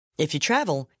If you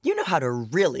travel, you know how to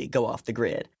really go off the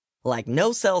grid. Like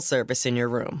no cell service in your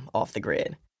room off the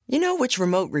grid. You know which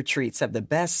remote retreats have the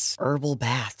best herbal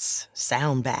baths,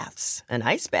 sound baths, and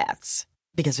ice baths.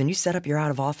 Because when you set up your out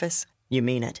of office, you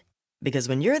mean it. Because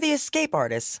when you're the escape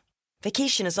artist,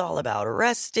 vacation is all about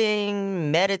resting,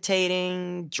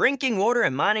 meditating, drinking water,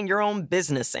 and minding your own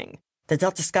businessing. The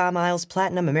Delta SkyMiles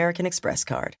Platinum American Express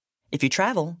card. If you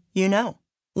travel, you know.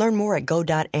 Learn more at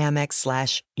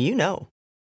go.amex/you-know.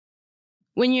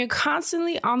 When you're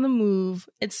constantly on the move,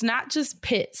 it's not just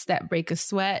pits that break a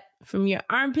sweat. From your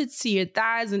armpits to your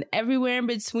thighs and everywhere in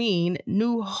between,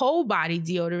 new whole body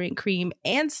deodorant cream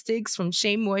and sticks from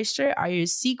Shea Moisture are your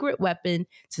secret weapon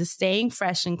to staying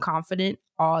fresh and confident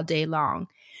all day long.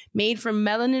 Made from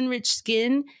melanin-rich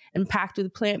skin and packed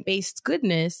with plant-based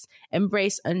goodness,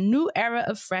 embrace a new era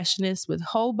of freshness with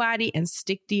whole body and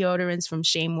stick deodorants from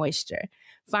Shea Moisture.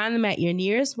 Find them at your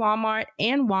nearest Walmart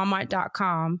and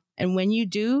walmart.com. And when you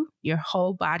do, your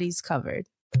whole body's covered.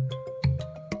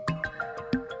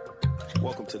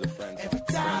 Welcome to the Friends. Every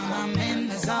time I'm in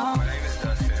the zone. My name is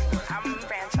Dustin. I'm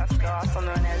Francesca, also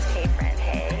known as Hey Friend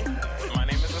Hey. My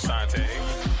name is Asante.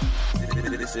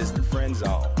 This is the Friend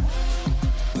Zone.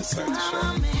 Let's start the show.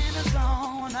 I'm in the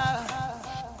zone.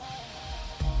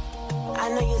 I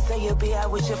know you say you'll be out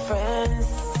with your friends,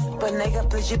 but nigga,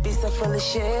 please, you be so full of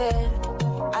shit.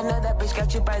 I know that bitch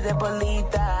got you by the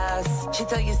bolitas. She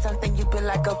tell you something, you be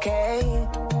like, okay.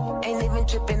 Ain't even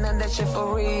tripping on that shit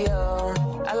for real.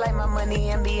 I like my money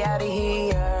and be out of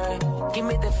here. Give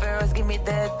me the ferals, give me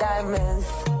the diamonds.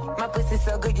 My pussy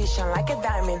so good, you shine like a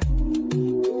diamond.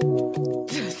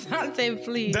 Asante,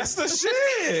 please. That's the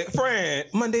shit, friend.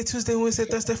 Monday, Tuesday, Wednesday,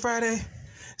 Thursday, Friday,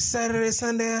 Saturday,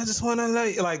 Sunday. I just wanna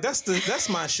like that's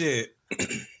my shit.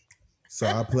 So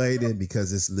I played it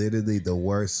because it's literally the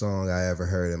worst song I ever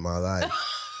heard in my life.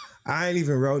 I ain't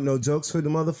even wrote no jokes for the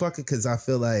motherfucker because I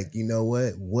feel like, you know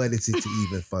what? What is it to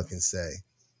even fucking say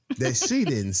that she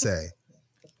didn't say?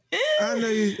 I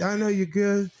know you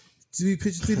girl. Do you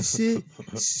picture through the shit?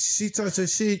 She touched her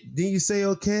shit. Then you say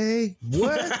okay?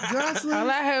 What, Jocelyn? All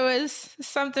I heard was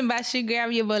something about she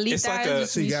grab your bolitas. It's like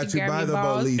she got you by the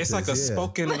bolitas. It's like a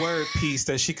spoken word piece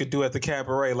that she could do at the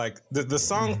cabaret. Like the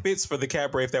song fits for the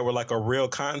cabaret if that were like a real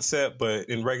concept, but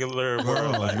in regular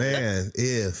world, like, man,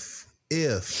 if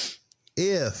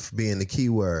being the key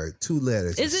word, 2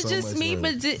 letters. Is it just me? room.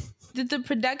 But did the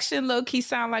production low key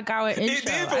sound like our intro? It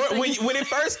did. When it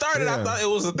first started, I thought it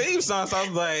was a theme song. So I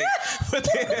was like, but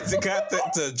then as it got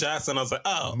to Johnson, I was like,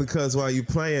 oh. Because while you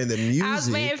playing the music, I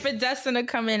was waiting for Dustin to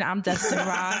come in. I'm Dustin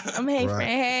Ross. I'm Hey Friend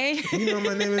Hey. You know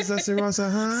my name is Dustin Ross.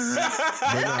 But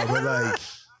like,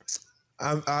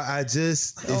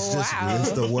 it's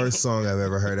the worst song I've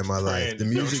ever heard in my life. The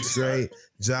music's great.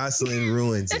 Jocelyn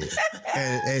ruins it.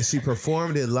 And she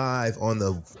performed it live on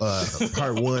the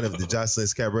part 1 of the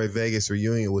Jocelyn's Cabaret Vegas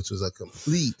reunion, which was a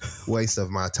complete waste of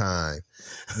my time.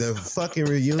 The fucking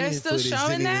reunion. They're still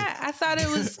showing that? I thought it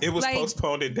was it was like,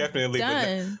 postponed indefinitely.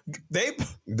 Done. They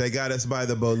got us by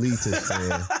the bolitas,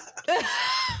 man.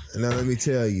 Now let me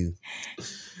tell you.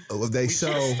 They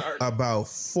show about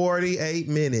 48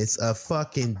 minutes of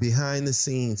fucking behind the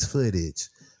scenes footage.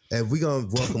 And we're going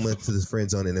to welcome into the Friend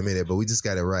Zone in a minute, but we just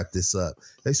got to wrap this up.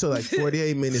 They show like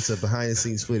 48 minutes of behind the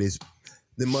scenes footage.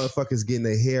 The motherfuckers getting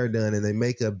their hair done and their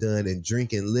makeup done and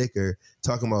drinking liquor,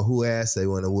 talking about who ass they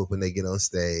want to whoop when they get on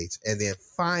stage. And then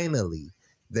finally,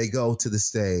 they go to the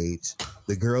stage.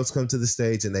 The girls come to the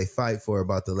stage and they fight for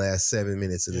about the last 7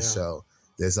 minutes of the show.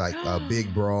 There's like a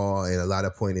big brawl and a lot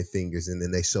of pointing fingers, and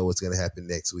then they show what's going to happen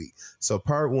next week. So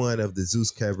part 1 of the Zeus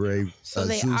Cabaret. So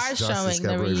they are showing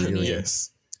the reunion. Yes.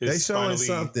 They showing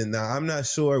something. Now, I'm not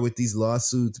sure with these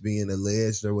lawsuits being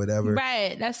alleged or whatever.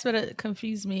 Right. That's what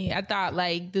confused me. I thought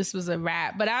like this was a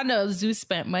rap, but I know Zeus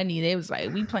spent money. They was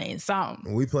like, we playing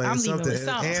something. We playing I'm something. Leaving with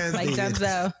something. And like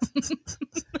Denzel.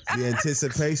 The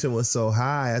anticipation was so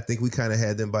high. I think we kind of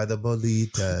had them by the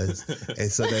bolitas.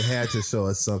 And so they had to show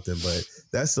us something. But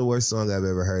that's the worst song I've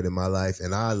ever heard in my life.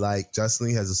 And I like,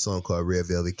 Jocelyn has a song called Red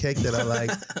Velvet Cake that I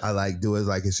like. I like Do It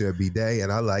Like It's Your B-Day.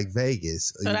 And I like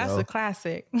Vegas. So that's a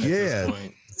classic. Yeah.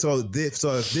 So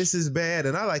if this is bad,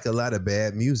 and I like a lot of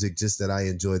bad music, just that I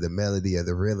enjoy the melody or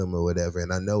the rhythm or whatever.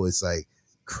 And I know it's like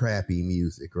crappy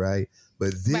music, right?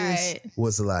 But this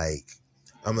was like,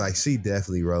 I'm like, she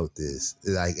definitely wrote this,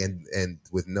 like, and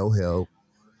with no help.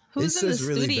 Who's in the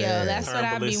studio? Really bad. That's what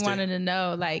I be wanting to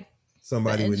know. Like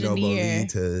somebody with no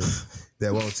bolitas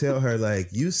that won't tell her like,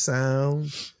 you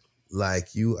sound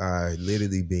like you are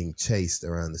literally being chased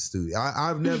around the studio.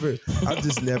 I've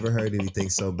just never heard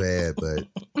anything so bad, but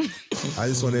I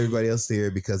just want everybody else to hear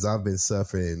it because I've been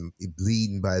suffering and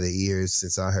bleeding by the ears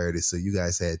since I heard it. So you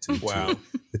guys had to. Wow. Too.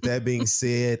 With that being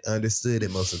said, understood,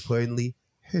 and most importantly,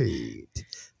 heard.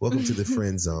 Welcome to the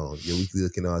Friend Zone, your weekly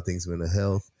look at all things mental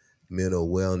health, mental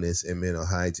wellness, and mental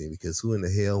hygiene. Because who in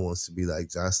the hell wants to be like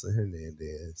Jocelyn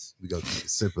Hernandez? We're going to keep it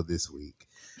simple this week.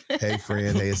 Hey,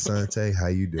 friend. Hey, Asante. How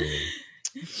you doing?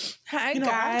 Hi, I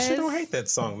guys. actually don't hate that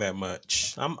song that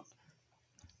much.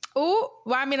 Oh,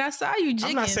 well, I mean, I saw you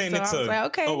jigging. I'm not saying so it's I was like,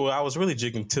 okay. Oh, well, I was really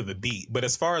jigging to the beat. But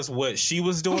as far as what she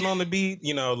was doing on the beat,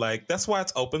 like that's why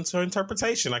it's open to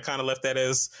interpretation. I kind of left that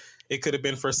as it could have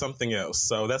been for something else.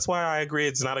 So that's why I agree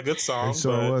it's not a good song. It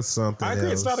sure was something I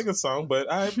agree else. it's not a good song,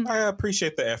 but I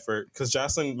appreciate the effort because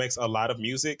Jocelyn makes a lot of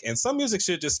music, and some music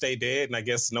should just stay dead. And I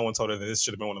guess no one told her that this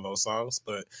should have been one of those songs.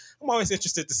 But I'm always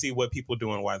interested to see what people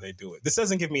do and why they do it. This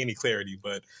doesn't give me any clarity,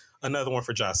 but another one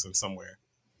for Jocelyn somewhere.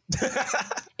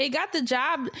 It got the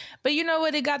job, but you know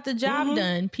what? It got the job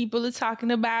done. People are talking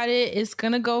about it. It's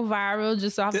gonna go viral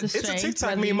just off the strength. It's a TikTok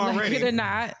whether you meme like already. it or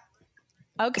not.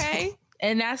 Okay,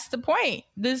 and that's the point.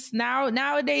 This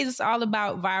nowadays it's all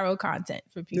about viral content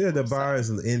for people. Yeah, the bar is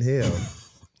in hell.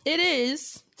 It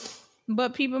is,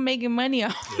 but people making money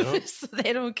off of it, so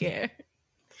they don't care.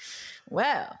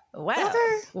 Well.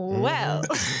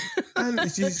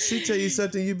 She tell you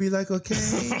something, you be like,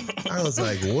 okay. I was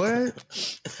like, what?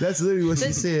 That's literally what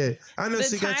she said. I know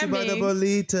she got you by the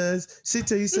bolitas. She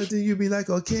tell you something, you be like,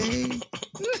 okay.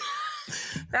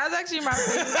 That was actually my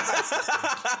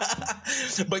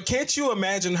favorite. But can't you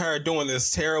imagine her doing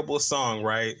this terrible song,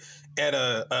 right? At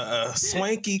a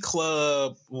swanky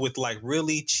club with like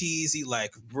really cheesy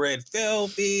like red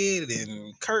velvet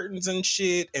and curtains and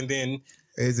shit, and then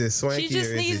is it swanky or is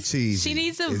it cheesy? She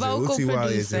needs a is vocal it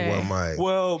producer. Is it one mic?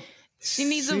 Well, she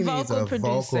needs a vocal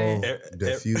producer.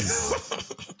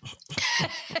 Diffuser.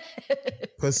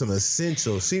 Put some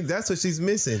essentials. That's what she's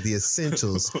missing. The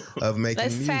essentials of making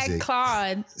music. Let's tag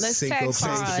Claude.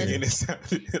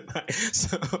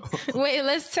 Wait,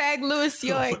 let's tag Louis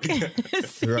York.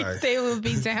 Right. They will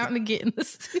be down to get in the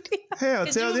studio. Hell,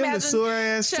 tell them the sore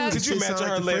ass too. Could you imagine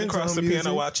her laying across the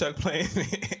piano while Chuck playing?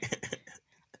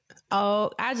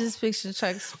 Oh, I just picture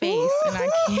Chuck's face and I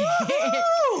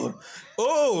can't.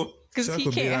 Oh, because he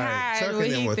can't hide. Chuck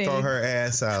and them would throw her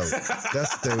ass out.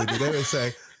 That's what they would do. They would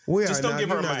say, "We are not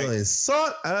going to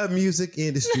insult our music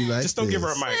industry like this. Just don't give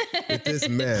her a mic with this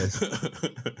mess."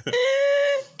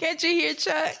 Can't you hear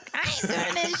Chuck? I ain't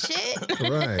doing this shit.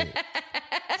 Right.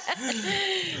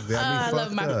 I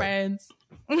love my friends.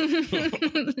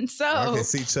 So I can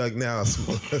see Chuck now.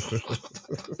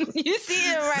 You see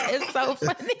it, right? It's so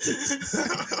funny.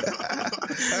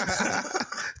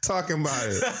 Talking about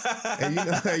it, and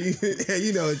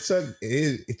you know, Chuck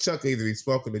either be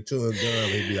smoking the chewing gum,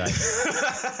 he'd be like,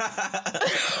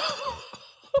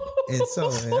 and so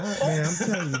man, I'm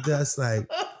telling you,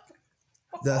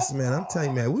 Dust, man, I'm telling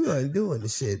you, man, we ain't doing the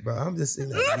shit, bro. I'm just, to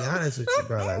be honest with you,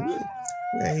 bro. Like,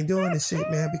 we ain't doing the shit,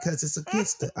 man, because it's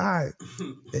against the art.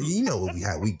 And you know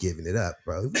how we giving it up,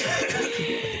 bro.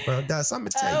 Bro, Dust, I'm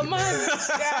gonna tell you, man. Oh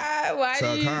my God, why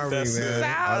Chuck do you Harvey, man.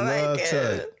 I love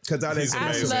Chuck because I didn't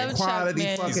spend some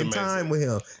quality fucking time with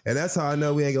him, and that's how I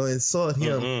know we ain't gonna insult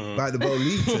him by the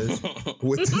bolitas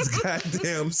with this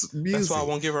goddamn music. That's why I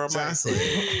won't give her a mic.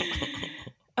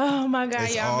 Oh my God,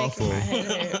 it's y'all awful. making my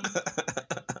head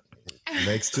hurt.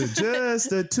 Next to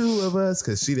just the two of us,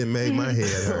 because she didn't make my head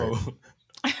hurt.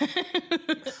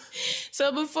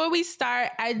 So before we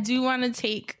start, I do want to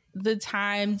take the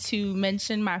time to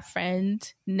mention my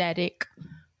friend Nedick,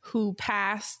 who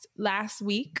passed last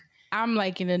week. I'm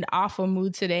like in an awful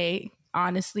mood today,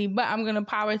 honestly, but I'm going to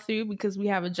power through because we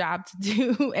have a job to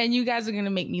do and you guys are going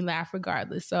to make me laugh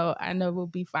regardless. So I know we'll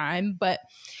be fine. But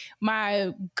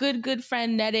my good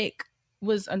friend Nedick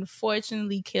was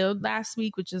unfortunately killed last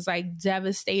week, which is like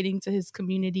devastating to his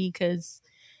community because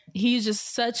he's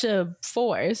just such a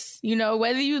force,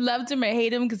 whether you loved him or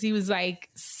hate him, because he was like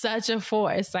such a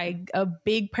force, like a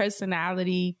big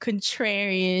personality,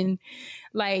 contrarian.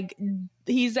 Like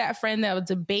he's that friend that would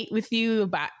debate with you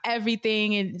about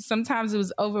everything. And sometimes it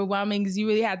was overwhelming because you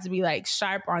really had to be like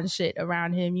sharp on shit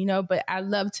around him, but I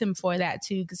loved him for that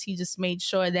too, because he just made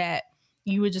sure that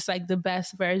you were just like the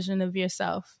best version of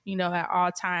yourself, at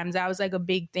all times. That was like a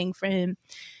big thing for him.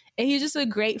 And he's just a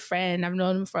great friend. I've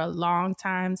known him for a long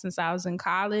time, since I was in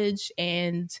college.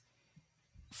 And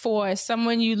for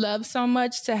someone you love so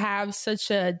much to have such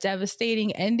a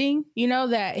devastating ending,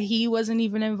 that he wasn't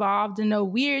even involved in no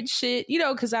weird shit,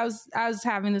 because I was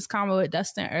having this convo with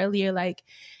Dustin earlier. Like,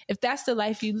 if that's the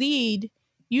life you lead,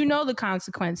 the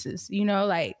consequences,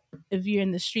 like if you're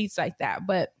in the streets like that.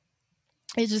 But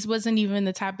it just wasn't even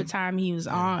the type of time he was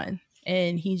on.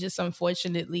 And he just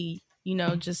unfortunately, you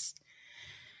know, just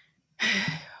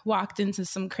walked into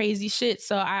some crazy shit.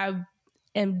 So I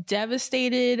am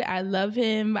devastated. I love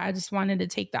him. I just wanted to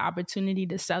take the opportunity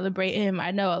to celebrate him.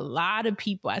 I know a lot of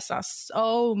people, I saw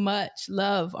so much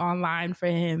love online for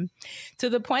him, to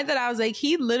the point that I was like,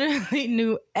 he literally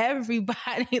knew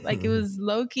everybody. Like, it was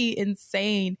low-key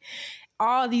insane.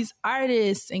 All these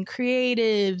artists and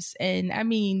creatives, and I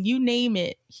mean, you name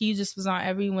it, he just was on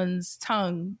everyone's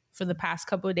tongue for the past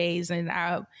couple of days. And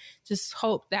I just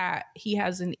hope that he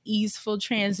has an easeful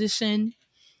transition.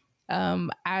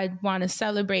 I want to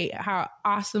celebrate how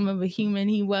awesome of a human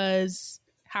he was,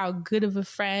 how good of a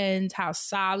friend, how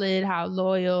solid, how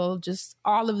loyal, just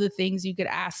all of the things you could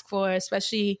ask for,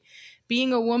 especially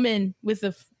being a woman with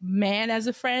a man as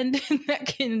a friend. That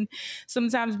can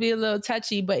sometimes be a little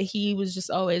touchy, but he was just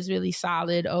always really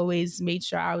solid, always made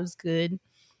sure I was good.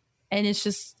 And it's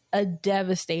just a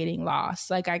devastating loss.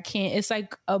 Like, I can't, it's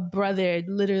like a brother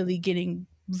literally getting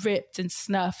ripped and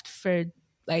snuffed for,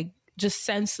 like, just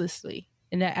senselessly.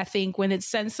 And I think when it's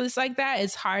senseless like that,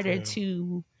 it's harder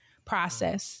to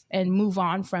process and move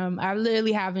on from. I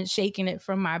literally haven't shaken it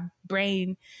from my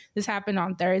brain. This happened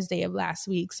on Thursday of last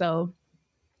week. So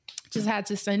just had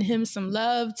to send him some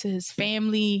love, to his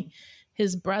family,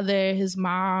 his brother, his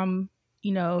mom,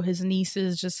 you know, his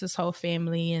nieces, just his whole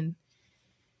family. And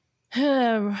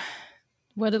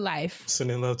what a life.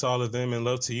 Sending love to all of them and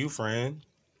love to you, friend.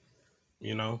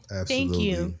 You know? Absolutely. Thank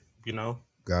you. You know?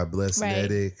 God bless Right.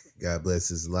 Nedick. God bless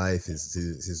his life,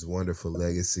 his wonderful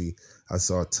legacy. I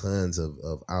saw tons of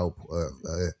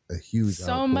a huge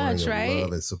So outpouring much, of right?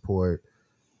 love and support.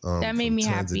 That made from me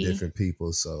tons happy. of different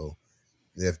people. So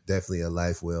definitely a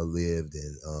life well lived,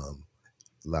 and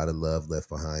a lot of love left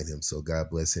behind him. So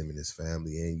God bless him and his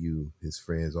family, and you, his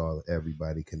friends,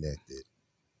 everybody connected.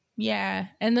 Yeah.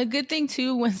 And the good thing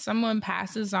too, when someone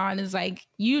passes on, is like,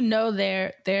 you know,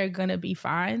 they're gonna be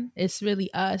fine. It's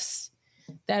really us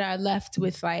that are left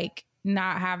with, like,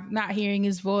 not hearing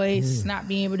his voice, not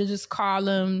being able to just call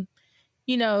him,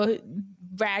 you know,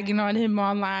 ragging on him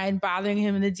online, bothering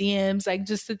him in the DMs, like,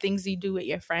 just the things you do with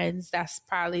your friends. That's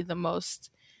probably the most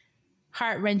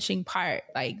heart-wrenching part.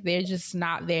 Like, they're just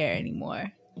not there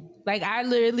anymore. Like, I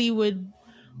literally would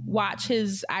watch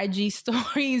his IG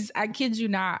stories, I kid you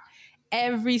not,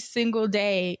 every single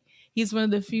day. He's one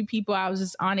of the few people I was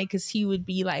just on it because he would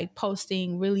be, like,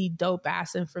 posting really dope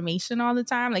ass information all the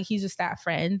time. Like, he's just that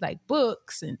friend, like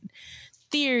books and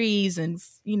theories and,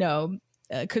 you know,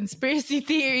 conspiracy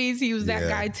theories. He was that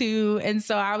guy too. And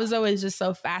so I was always just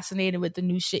so fascinated with the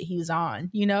new shit he was on,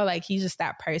 you know, like, he's just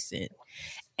that person.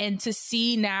 And to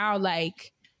see now,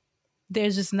 like,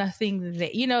 there's just nothing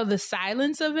that, you know, the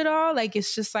silence of it all, like,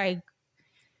 it's just like,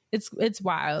 it's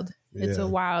wild. Yeah. It's a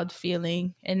wild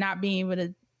feeling. And not being able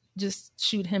to just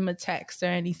shoot him a text or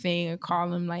anything or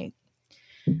call him, like,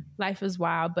 life is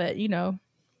wild. But, you know,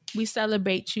 we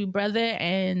celebrate you, brother.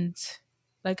 And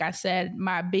like I said,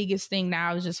 my biggest thing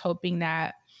now is just hoping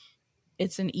that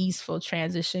it's an easeful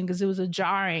transition, because it was a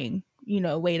jarring, you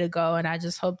know, way to go. And I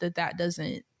just hope that that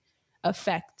doesn't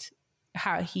affect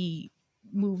how he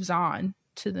moves on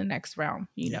to the next realm,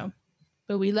 you know.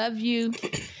 But we love you.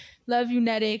 Love you,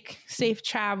 Nedick. Safe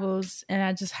travels. And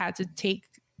I just had to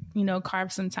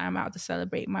carve some time out to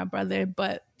celebrate my brother.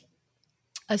 But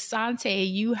Asante,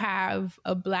 you have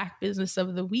a Black Business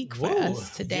of the Week for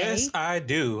us today. Yes, I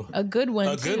do. A good one,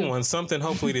 A good one. Something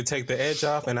hopefully to take the edge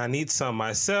off. And I need some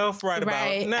myself right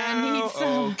about now. I need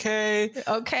some. Okay.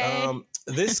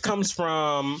 This comes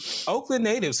from Oakland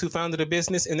natives who founded a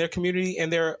business in their community,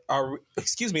 and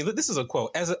this is a quote.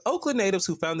 As Oakland natives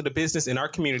who founded a business in our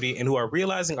community and who are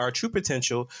realizing our true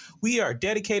potential, we are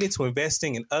dedicated to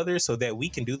investing in others so that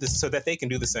they can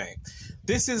do the same.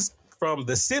 This is from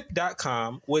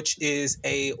thesip.com, which is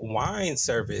a wine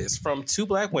service from two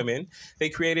Black women. They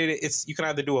created it. You can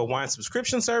either do a wine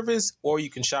subscription service, or you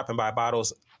can shop and buy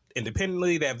bottles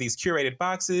independently. They have these curated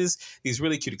boxes, these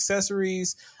really cute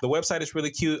accessories. The website is really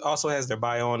cute. Also has their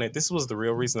bio on it. This was the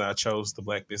real reason I chose the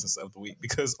Black Business of the Week,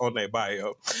 because on their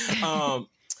bio.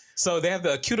 So they have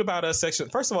the Cute About Us section.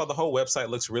 First of all, the whole website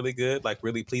looks really good, like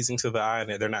really pleasing to the eye, and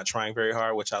they're not trying very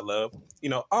hard, which I love. You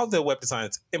know, all the web design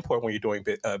is important when you're doing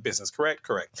business, correct?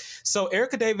 Correct. So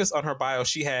Erica Davis, on her bio,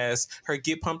 she has her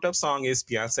Get Pumped Up song is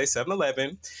Beyonce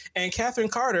 7-Eleven, and Catherine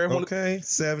Carter.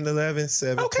 7-Eleven,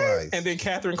 7 twice. And then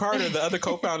Catherine Carter, the other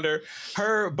co-founder,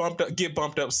 her Get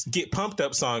Pumped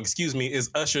Up song,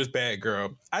 is Usher's Bad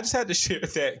Girl. I just had to share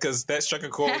that because that struck a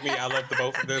chord with me. I love the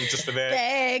both of them just for that.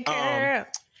 Bad girl.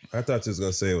 I thought you was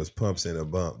gonna say it was "Pumps in a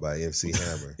Bump" by MC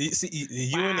Hammer.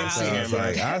 You and MC I was Hammer.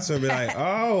 like, I was gonna be like,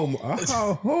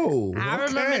 oh. I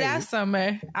remember that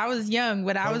summer. I was young,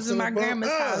 but I was in my grandma's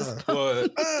house.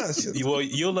 Well,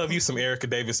 you'll love you some Erica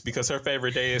Davis because her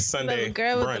favorite day is Sunday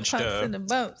girl brunch. with the pumps and the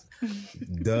bumps.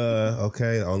 Duh.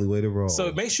 Okay, the only way to roll.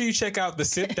 So make sure you check out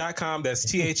thesip.com. That's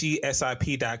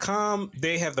THESIP.com.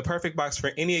 They have the perfect box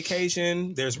for any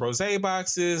occasion. There's rosé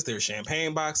boxes. There's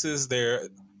champagne boxes.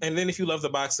 And then if you love the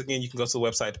box, again, you can go to the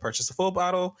website to purchase a full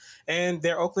bottle. And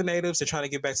they're Oakland natives. They're trying to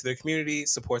give back to their community,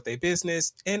 support their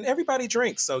business, and everybody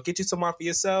drinks. So get you some more for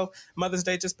yourself. Mother's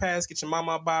Day just passed. Get your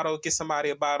mama a bottle. Get somebody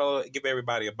a bottle. Give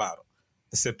everybody a bottle.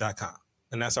 Thesip.com.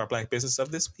 And that's our Black business of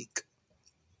this week.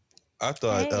 I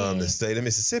thought the state of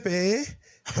Mississippi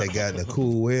had gotten a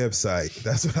cool website.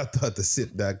 That's what I thought the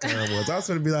sip.com was. I was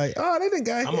going to be like, oh, they didn't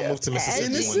got I'm going to move to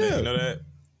Mississippi one day. You know that?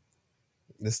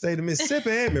 The state of Mississippi,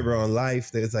 remember on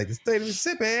Life, it's like the state of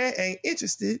Mississippi ain't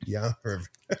interested. Yeah, remember.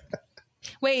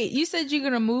 Wait, you said you're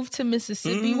gonna move to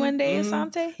Mississippi one day,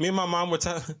 Asante? Me and my mom were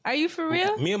talking. Are you for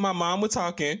real? Me and my mom were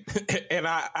talking, and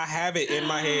I have it in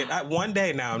my head. One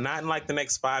day now, not in like the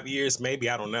next 5 years, maybe,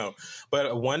 I don't know.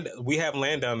 But we have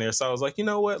land down there, so I was like, you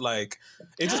know what? Like,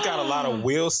 it just got a lot of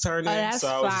wheels turning. Oh, that's so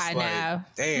I was just fine like, now.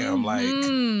 damn,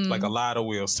 like a lot of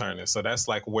wheels turning. So that's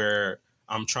like where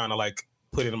I'm trying to like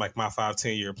put it in like my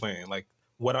 5-10 year plan. Like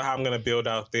how I'm gonna build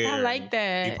out there. I like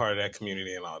that. Be part of that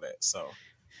community and all that. So,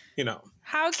 you know.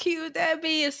 How cute would that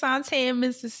be, Asante in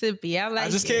Mississippi? I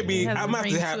just can't be. I'm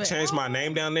gonna have to change my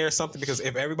name down there or something, because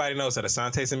if everybody knows that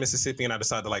Asante's in Mississippi and I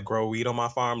decide to like grow weed on my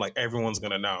farm, like everyone's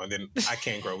gonna know, and then I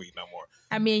can't grow weed no more.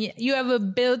 I mean, you have a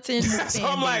built-in. So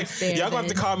I'm like, y'all gonna have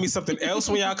to call me something else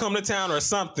when y'all come to town or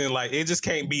something. Like, it just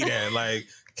can't be that. Like,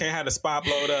 can't have the spot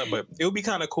blowed up, but it would be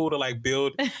kind of cool to like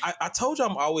build. I told you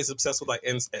I'm always obsessed with like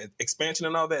expansion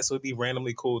and all that, so it'd be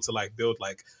randomly cool to like build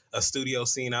like a studio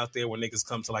scene out there where niggas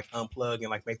come to like unplug and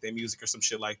like make their music or some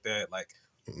shit like that. Like,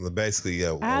 basically,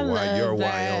 yeah, you're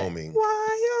Wyoming.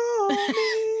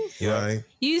 Right.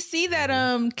 You see that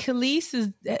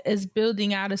Khalees is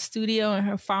building out a studio on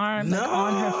her farm,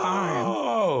 on her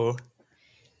farm.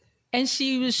 And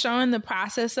she was showing the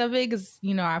process of it because,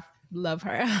 you know, I love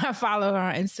her. I follow her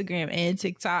on Instagram and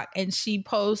TikTok, and she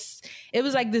posts, it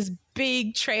was like this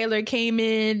big trailer came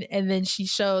in, and then she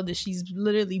showed that she's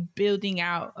literally building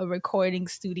out a recording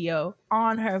studio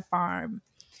on her farm.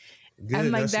 Good.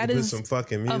 And like, that is some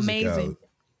fucking music amazing. Out.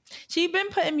 She's been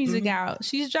putting music out.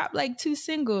 She's dropped like 2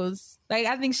 singles. Like,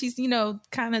 I think she's, you know,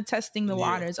 kind of testing the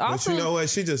waters. Also, but you know what?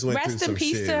 She just went through some shit. Rest in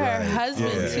peace to her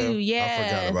husband too. Yeah, I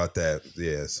forgot about that.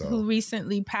 Yeah, so who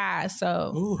recently passed.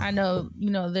 So I know, you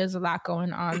know, there's a lot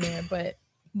going on there, but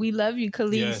we love you,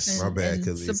 Khalees. Yes. My bad,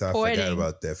 Khalees. I forgot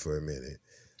about that for a minute.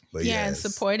 But and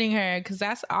supporting her, because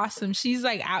that's awesome. She's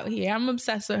like out here. I'm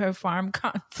obsessed with her farm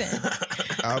content.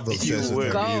 I'm obsessed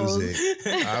with her music.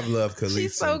 I've loved Khalees.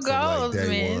 She's so goals, like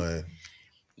man. one.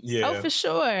 Yeah. Oh, for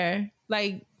sure.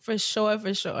 Like, for sure.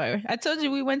 I told you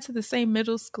we went to the same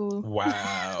middle school.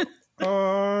 Wow.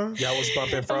 Y'all was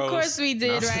bumping froze. Of course we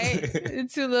did, right?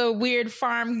 2 little weird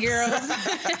farm girls.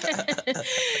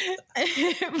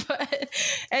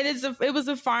 It was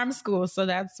a farm school, so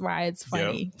that's why it's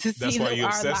funny to see our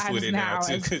lives now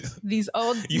as these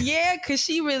old. Because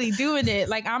she really doing it.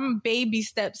 Like, I'm baby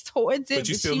steps towards it. But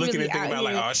you still looking really and thinking about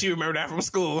like, oh, she remember that from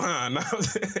school, huh? No.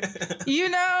 You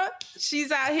know,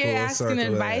 she's out here asking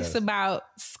advice about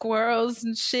squirrels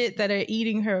and shit that are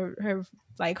eating her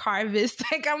like harvest.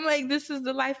 Like, I'm like, this is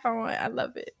the life I want. I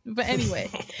love it. But anyway,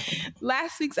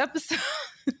 last week's episode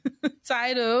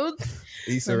titled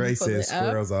LisaRaye said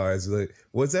squirrels always look.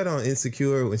 Was that on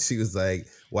Insecure when she was like,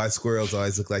 why squirrels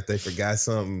always look like they forgot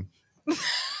something?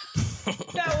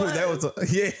 that was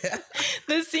yeah.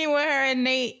 The scene with her and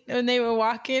Nate when they were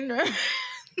walking. And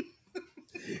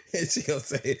she gonna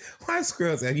say, why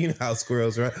squirrels? And you know how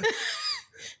squirrels, right?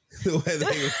 The way they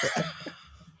were.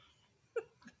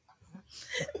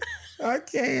 I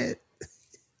can't.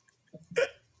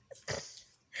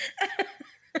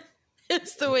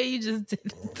 It's the way you just did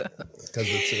it, though.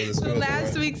 So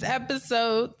last week's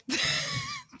episode,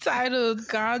 titled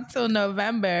Gone Till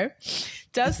November,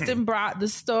 Dustin brought the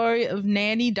story of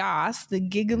Nanny Doss, the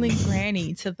giggling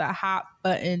granny, to the hot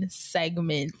button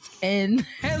segment. And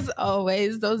as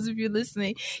always, those of you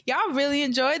listening, y'all really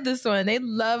enjoyed this one. They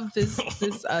love this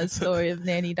story of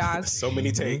Nanny Doss. So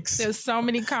many takes. There's so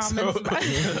many comments.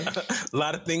 A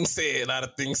lot of things said.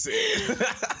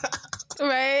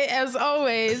 Right, as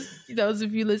always, those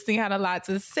of you listening had a lot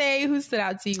to say. Who stood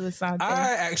out to you, Asante?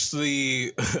 I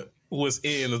actually was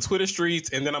in the Twitter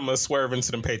streets, and then I'm gonna swerve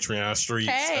into the Patreon streets.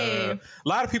 Hey. A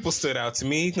lot of people stood out to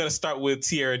me. I'm gonna start with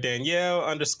Tierra Danielle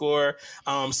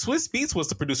 _ Swiss Beats was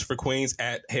the producer for Queens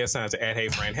at Hey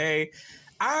Friend Hey.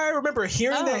 I remember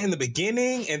hearing that in the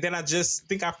beginning, and then I just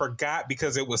think I forgot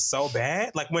because it was so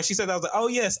bad. Like when she said that, I was like, oh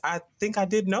yes, I think I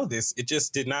did know this. It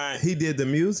just did not. He did the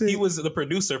music? He was the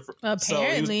producer.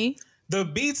 Apparently. The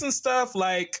beats and stuff,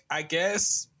 like, I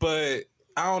guess, but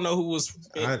I don't know who was.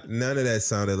 None of that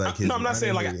sounded like his. No, I'm not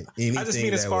saying like. I just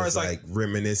mean as far as like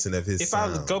reminiscent of his. If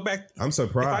sound. I go back, I'm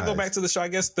surprised. If I go back to the show, I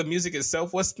guess the music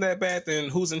itself wasn't that bad. Then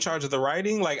who's in charge of the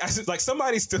writing? Like,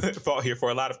 somebody's still at fault here for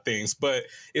a lot of things. But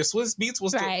if Swiss Beats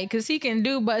was right, because he can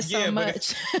do but so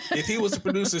much. If he was the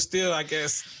producer, still, I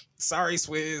guess. Sorry,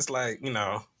 Swizz. Like,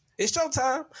 it's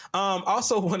showtime.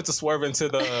 Also wanted to swerve into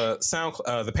the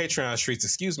the Patreon streets.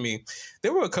 Excuse me.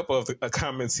 There were a couple of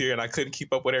comments here, and I couldn't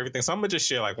keep up with everything, so I'm gonna just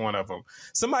share like one of them.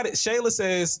 Shayla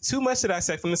says, "Too much to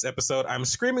dissect from this episode. I'm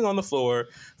screaming on the floor.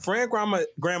 Fran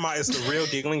grandma is the real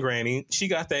giggling granny. She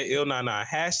got that ill #.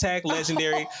 Hashtag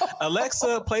legendary.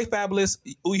 Alexa, play Fabulous.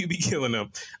 Ooh, you be killing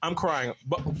them. I'm crying.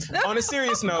 But on a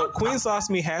serious note, Queens lost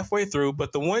me halfway through,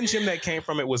 but the one gem that came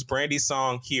from it was Brandy's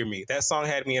song, Hear Me. That song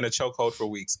had me in a chokehold for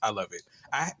weeks. I love it.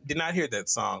 I did not hear that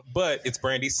song, but it's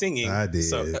Brandy singing. I did.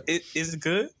 So is it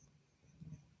good?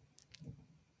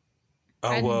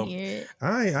 Oh, well.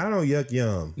 I don't yuck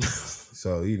yum.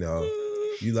 So, you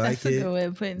like That's a good way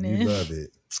of putting it. You love it.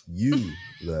 You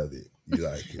love it. You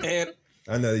like it. And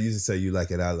I know you used to say you like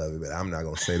it, I love it, but I'm not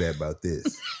going to say that about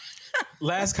this.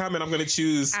 Last comment I'm going to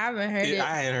choose. I haven't heard it.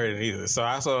 I hadn't heard it either. So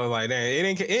I sort of like,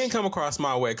 dang, it didn't come across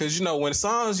my way. Because, when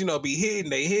songs, be hitting,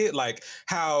 they hit. Like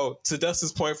how, to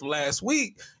Dustin's point from last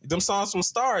week, them songs from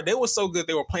Star, they were so good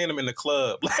they were playing them in the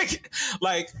club.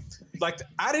 Like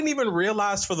I didn't even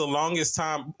realize for the longest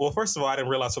time. Well, first of all, I didn't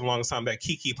realize for the longest time that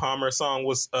Keke Palmer song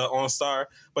was on Star.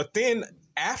 But then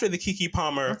after the Keke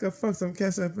Palmer, I can fuck some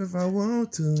cats up if I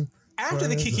want to. After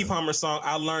the Keke Palmer song,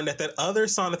 I learned that other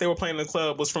song that they were playing in the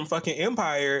club was from fucking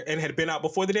Empire and had been out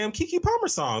before the damn Keke Palmer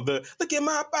song. The Look at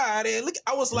My Body.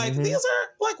 I was like, These are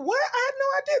like, what? I had no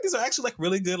idea. These are actually like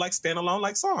really good, like standalone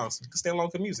like songs,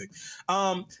 standalone good music.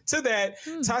 To that,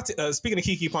 speaking of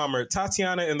Keke Palmer,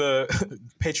 Tatiana in the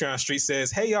Patreon street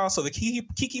says, hey y'all, so the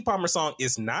Keke Palmer song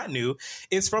is not new.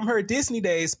 It's from her Disney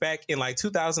days back in like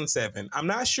 2007. I'm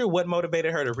not sure what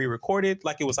motivated her to re-record it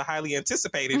like it was a highly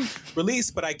anticipated release,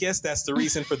 but I guess that's the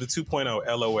reason for the 2.0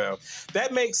 LOL.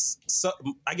 That makes,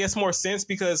 I guess, more sense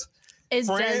because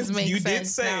friends, you did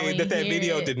say that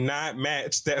video did not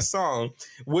match that song,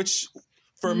 which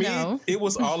for me, it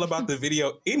was all about the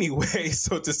video anyway.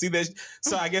 So to see that,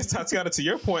 so I guess Tatiana, to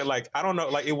your point, like, I don't know,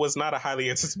 like it was not a highly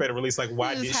anticipated release. Like,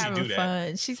 why did she do that?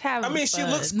 Fun. She's having fun. She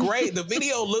looks great. The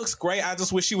video looks great. I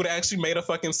just wish she would have actually made a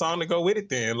fucking song to go with it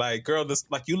then. Like, girl,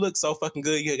 you look so fucking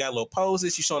good. You got little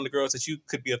poses. She's showing the girls that you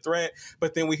could be a threat.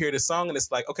 But then we hear the song and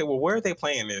it's like, okay, well, where are they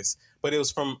playing this? But it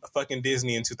was from fucking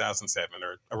Disney in 2007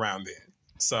 or around then.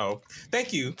 So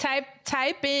thank you.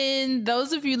 Type in,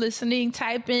 those of you listening,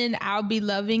 type in I'll Be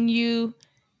Loving You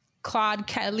Claude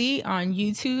Kelly on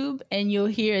YouTube and you'll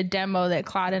hear a demo that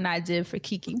Claude and I did for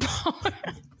Keke Palmer.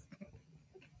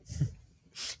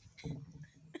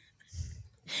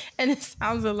 And it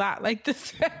sounds a lot like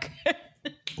this record.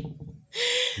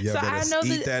 Yeah, so I know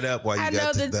eat that up while you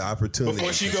got the opportunity.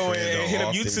 Before she go in and hit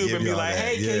up YouTube and be like,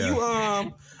 hey, can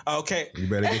you okay. You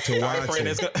better get to watching.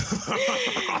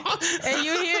 And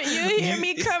you hear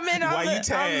me come in on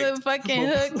the fucking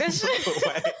hook.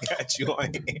 Got you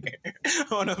on here.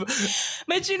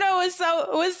 But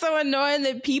what's so annoying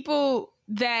that people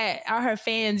that are her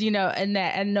fans,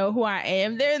 and know who I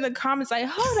am, they're in the comments like,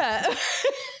 hold up.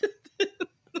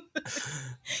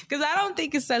 Because I don't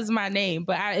think it says my name,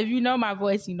 but if you know my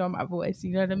voice, you know my voice.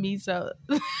 You know what I mean? So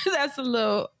that's a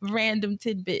little random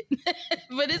tidbit.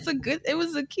 But it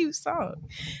was a cute song.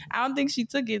 I don't think she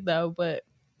took it though, but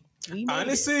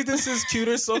honestly, this is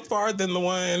cuter so far than the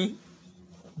one.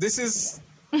 This is.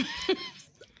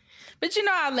 But you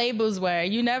know how labels were.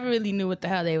 You never really knew what the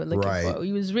hell they were looking for.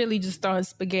 You was really just throwing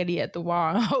spaghetti at the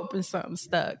wall and hoping something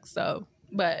stuck. So,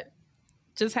 but.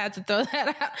 Just had to throw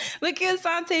that out. Look at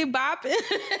Asante bopping.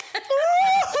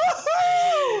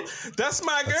 That's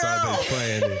my girl.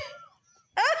 Playing it.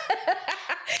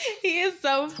 He is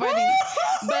so funny.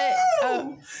 But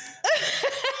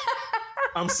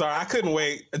I'm sorry, I couldn't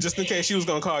wait. Just in case she was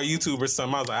gonna call YouTube or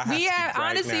something, I was like,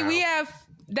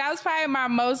 that was probably my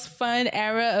most fun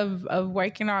era of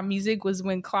working on music was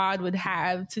when Claude would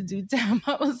have to do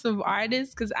demos of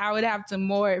artists because I would have to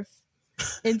morph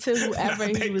into whoever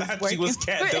he was thought working she was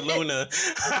Cat with. DeLuna.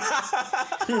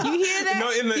 You hear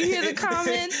that? You hear the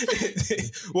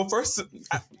comments? Well, first,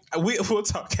 we'll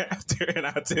talk after, and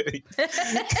I'll tell you.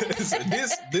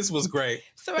 This was great.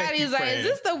 Somebody is like, "Is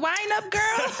this the wind-up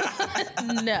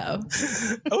girl?" No.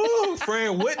 Oh,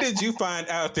 friend, what did you find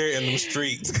out there in the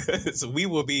streets? Because we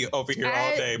will be over here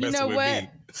all day messing with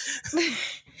me.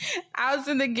 I was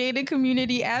in the gated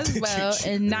community as well,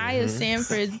 and Naya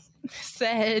Sanford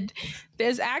said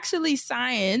there's actually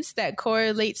science that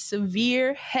correlates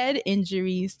severe head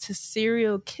injuries to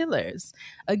serial killers.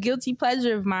 A guilty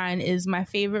pleasure of mine is my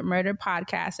favorite murder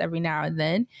podcast every now and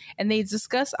then, and they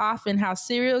discuss often how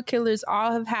serial killers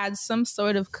all have had some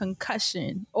sort of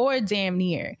concussion or damn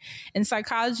near. In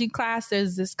psychology class,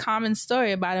 there's this common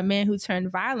story about a man who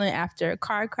turned violent after a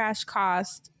car crash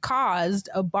caused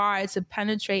a bar to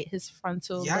penetrate his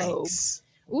frontal lobe.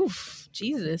 Oof,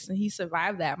 Jesus. And he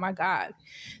survived that. My God.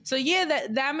 So yeah,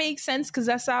 that makes sense, because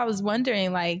that's how I was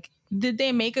wondering, like, did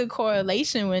they make a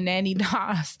correlation with Nanny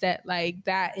Doss that like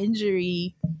that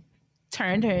injury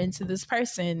turned her into this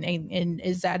person? And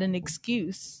is that an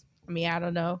excuse? I mean, I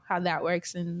don't know how that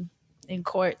works in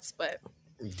courts, but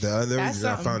the other reason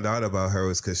I found out about her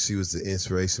was because she was the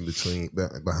inspiration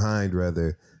behind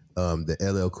the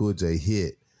LL Cool J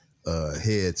hit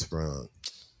Head Sprung.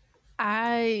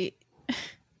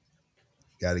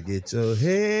 Gotta get your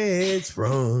head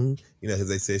sprung. You know, because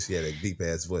they said she had a deep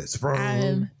ass voice. Sprung.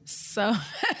 I'm so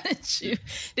mad at you.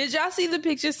 Did y'all see the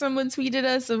picture someone tweeted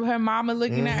us of her mama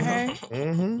looking at her?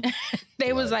 Mm-hmm.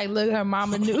 They was like, look, her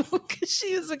mama knew, because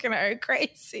she was looking at her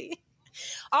crazy.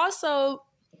 Also,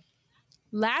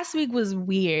 last week was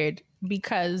weird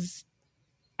because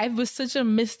it was such a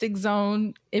mystic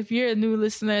zone. If you're a new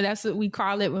listener, that's what we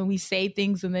call it when we say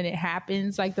things and then it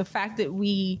happens. Like the fact that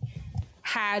we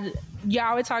had,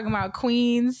 y'all were talking about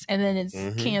Queens and then it's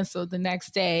canceled the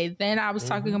next day. Then I was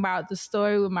talking about the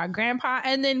story with my grandpa,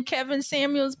 and then Kevin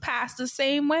Samuels passed the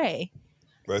same way.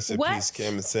 Rest in peace,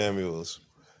 Kevin Samuels.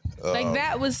 Like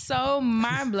that was so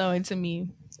mind-blowing to me.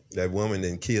 That woman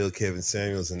then killed Kevin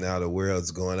Samuels and now the world's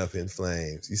going up in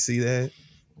flames. You see that?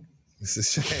 It's a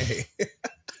shame.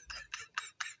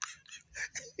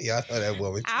 Y'all know that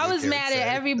woman. I was mad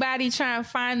at everybody trying to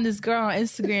find this girl on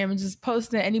Instagram and just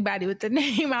posting anybody with the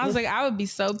name. I was like, I would be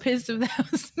so pissed if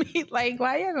that was me. Like,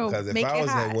 why y'all gonna make it hot? Because if I was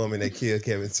that woman that killed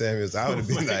Kevin Samuels, I would have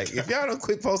been like, if y'all don't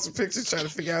quit posting pictures trying to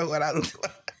figure out what I look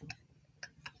like.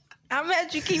 I'm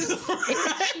mad you keep saying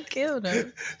she killed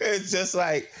her. It's just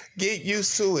like, get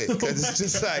used to it. Because it's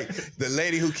just like the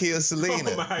lady who killed Selena. You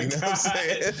know what I'm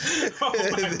saying?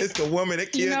 It's the woman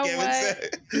that killed Kevin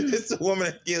Samuels. It's the woman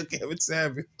that killed Kevin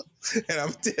Samuels. And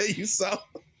I'm telling you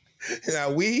something.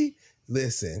 Now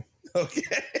listen,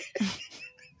 okay?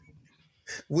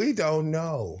 We don't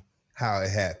know how it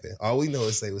happened. All we know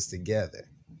is they was together,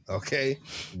 okay?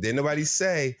 Didn't nobody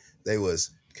say they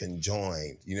was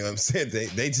conjoined. You know what I'm saying?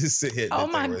 They just sit here. Oh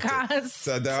my God.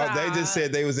 So they just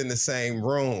said they was in the same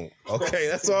room. Okay,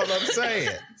 that's all I'm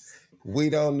saying. We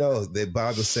don't know. The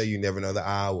Bible say you never know the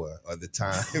hour or the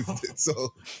time.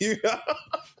 So, you know.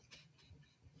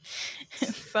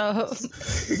 So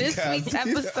this week's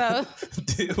episode.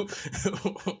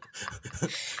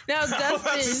 Now, Dustin.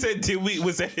 I said,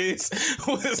 was that his?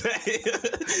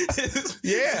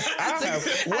 Yeah.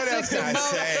 What else can I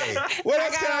say? What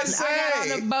else can I say? I got on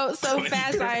the boat so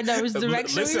fast I didn't know which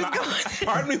direction we was going.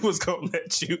 Part of me was going to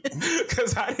let you,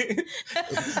 because I didn't.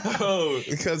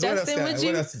 Because Dustin,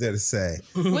 what else is there to say?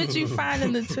 What'd you find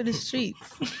in the Twitter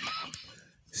streets?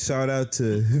 Shout out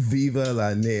to Viva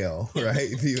La Nail, right?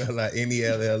 Viva La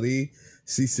Nelle.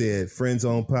 She said, Friends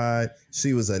on Pod,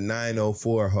 she was a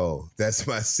 904 hoe. That's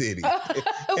my city.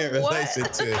 In relation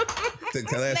to the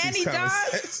classic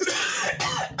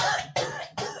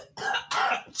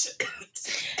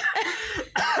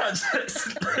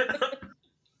conversation.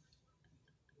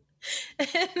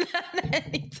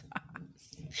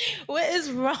 What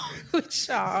is wrong with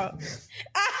y'all?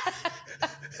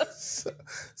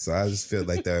 So I just feel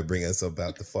like that would bring us up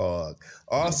out the fog.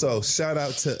 Also, shout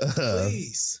out to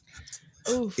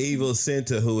Evil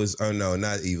Center, who is, oh no,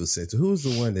 not Evil Center. Who's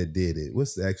the one that did it?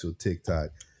 What's the actual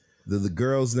TikTok? The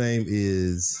girl's name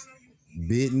is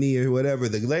Bitney or whatever.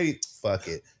 The lady, fuck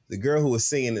it. The girl who was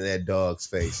singing in that dog's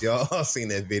face. Y'all all seen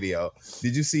that video.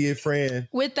 Did you see it, friend?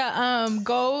 With the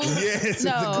gold? Yes,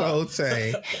 no. With the gold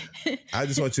chain. I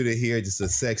just want you to hear just a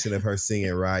section of her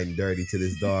singing Riding Dirty to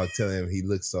this dog, telling him he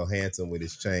looks so handsome with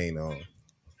his chain on.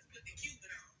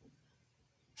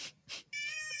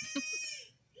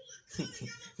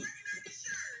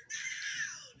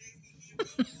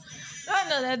 I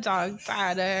know that dog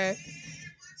tired of her.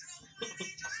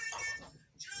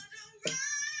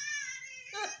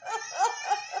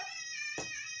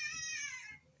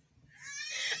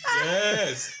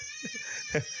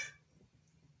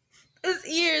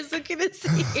 was looking at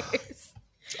his ears.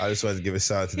 I just wanted to give a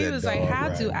shout out to that dog. He was like, how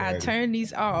do I turn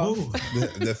these off?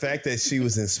 The fact that she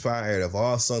was inspired of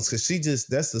all songs, because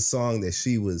that's the song that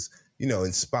she was,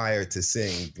 inspired to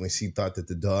sing when she thought that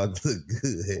the dog looked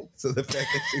good. So the fact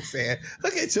that she's saying,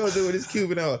 look at Joe doing his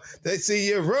Cuban on. They see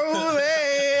you rolling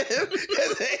and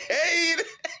they hate it.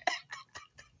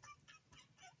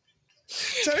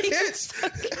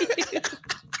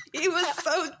 He was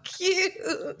so cute.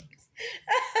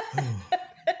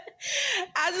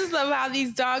 I just love how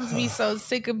these dogs be so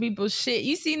sick of people's shit.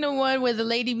 You seen the one where the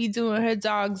lady be doing her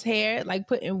dog's hair, like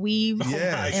putting weaves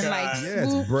and like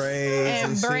swoops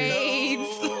and braids.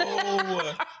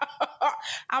 No.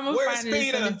 I'm gonna find it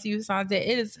and send it to you, Sante.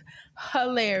 It is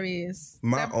hilarious.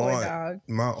 My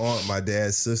aunt, my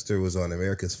dad's sister was on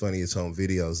America's Funniest Home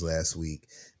Videos last week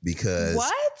because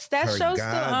that show's still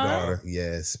on?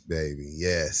 Yes, baby,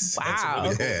 yes.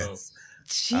 Wow. Yes.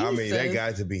 Jesus. I mean, that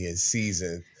got to be in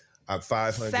season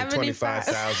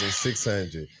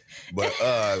 525,600. But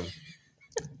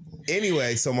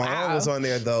anyway, so my aunt was on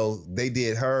there though. They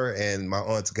did her and my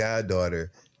aunt's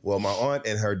goddaughter. Well, my aunt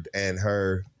and her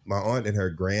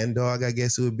grand dog, I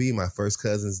guess it would be, my first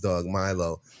cousin's dog,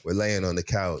 Milo, were laying on the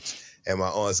couch. And my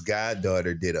aunt's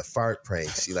goddaughter did a fart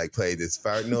prank. She played this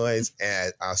fart noise.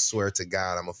 And I swear to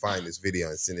God, I'm going to find this video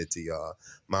and send it to y'all.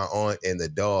 My aunt and the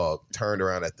dog turned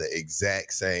around at the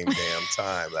exact same damn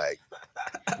time.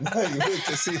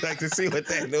 To see what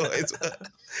that noise was.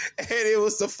 And it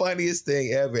was the funniest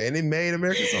thing ever. And it made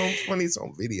America's Funniest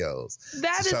Home Videos.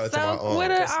 That is so, what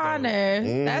an honor.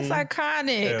 Mm-hmm. That's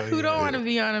iconic. Who don't want to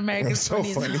be on America's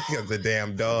Funniest Home? So funny because the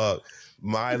damn dog.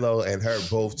 Milo and her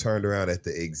both turned around at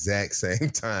the exact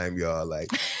same time, y'all.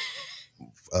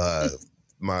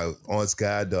 My aunt's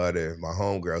goddaughter, my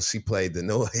homegirl, she played the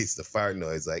noise, the fart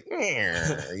noise, and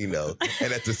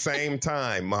at the same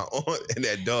time, my aunt and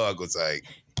that dog was like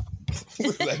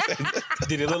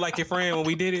Did it look like your friend when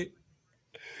we did it?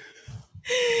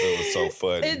 It was so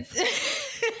funny. It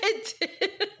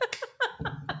did.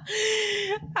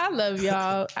 I love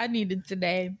y'all. I needed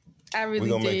today. I really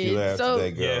did. We're gonna make you laugh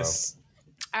today, girl. Yes.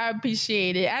 I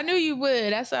appreciate it. I knew you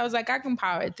would. That's why I was like, I can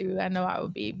power it through. I know I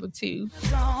would be able to.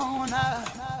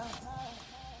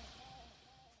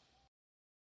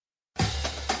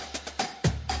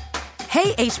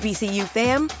 Hey, HBCU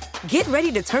fam. Get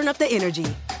ready to turn up the energy.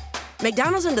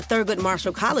 McDonald's and the Thurgood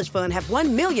Marshall College Fund have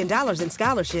 $1 million in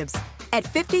scholarships at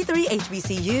 53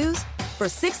 HBCUs for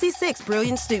 66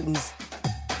 brilliant students.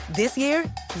 This year,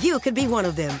 you could be one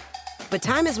of them. But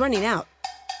time is running out.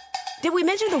 Did we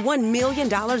mention the $1 million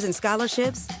in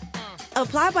scholarships?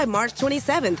 Apply by March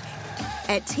 27th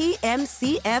at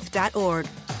tmcf.org.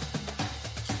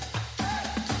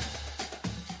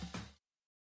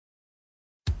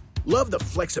 Love the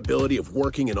flexibility of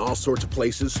working in all sorts of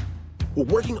places? Well,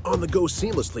 working on the go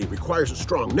seamlessly requires a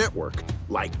strong network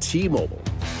like T-Mobile.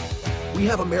 We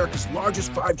have America's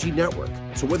largest 5G network,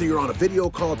 so whether you're on a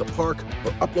video call at the park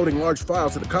or uploading large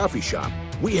files at the coffee shop,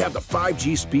 we have the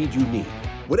 5G speed you need.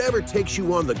 Whatever takes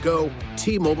you on the go,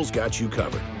 T-Mobile's got you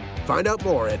covered. Find out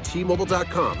more at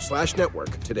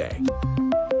T-Mobile.com/network today.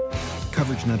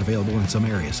 Coverage not available in some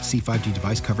areas. See 5G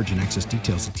device coverage and access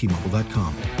details at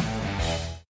T-Mobile.com.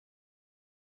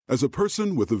 As a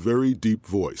person with a very deep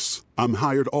voice, I'm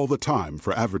hired all the time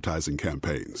for advertising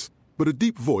campaigns. But a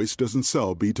deep voice doesn't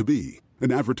sell B2B,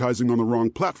 and advertising on the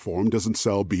wrong platform doesn't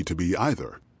sell B2B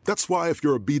either. That's why if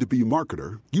you're a B2B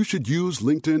marketer, you should use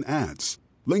LinkedIn ads.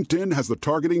 LinkedIn has the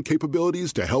targeting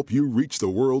capabilities to help you reach the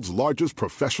world's largest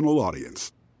professional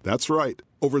audience. That's right,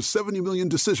 over 70 million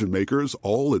decision makers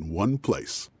all in one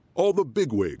place. All the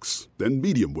big wigs, then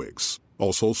medium wigs,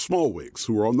 also small wigs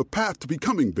who are on the path to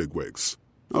becoming big wigs.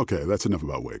 Okay, that's enough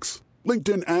about wigs.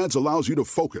 LinkedIn ads allows you to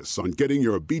focus on getting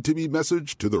your B2B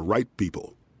message to the right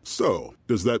people. So,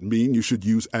 does that mean you should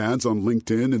use ads on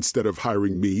LinkedIn instead of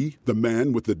hiring me, the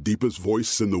man with the deepest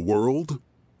voice in the world?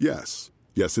 Yes.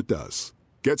 Yes, it does.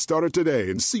 Get started today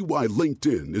and see why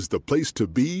LinkedIn is the place to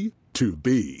be to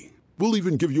be. We'll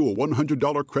even give you a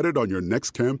 $100 credit on your next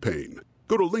campaign.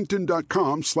 Go to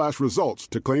linkedin.com/results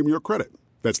to claim your credit.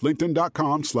 That's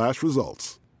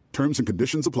linkedin.com/results. Terms and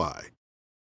conditions apply.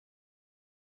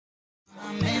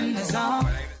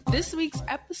 This week's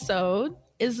episode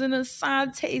is an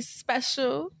Asante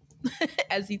special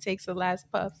as he takes a last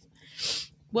puff.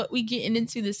 What we getting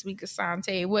into this week,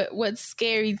 Asante? What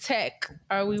scary tech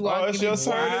are we walking into? Oh, it's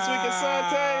your turn this week,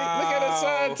 Asante. Look at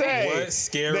Asante. What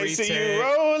scary They see tech? you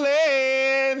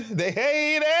rolling. They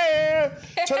hate it.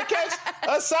 Trying to catch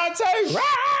Asante.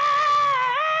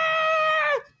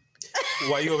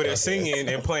 While you over there singing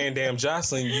and playing Damn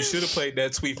Jocelyn, you should have played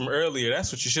that tweet from earlier.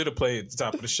 That's what you should have played at the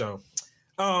top of the show.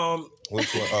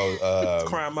 Which one? Oh,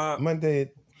 Crime Mob.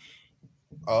 Monday.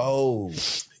 Oh,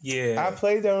 yeah. I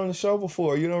played that on the show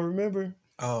before. You don't remember?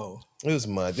 Oh, it was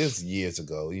This was years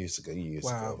ago.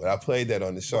 Wow. But I played that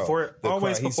on the show.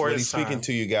 Before he's speaking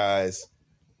to you guys.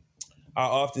 I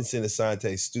often send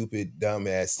Asante stupid,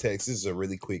 dumb-ass texts. This is a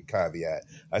really quick caveat.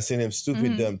 I send him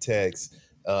stupid, dumb texts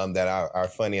that are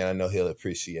funny, and I know he'll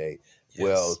appreciate. Yes.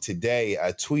 Well, today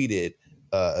I tweeted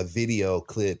a video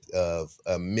clip of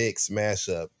a mix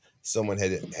mashup someone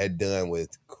had done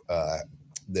with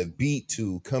the beat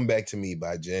to "Come Back to Me"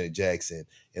 by Janet Jackson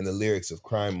and the lyrics of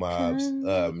Crime Mob's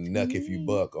 "Nuck If You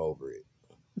Buck" over it.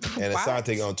 And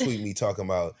Asante gonna tweet me talking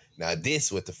about, now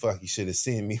this what the fuck you should have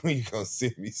sent me when you gonna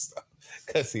send me stuff.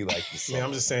 Cause he liked the song. Yeah,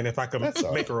 I'm just saying if I could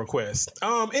make a request.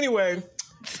 Anyway,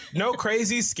 no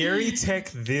crazy scary tech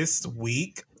this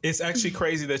week. It's actually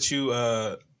crazy that you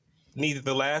needed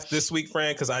the laugh this week,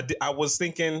 Fran, because I was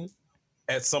thinking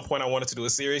at some point I wanted to do a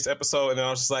serious episode, and then I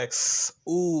was just like,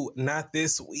 ooh, not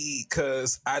this week,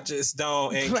 because I just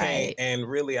don't and can't, and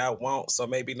really I won't, so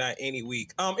maybe not any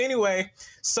week. Anyway,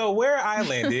 so where I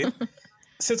landed,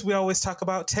 since we always talk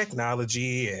about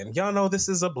technology, and y'all know this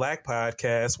is a Black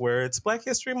podcast where it's Black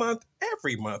History Month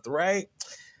every month, right?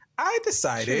 I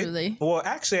decided, well,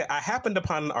 actually, I happened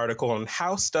upon an article on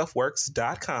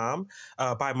howstuffworks.com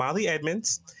by Molly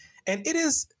Edmonds, and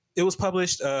it was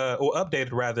published, or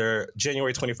updated rather,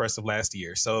 January 21st of last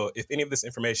year. So if any of this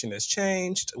information has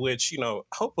changed, which,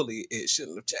 hopefully it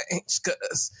shouldn't have changed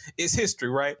because it's history,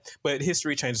 right? But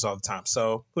history changes all the time.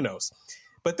 So who knows?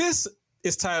 But this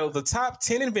is titled The Top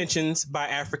 10 Inventions by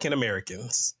African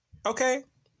Americans. Okay?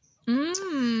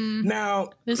 Now,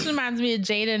 this reminds me of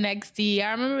Jada and XD.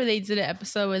 I remember they did an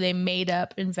episode where they made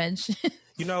up inventions.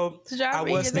 I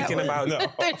was thinking about... No.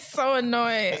 They're so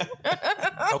annoying.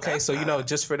 Okay, so,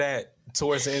 just for that,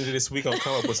 towards the end of this week, I'm going to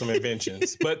come up with some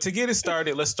inventions. But to get it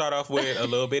started, let's start off with a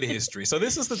little bit of history. So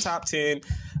this is the top 10.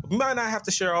 We might not have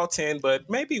to share all 10, but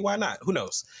maybe why not? Who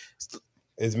knows?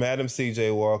 Is Madam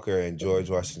C.J. Walker and George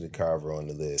Washington Carver on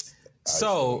the list? I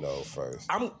know first.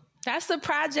 That's the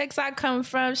projects I come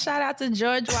from. Shout out to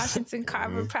George Washington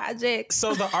Carver Project.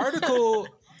 So the article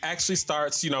actually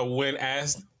starts, when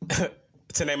asked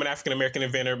to name an African-American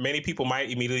inventor, many people might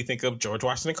immediately think of George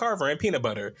Washington Carver and peanut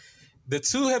butter. The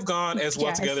two have gone as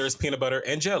well together as peanut butter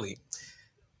and jelly.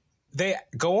 They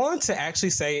go on to actually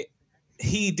say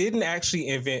he didn't actually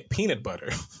invent peanut butter.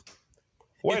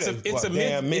 It's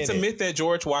a myth that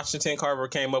George Washington Carver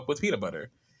came up with peanut butter.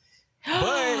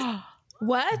 But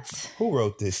what? Who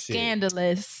wrote this shit?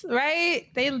 Scandalous, right?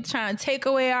 They trying to take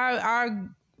away our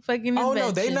fucking inventions. Oh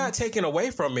no, they're not taking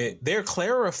away from it. They're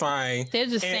clarifying. They're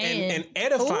just saying and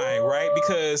edifying, right?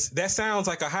 Because that sounds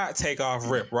like a hot take off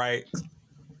rip, right?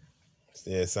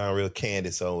 Yeah, it sounds real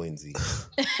Candace Owens-y.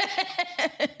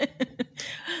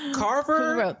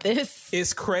 Carver Who wrote this?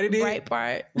 Is credited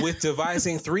with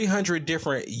devising 300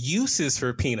 different uses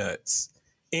for peanuts,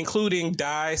 including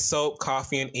dye, soap,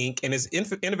 coffee, and ink, and his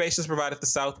innovations provided the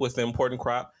South with an important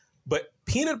crop. But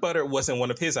peanut butter wasn't one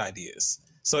of his ideas.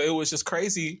 So it was just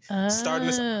crazy starting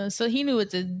this. So he knew what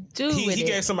to do with it. He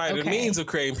gave somebody the means of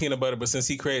creating peanut butter, but since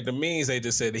he created the means, they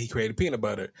just said that he created peanut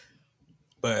butter.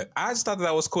 But I just thought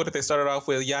that was cool that they started off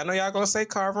with, I know y'all gonna say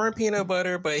Carver and peanut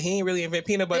butter, but he ain't really invent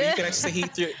peanut butter. You can actually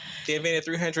say he invented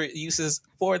 300 uses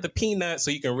for the peanut, so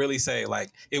you can really say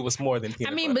like it was more than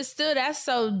peanut butter. But still, that's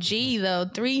so G though.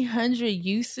 300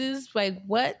 uses, like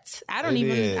what?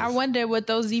 I wonder what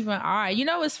those even are.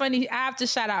 What's funny? I have to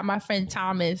shout out my friend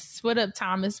Thomas. What up,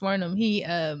 Thomas Wernham?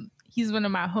 He's one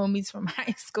of my homies from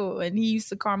high school, and he used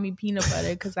to call me peanut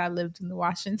butter because I lived in the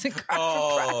Washington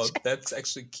Carver Project. That's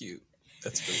actually cute.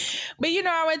 That's really cute.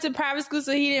 But I went to private school,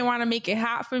 so he didn't want to make it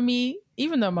hot for me,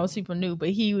 even though most people knew. But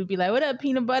he would be like, "What up,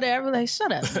 peanut butter?" I was like,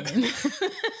 "Shut up, man."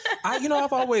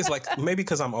 I've always maybe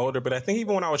because I'm older, but I think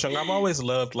even when I was young, I've always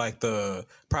loved the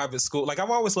private school. Like I've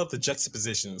always loved the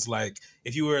juxtapositions. Like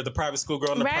if you were the private school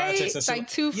girl in the projects, and like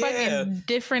two fucking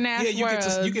different ass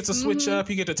worlds. You get to switch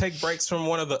up. You get to take breaks from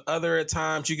one or the other at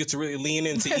times. You get to really lean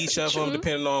into each of them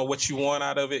depending on what you want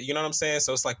out of it. You know what I'm saying?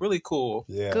 So it's really cool.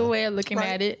 Yeah. Good way of looking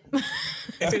at it.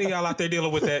 If any of y'all out there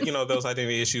dealing with that, those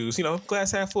identity issues,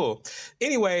 glass half full.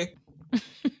 Anyway,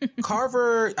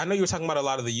 Carver, I know you were talking about a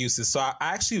lot of the uses. So I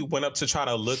actually went up to try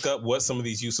to look up what some of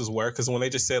these uses were. Because when they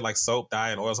just said soap,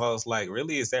 dye, and oils, I was like,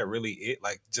 really? Is that really it?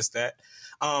 Like just that?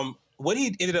 What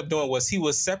he ended up doing was he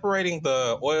was separating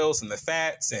the oils and the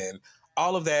fats, and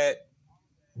all of that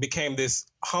became this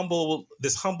humble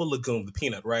legume, the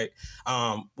peanut, right?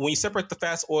 When you separate the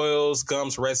fats, oils,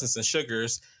 gums, resins, and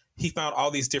sugars, he found all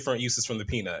these different uses from the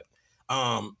peanut.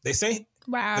 They say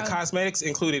Wow. The cosmetics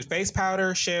included face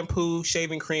powder, shampoo,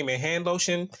 shaving cream, and hand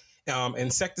lotion,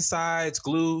 insecticides,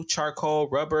 glue, charcoal,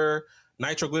 rubber,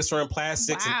 nitroglycerin,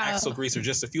 plastics, and axle grease are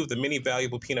just a few of the many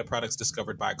valuable peanut products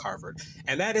discovered by Carver.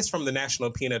 And that is from the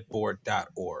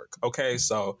nationalpeanutboard.org. Okay,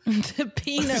 so... The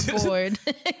peanut board.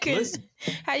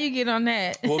 How you get on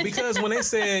that? Well, because when they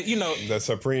said, the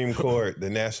Supreme Court,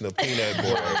 the National Peanut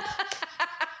Board...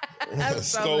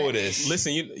 SCOTUS.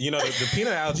 Listen, the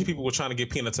peanut allergy people were trying to get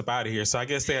peanuts up out of here, so I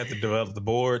guess they had to develop the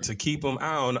board to keep them.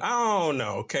 I don't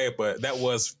know, okay, but that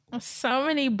was so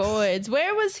many boards.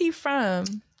 Where was he from?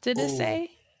 Did it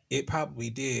say? It probably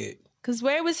did. Because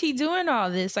where was he doing all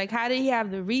this? Like, how did he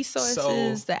have the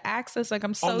resources, the access? Like,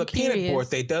 I'm so curious. On the peanut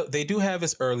board, they do have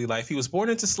his early life. He was born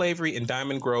into slavery in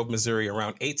Diamond Grove, Missouri,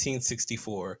 around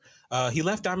 1864. He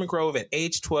left Diamond Grove at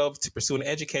age 12 to pursue an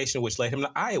education, which led him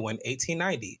to Iowa in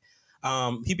 1890.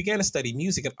 He began to study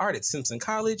music and art at Simpson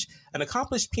College. An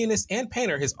accomplished pianist and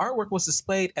painter, his artwork was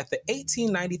displayed at the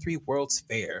 1893 World's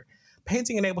Fair.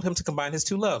 Painting enabled him to combine his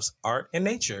two loves, art and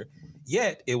nature.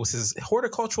 Yet, it was his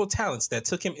horticultural talents that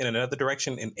took him in another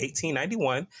direction. In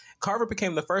 1891, Carver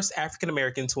became the first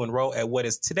African-American to enroll at what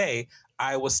is today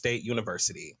Iowa State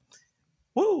University.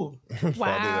 Woo! Wow. Probably the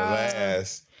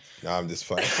last. No, I'm just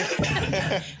fucking.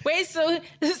 Wait, so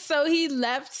he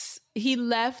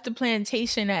left the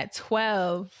plantation at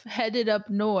 12, headed up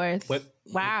north. What?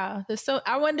 Wow. So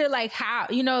I wonder, like, how,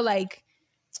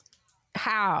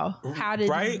 how did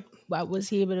right? What was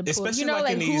he able to pull? Especially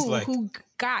like in these, who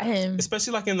got him?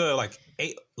 Especially like in the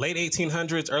late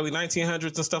 1800s, early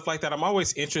 1900s and stuff like that. I'm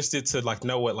always interested to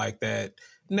know what that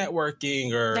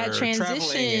networking or that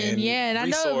transition. And I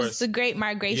know it was the Great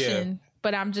Migration,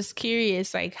 but I'm just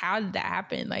curious, how did that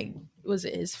happen? Was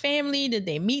it his family? Did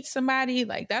they meet somebody?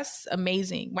 That's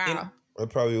amazing. Wow. It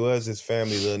probably was his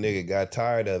family. Little nigga got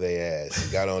tired of their ass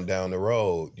and got on down the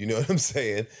road. You know what I'm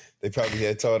saying? They probably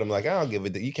had told him I don't give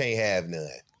it. You can't have none.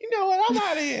 You know what? I'm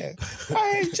out of here.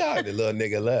 I ain't charged. The little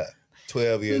nigga left.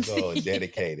 12 years old,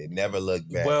 dedicated, never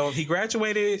looked back. Well, he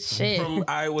graduated from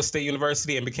Iowa State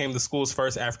University and became the school's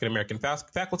first African-American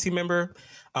faculty member.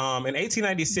 In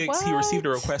 1896, he received a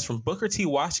request from Booker T.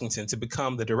 Washington to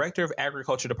become the director of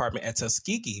agriculture department at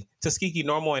Tuskegee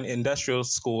Normal and Industrial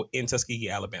School in Tuskegee,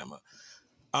 Alabama.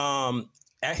 When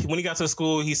he got to the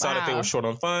school, he saw that they were short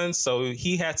on funds, so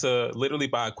he had to literally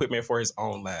buy equipment for his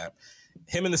own lab.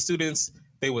 Him and the students,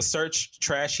 they would search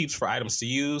trash heaps for items to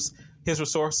use. His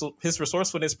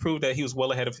resourcefulness proved that he was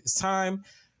well ahead of his time.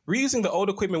 Reusing the old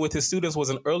equipment with his students was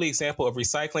an early example of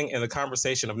recycling and the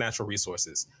conservation of natural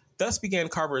resources. Thus began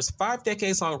Carver's 5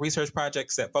 decades-long research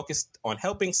projects that focused on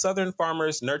helping Southern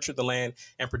farmers nurture the land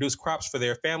and produce crops for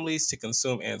their families to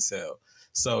consume and sell.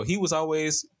 So he was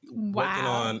always working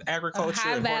on agriculture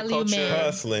and horticulture.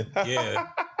 Hustling. Yeah.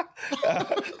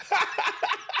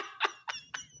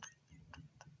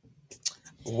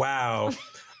 Wow.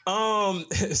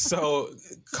 So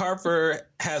Carver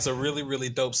has a really, really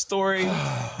dope story.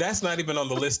 That's not even on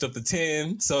the list of the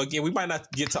 10. So again, we might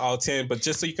not get to all 10, but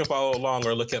just so you can follow along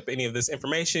or look up any of this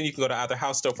information, you can go to either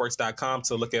howstuffworks.com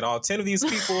to look at all 10 of these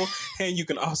people. And you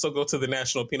can also go to the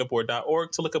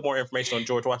nationalpeanutboard.org to look up more information on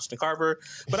George Washington Carver.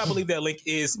 But I believe that link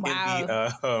is in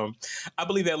the, I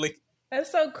believe that link.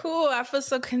 That's so cool. I feel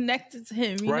so connected to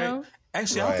him, you know?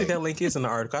 Actually, I don't think that link is in the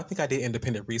article. I think I did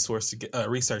independent research to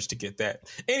get that.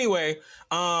 Anyway,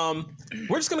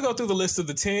 we're just going to go through the list of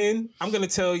the 10. I'm going to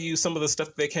tell you some of the stuff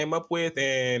that they came up with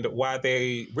and why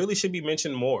they really should be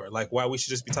mentioned more. Why we should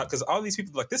just be talking. Because all these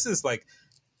people, this is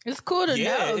it's cool to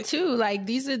know, too.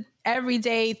 These are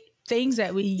everyday things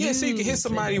that we use. Yeah, so you can hit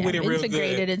somebody with it real good.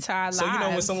 Integrated into our lives. So,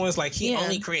 when someone's he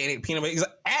only created peanut butter,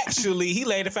 actually, he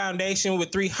laid a foundation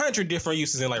with 300 different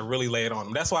uses and really laid it on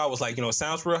them. That's why I was it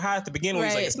sounds real high at the beginning.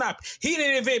 He's it's not, he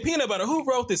didn't invent peanut butter. Who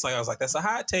wrote this? I was that's a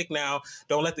hot take now.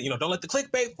 Don't let the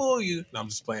clickbait fool you. No, I'm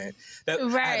just playing. That's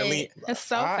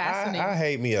so fascinating. I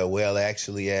hate me a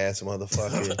actually ass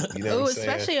motherfucker. You know what I'm saying?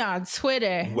 Especially on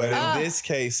Twitter. But in this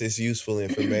case, it's useful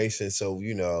information. So,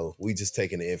 we just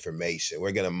taking the information.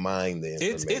 We're going to mine the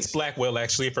information. It's Blackwell,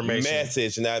 actually, information.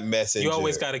 Message, not messenger. You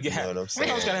always got to you always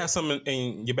got to have something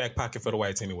in your back pocket for the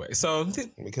whites anyway. So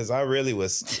because I really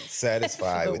was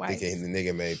satisfied with thinking the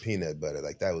nigga made peanut butter.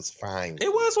 That was fine.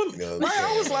 It was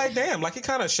I was damn, it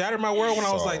kind of shattered my world when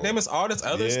I was damn, it's all this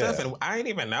other stuff and I didn't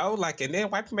even know. And then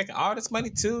white people making all this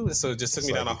money too. And so it just took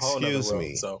me down a whole nother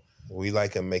road. So we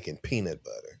like them making peanut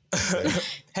butter.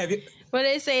 Well,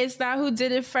 they say it's not who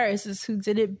did it first, it's who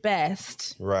did it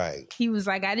best. Right. He was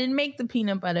like, I didn't make the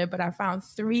peanut butter, but I found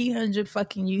 300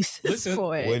 fucking uses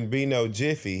for it. Wouldn't be no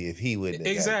Jiffy if he wouldn't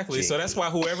have Exactly. So that's why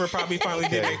whoever probably finally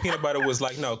did make peanut butter was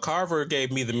like, no, Carver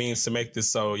gave me the means to make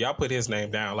this, so y'all put his name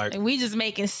down. Like, and we just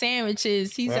making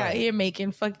sandwiches. He's out here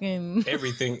making fucking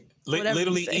everything.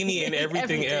 Literally any and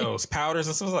everything else. Powders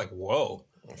and stuff. Like, whoa.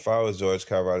 If I was George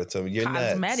Carver, I'd tell me, you're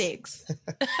cosmetics.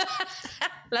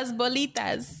 Las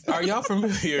bolitas. Are y'all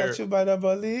familiar? Got you by the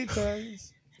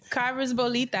bolitas. Carver's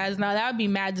bolitas. Now that would be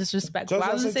mad disrespectful.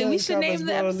 I was gonna say we should name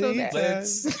the episode that.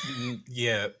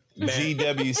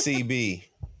 GWCB.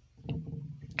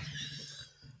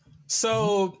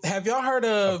 So, have y'all heard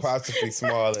of apostrophe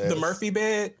small the Murphy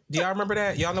bed? Do y'all remember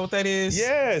that? Y'all know what that is?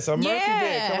 Yes, a Murphy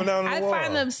bed coming down the wall. I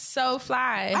find them so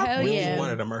fly. I Hell really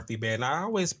wanted a Murphy bed, and I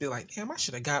always be like, damn, I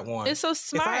should have got one. It's so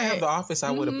smart. If I had the office,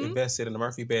 I would have invested in the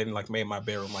Murphy bed and like made my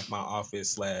bedroom like my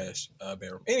office /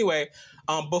 bedroom. Anyway,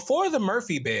 before the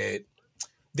Murphy bed,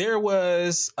 there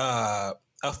was a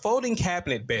folding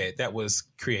cabinet bed that was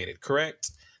created,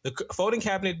 correct? The folding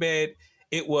cabinet bed,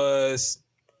 it was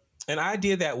an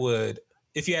idea that would,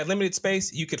 if you had limited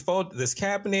space, you could fold this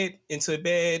cabinet into a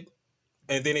bed,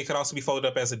 and then it could also be folded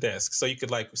up as a desk. So you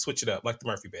could like switch it up like the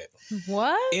Murphy bed.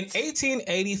 What? In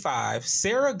 1885,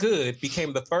 Sarah Good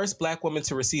became the first Black woman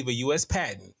to receive a U.S.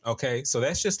 patent. Okay, so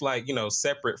that's just like,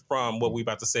 separate from what we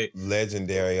about to say.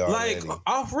 Legendary already. Like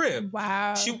off rip.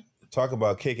 Wow. Talk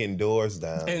about kicking doors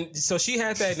down. And so she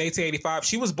had that in 1885.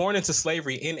 She was born into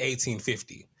slavery in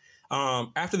 1850.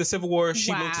 After the Civil War,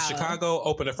 she moved to Chicago,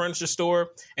 opened a furniture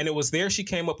store, and it was there she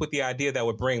came up with the idea that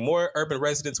would bring more urban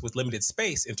residents with limited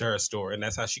space into her store, and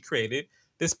that's how she created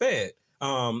this bed,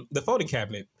 the folding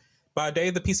cabinet. By day,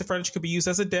 the piece of furniture could be used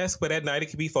as a desk, but at night it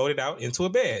could be folded out into a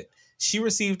bed. She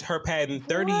received her patent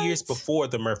 30 years before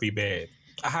the Murphy bed.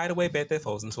 A hideaway bed that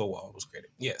folds into a wall was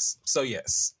created. Yes. So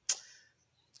yes.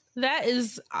 That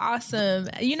is awesome.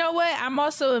 You know what? I'm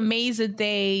also amazed that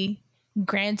they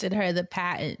granted her the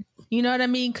patent. You know what I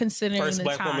mean? Considering first the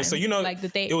Black time, woman. So like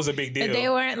that it was a big deal. That they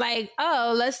weren't like,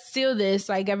 oh, let's steal this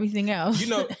like everything else.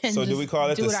 So do we call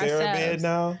it the Sarah bed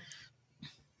now?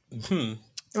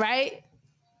 Right?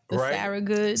 The Sarah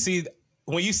Good. See,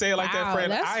 when you say it like that,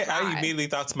 friend, I fine. immediately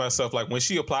thought to myself, like, when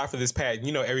she applied for this patent,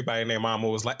 everybody and their mama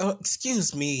was like, oh,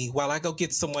 excuse me, while I go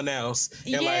get someone else.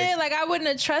 And like I wouldn't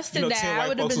have trusted that. I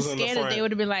would have been scared that they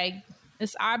would have been like,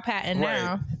 it's our patent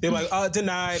now. They're like,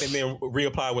 denied, and then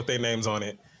reapply with their names on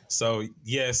it. So,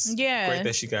 yes, great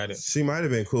that she got it. She might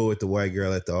have been cool with the white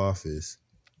girl at the office.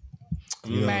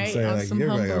 You know what I'm saying? Like,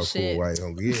 everybody got a cool white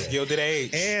girl. Yeah. Gilded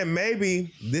Age. And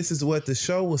maybe this is what the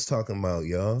show was talking about,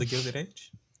 y'all. The Gilded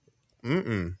Age?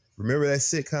 Remember that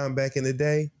sitcom back in the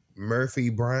day? Murphy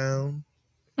Brown?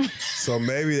 So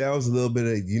maybe that was a little bit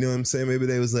of, you know what I'm saying? Maybe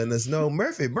they was letting us know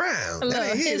Murphy Brown. A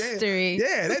little history.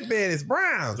 That bed is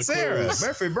Brown. Sarah,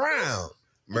 Murphy Brown.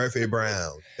 Murphy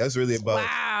Brown. That's really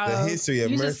about the history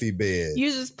of Murphy bed. You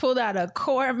just pulled out a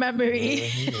core memory.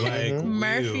 Like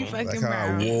Murphy fucking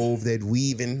Brown. Like how I wove that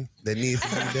weaving that needs to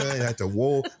be done. You got to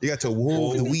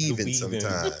wove the weaving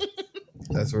sometime.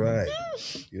 That's right.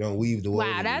 You don't weave the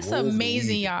Wow, that's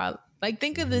amazing, y'all. Like,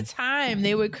 think of the time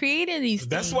they were creating these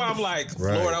That's things. why I'm like,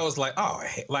 Lord, I was like,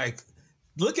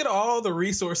 look at all the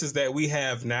resources that we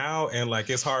have now, and like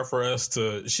it's hard for us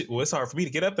to. It's hard for me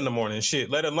to get up in the morning.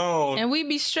 Let alone, and we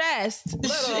be stressed.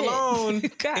 Let alone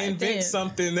invent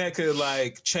something that could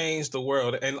like change the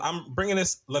world. And I'm bringing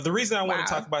this. The reason I want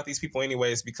to talk about these people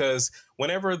anyway is because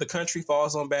whenever the country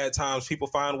falls on bad times, people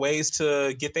find ways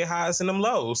to get their highs and them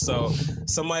lows. So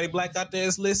somebody Black out there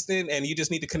is listening, and you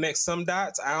just need to connect some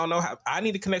dots. I don't know how. I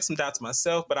need to connect some dots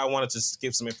myself, but I want to just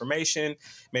give some information.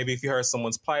 Maybe if you heard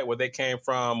someone's plight, where they came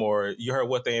from, or you heard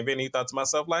what they invented, you thought to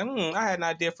myself like, I had an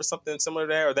idea for something similar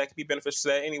to that, or that could be beneficial to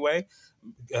that anyway.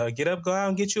 Get up, go out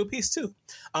and get you a piece too.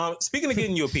 Speaking of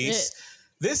getting you a piece,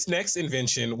 this next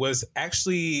invention was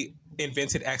actually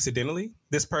invented accidentally.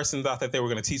 This person thought that they were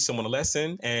going to teach someone a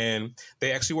lesson, and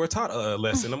they actually were taught a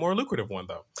lesson, a more lucrative one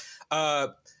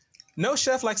though. No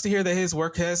chef likes to hear that his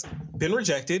work has been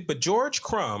rejected, but George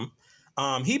Crumb,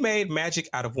 he made magic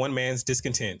out of one man's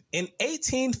discontent. In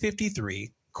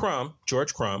 1853,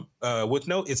 George Crumb,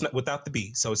 it's not without the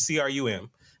B, so it's C-R-U-M.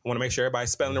 I want to make sure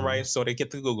everybody's spelling it right so they get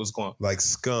the Googles going. Like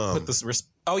scum.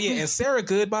 And Sarah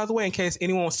Good, by the way, in case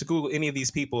anyone wants to Google any of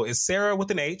these people, is Sarah with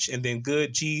an H and then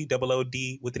Good,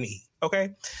 G-O-O-D with an E.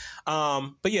 Okay?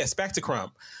 But yes, back to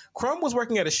Crumb. Crumb was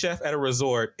working at a chef at a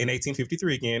resort in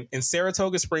 1853 again in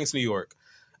Saratoga Springs, New York.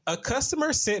 A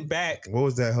customer sent back... What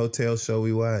was that hotel show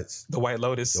we watched? The White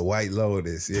Lotus. The White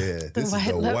Lotus, yeah.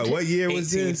 What year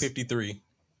was this? 1853.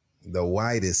 The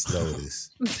whitest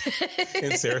lotus.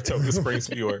 In Saratoga Springs,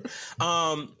 New York.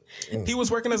 He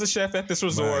was working as a chef at this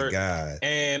resort,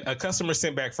 and a customer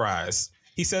sent back fries.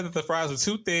 He said that the fries were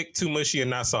too thick, too mushy, and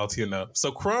not salty enough.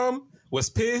 So Crumb was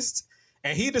pissed,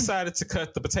 and he decided to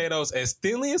cut the potatoes as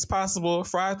thinly as possible,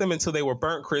 fried them until they were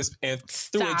burnt crisp, and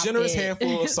threw a generous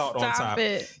handful of salt on top.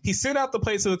 He sent out the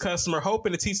plate to the customer,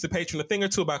 hoping to teach the patron a thing or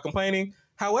two about complaining.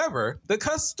 However, the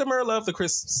customer loved the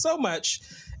crisp so much,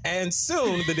 and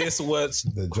soon the dish was...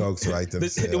 the jokes write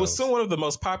themselves. It was soon one of the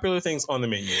most popular things on the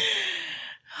menu.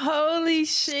 Holy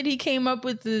shit, he came up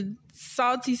with the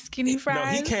salty skinny fries?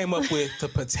 No, he came up with the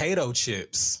potato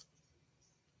chips.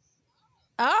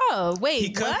 Oh,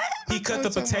 wait, what? He cut the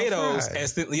potatoes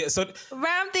as thin. So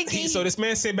I'm thinking. So this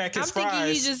man sent back his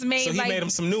fries. He just made, so he made him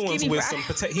some new ones with some.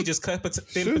 He just cut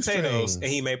thin potatoes and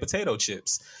he made potato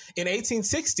chips. In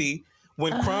 1860,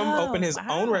 when Crumb opened his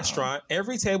own restaurant,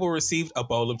 every table received a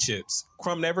bowl of chips.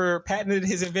 Crumb never patented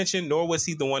his invention, nor was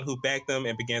he the one who bagged them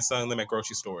and began selling them at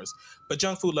grocery stores. But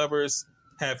junk food lovers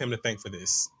have him to thank for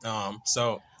this.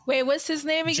 Wait, what's his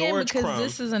name again? George because Crumb.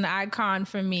 This is an icon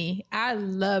for me. I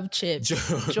love chips.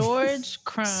 George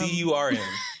Crumb. C-U-R-M.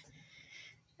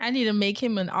 I need to make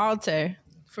him an altar.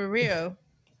 For real.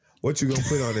 What you gonna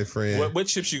put on it, friend? What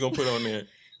chips you gonna put on there?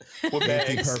 What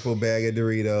bags? Purple bag of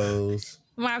Doritos.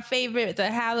 My favorite, the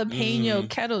jalapeno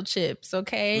kettle chips,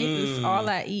 okay? That's all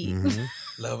I eat.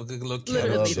 Love a good little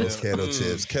kettle chips. Kettle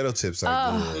chips. Kettle chips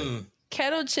are good.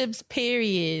 Kettle chips,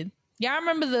 period. Y'all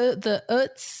remember the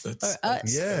Utz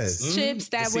yes. chips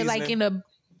that were like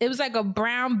it was like a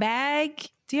brown bag?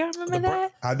 Do y'all remember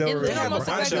that? I don't remember. It almost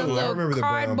looked like a little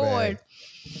cardboard.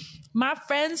 My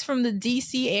friends from the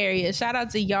DC area, shout out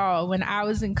to y'all, when I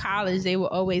was in college, they would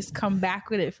always come back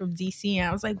with it from DC. And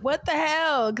I was like, what the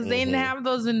hell? Because they didn't have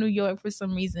those in New York for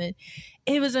some reason.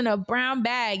 It was in a brown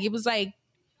bag. It was like,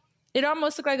 it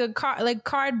almost looked like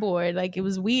cardboard. Like it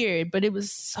was weird, but it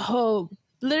was so...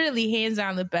 literally hands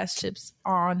down the best chips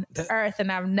on earth,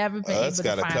 and I've never been able to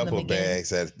find them again. That's got a couple bags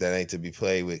that ain't to be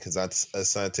played with, because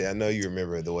Asante, I know you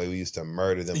remember the way we used to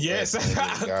murder them. Yes.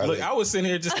 Look, I was sitting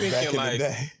here just thinking like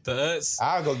the Utz.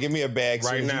 I'll go give me a bag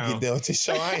right now. You get done with this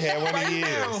show. I ain't had one in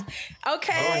years.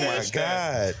 Okay. Oh my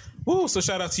God. Woo, so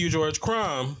shout out to you, George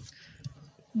Crumb.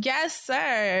 Yes,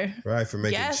 sir. Right, for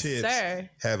making chips. Sir.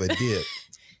 Have a dip.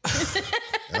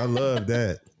 I love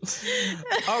that.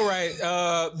 All right.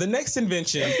 The next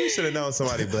invention. You should have known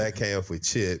somebody black came up with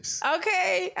chips.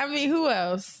 Okay. I mean, who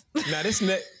else? Now this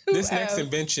next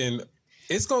invention,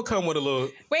 it's gonna come with a little.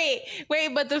 Wait.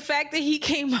 But the fact that he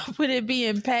came up with it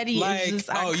being petty is just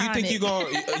iconic. You think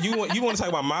you want to talk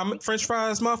about my French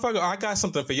fries, motherfucker? I got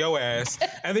something for your ass.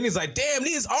 And then he's like, "Damn,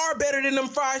 these are better than them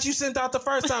fries you sent out the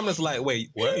first time." And it's like, wait,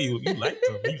 what? You like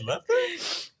them? You love them?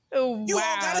 Oh, you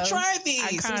all gotta try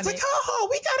these. And it's like,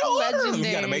 we gotta order them.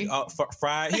 You gotta make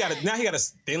fried. He gotta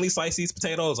thinly slice these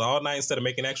potatoes all night instead of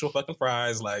making actual fucking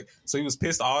fries. Like, so he was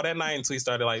pissed all that night until he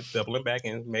started like doubling back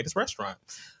and made his restaurant.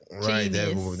 Right,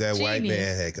 that white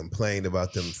man had complained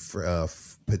about them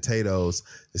potatoes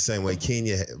the same way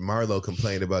Marlo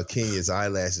complained about Kenya's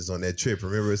eyelashes on that trip.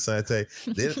 Remember, Asante?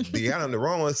 They got on the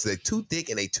wrong ones. They're too thick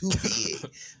and they too big.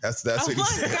 That's what he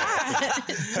said.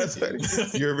 That's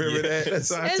what you remember that?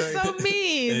 Asante? It's so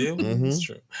mean. It's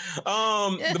true.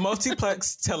 The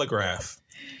multiplex telegraph.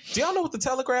 Do y'all know what the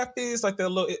telegraph is? Like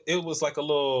it was like a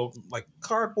little like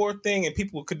cardboard thing, and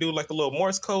people could do like a little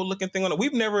Morse code looking thing on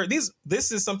it.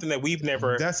 This is something that we've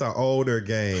never. That's an older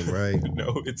game, right?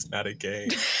 No, it's not a game.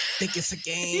 I think it's a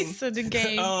game. It's a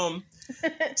game.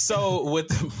 So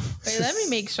with wait, let me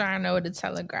make sure I know what a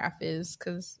telegraph is,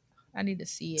 because I need to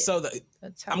see it. So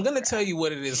I'm gonna tell you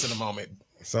what it is in a moment.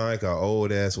 Sounds like an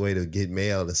old ass way to get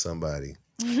mail to somebody.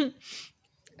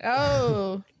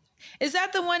 Oh. Is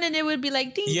that the one and it would be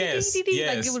like ding, yes, ding, ding, ding,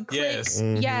 yes, like it would click? yes.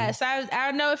 Mm-hmm. Yes,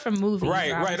 I know it from movies.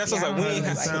 Right. That's what I was like, we ain't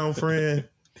have sound, friend.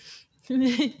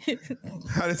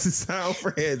 How does it sound,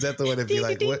 friend? Is that the one that be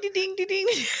like, what? Ding, ding, ding, ding.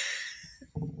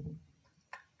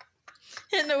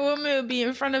 And the woman would be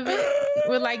in front of it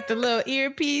with like the little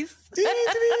earpiece. You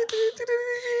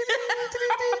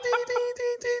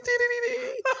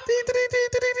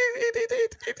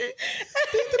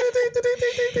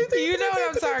know what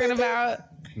I'm talking about.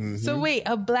 Mm-hmm. So wait,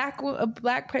 a black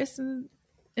person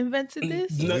invented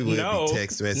this? No, we would be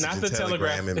text messaging, not the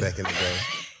telegramming back in the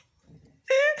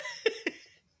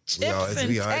day.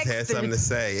 we always had something to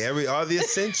say. All the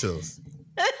essentials.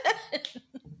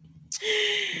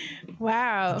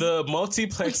 Wow. The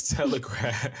multiplex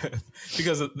telegraph,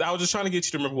 because I was just trying to get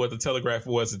you to remember what the telegraph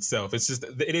was itself. It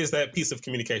is that piece of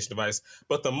communication device.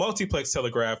 But the multiplex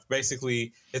telegraph,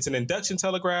 basically, it's an induction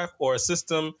telegraph or a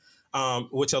system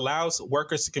which allows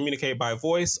workers to communicate by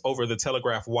voice over the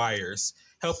telegraph wires,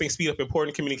 helping speed up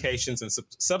important communications and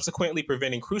subsequently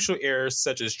preventing crucial errors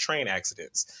such as train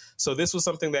accidents. So this was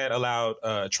something that allowed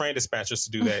train dispatchers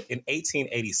to do that in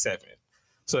 1887.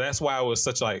 So that's why it was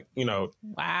such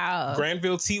wow.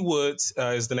 Granville T. Woods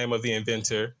is the name of the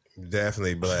inventor.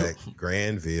 Definitely black.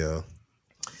 Granville.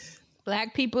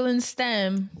 Black people in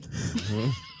STEM.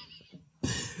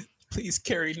 Please,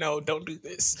 Carrie, no, don't do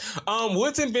this.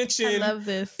 Wood's invention. I love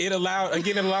this. It allowed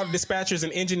dispatchers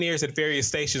and engineers at various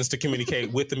stations to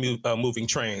communicate with the moving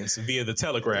trains via the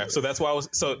telegraph. So that's why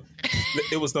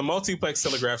it was the multiplex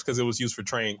telegraphs because it was used for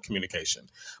train communication.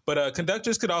 But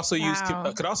conductors could also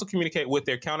communicate with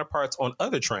their counterparts on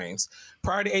other trains.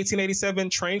 Prior to 1887,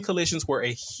 train collisions were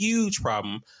a huge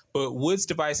problem, but Wood's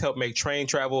device helped make train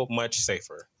travel much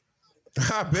safer.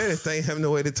 I bet if they have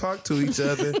no way to talk to each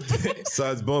other,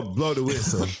 so it's blow the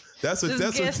whistle. That's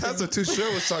what Too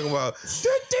Short was talking about.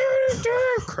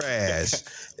 Crash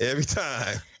every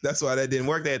time. That's why that didn't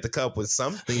work. They had to come up with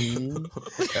something.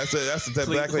 That's what that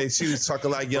black lady, she was talking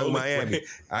like Young Miami.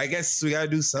 I guess we gotta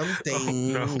do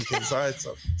something.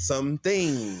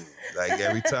 Something like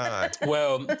every time.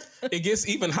 Well, it gets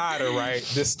even hotter, right?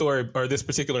 This story or this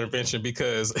particular invention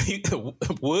because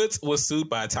Woods was sued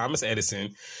by Thomas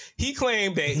Edison. He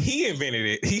claimed that he invented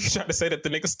it. He tried to say that the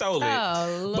nigga stole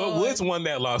it, but Woods won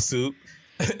that lawsuit,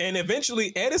 and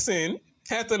eventually Edison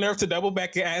had the nerve to double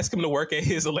back and ask him to work at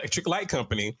his electric light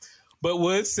company. But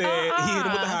Woods said he hit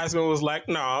him with the Heisman and was like,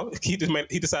 no, he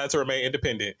decided to remain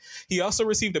independent. He also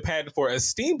received a patent for a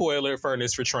steam boiler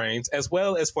furnace for trains, as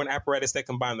well as for an apparatus that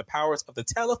combined the powers of the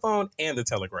telephone and the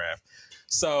telegraph.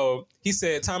 So he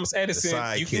said, Thomas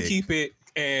Edison, you can keep it.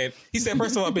 And he said,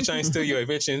 first of all, bitch, I ain't steal your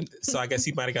invention. So I guess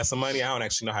he might have got some money. I don't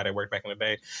actually know how that worked back in the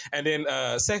day. And then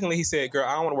secondly, he said, girl,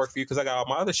 I don't want to work for you because I got all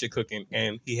my other shit cooking.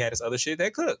 And he had his other shit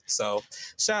that cooked. So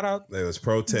shout out. They was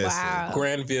protesting. Wow.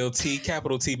 Granville T,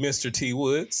 capital T, Mr. T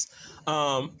Woods.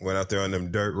 Went out there on them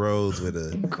dirt roads with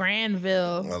a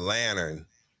lantern.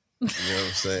 You know what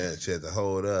I'm saying? She had to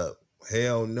hold up.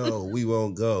 Hell no, we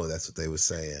won't go. That's what they were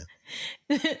saying.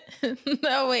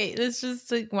 No, wait. This just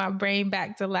took my brain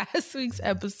back to last week's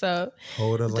episode.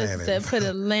 Hold a lantern. Just said, put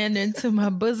a lantern to my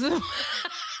bosom.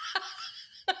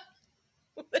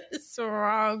 What is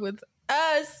wrong with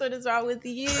us? What is wrong with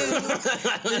you?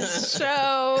 This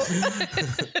show.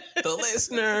 The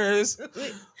listeners.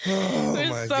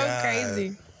 We're so God.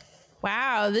 Crazy.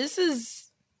 Wow, this is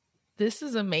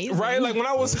amazing. Right? Like when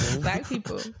I was black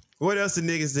people. What else the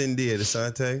niggas didn't do,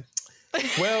 Asante?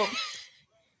 Well,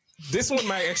 this one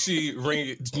might actually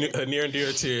ring near and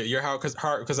dear to your heart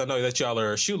because I know that y'all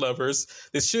are shoe lovers.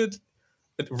 This should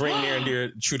ring near and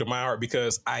dear true to my heart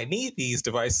because I need these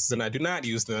devices and I do not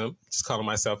use them. Just calling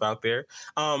myself out there.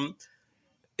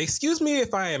 Excuse me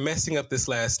if I am messing up this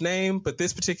last name, but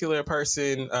this particular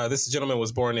person, this gentleman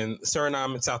was born in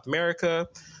Suriname in South America.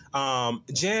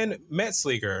 Jan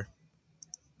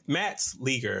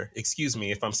Matzleger, excuse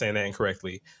me if I'm saying that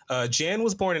incorrectly. Jan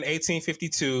was born in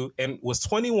 1852 and was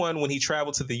 21 when he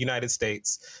traveled to the United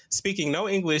States, speaking no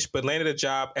English, but landed a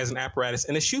job as an apparatus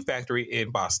in a shoe factory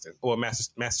in Boston, or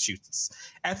Massachusetts.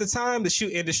 At the time, the shoe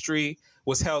industry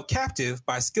was held captive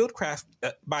by skilled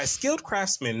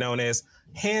craftsmen known as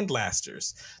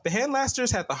handlasters. The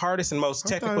handlasters had the hardest and most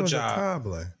technical job. A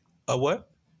cobbler. A what?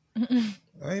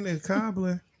 Ain't it a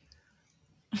cobbler?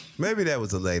 Maybe that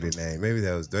was a later name. Maybe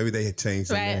they had changed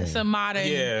the name. It's a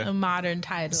modern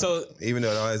title. So even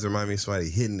though it always reminds me of somebody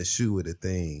hitting the shoe with a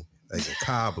thing, like a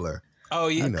cobbler. Oh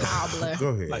yeah, cobbler. Go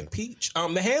ahead. Like Peach.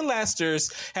 The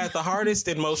handlasters had the hardest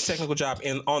and most technical job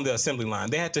on the assembly line.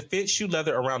 They had to fit shoe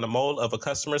leather around the mole of a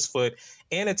customer's foot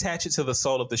and attach it to the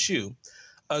sole of the shoe.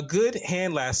 A good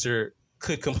handlaster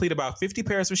could complete about 50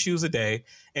 pairs of shoes a day,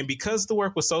 and because the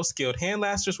work was so skilled,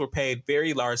 handlasters were paid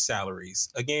very large salaries.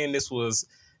 Again, this was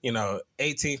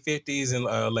 1850s and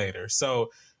later.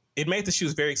 So it made the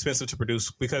shoes very expensive to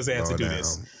produce because they had to do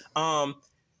this.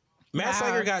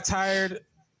 Matzleger got tired.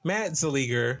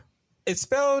 Matzleger, it's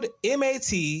spelled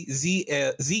Matzeliger.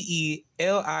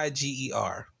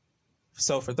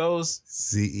 So for those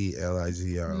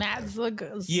Zeliger.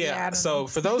 Matzleger. Yeah. So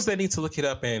for those that need to look it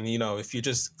up, and if you're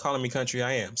just calling me country,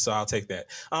 I am. So I'll take that.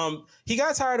 He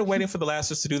got tired of waiting for the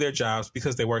lasters to do their jobs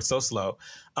because they worked so slow.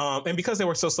 And because they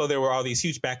were so slow, there were all these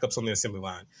huge backups on the assembly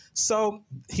line. So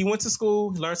he went to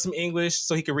school, learned some English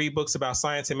so he could read books about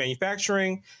science and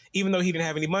manufacturing. Even though he didn't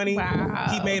have any money,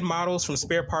 he made models from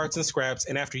spare parts and scraps.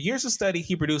 And after years of study,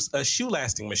 he produced a shoe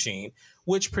lasting machine,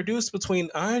 which produced between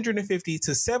 150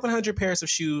 to 700 pairs of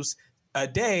shoes a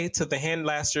day to the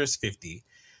handlasters 50.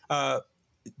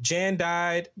 Jan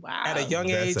died at a young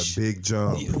age. That's a big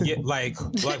jump. Yeah, like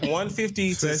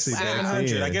 150 to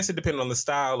 700. I guess it depended on the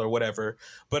style or whatever.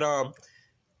 But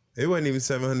it wasn't even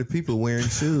 700 people wearing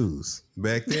shoes.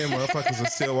 Back then, motherfuckers would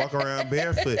still walk around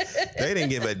barefoot. They didn't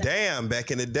give a damn back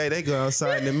in the day. They go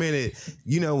outside in a minute.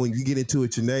 You know, when you get into it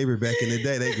with your neighbor back in the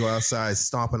day, they go outside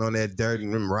stomping on that dirt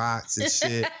and them rocks and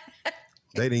shit.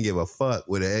 They didn't give a fuck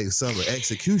with some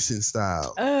execution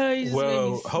style.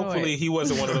 Well, hopefully he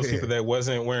wasn't one of those people that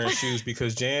wasn't wearing shoes,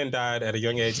 because Jan died at a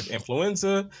young age of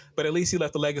influenza, but at least he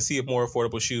left a legacy of more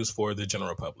affordable shoes for the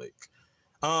general public.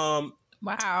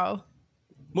 Wow.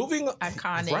 Moving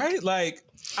iconic, right? Like,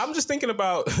 I'm just thinking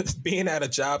about being at a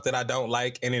job that I don't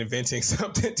like and inventing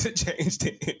something to change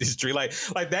the industry. Like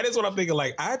that is what I'm thinking.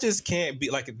 Like, I just can't be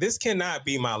like, this cannot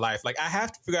be my life. Like, I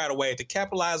have to figure out a way to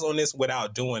capitalize on this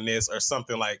without doing this or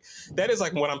something. Like, that is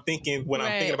like what I'm thinking when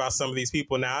I'm thinking about some of these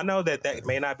people. Now, I know that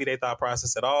may not be their thought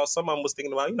process at all. Some of them was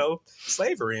thinking about,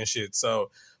 slavery and shit.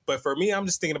 So, but for me, I'm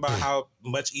just thinking about how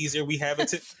much easier we have it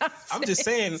to. I'm just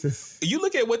saying, you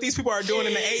look at what these people are doing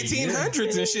in the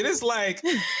 1800s and shit. It's like,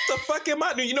 the fuck am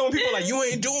I doing? You know, when people are like, you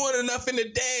ain't doing enough in the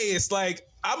day. It's like,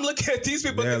 I'm looking at these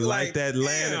people. They're like that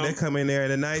lantern. They come in there at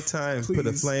the nighttime, put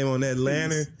a flame on that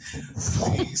lantern.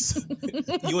 Please,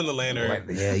 you and the lantern.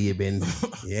 Yeah, you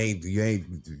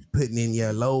ain't putting in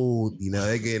your load.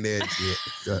 They get in there.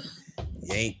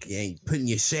 You ain't putting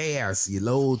your shares.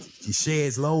 Your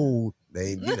shares load.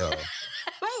 They,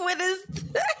 What is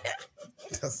that?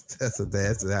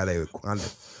 That's how they would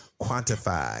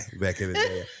quantify back in the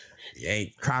day. You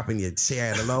ain't cropping your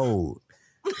share of the load.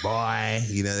 Boy,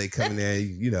 they come in there,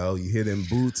 you hear them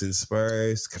boots and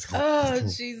spurs. Oh,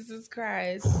 Jesus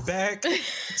Christ. Back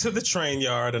to the train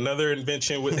yard, another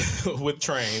invention with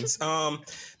trains.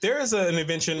 There is an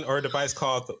invention or a device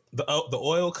called the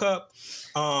oil cup.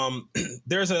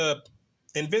 There's a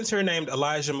inventor named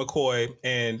Elijah McCoy,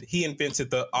 and he invented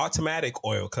the automatic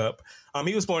oil cup.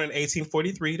 He was born in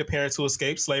 1843 to parents who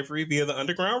escaped slavery via the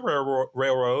Underground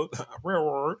Railroad.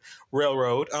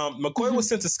 McCoy was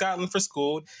sent to Scotland for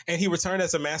school, and he returned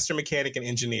as a master mechanic and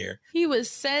engineer. He was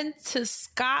sent to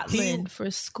Scotland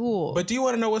for school. But do you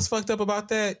want to know what's fucked up about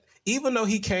that? Even though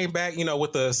he came back,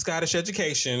 with a Scottish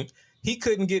education, he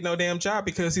couldn't get no damn job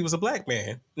because he was a black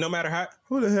man. No matter how.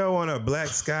 Who the hell want a black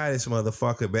Scottish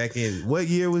motherfucker back in? What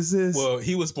year was this? Well,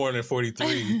 he was born in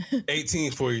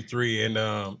 1843. And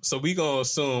so we're going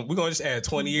to just add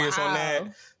 20 years on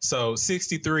that. So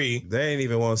 63. They ain't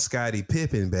even want Scottie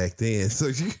Pippen back then. So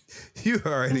you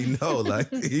already know,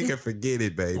 like, you can forget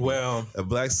it, baby. Well, a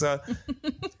black son.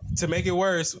 To make it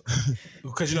worse,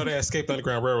 because they escaped the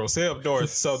Underground Railroad, stay up north.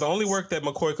 So the only work that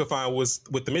McCoy could find was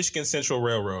with the Michigan Central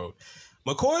Railroad.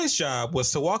 McCoy's job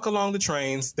was to walk along the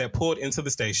trains that pulled into the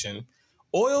station,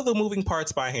 oil the moving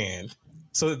parts by hand.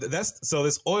 So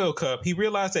this oil cup, he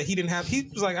realized that he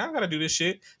was like, I gotta do this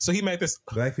shit. So he made this.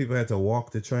 Black people had to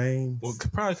walk the train? Well,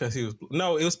 probably because it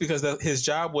was because his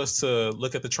job was to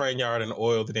look at the train yard and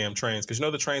oil the damn trains. Because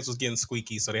the trains was getting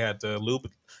squeaky, so they had to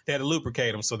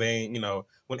lubricate them so they ain't,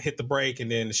 when hit the brake and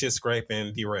then the shit scrape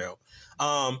and derail.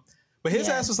 But his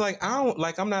ass was like,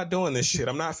 I'm not doing this shit.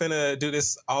 I'm not finna do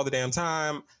this all the damn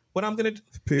time. What I'm gonna do,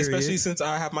 especially since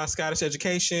I have my Scottish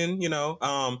education, So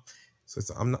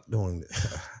I'm not doing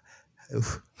it.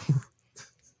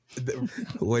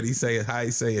 What he say? How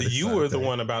he say it? You were the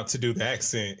one about to do the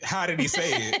accent. How did he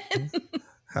say it?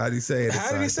 How did he say it?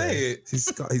 How did he say it? He's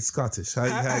Scottish. How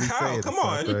did he say it? Come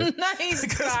on. No, he's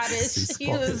Scottish.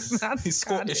 He was not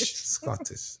Scottish.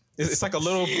 Scottish. It's like a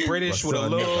little British with a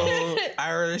little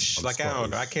Irish. Like, I don't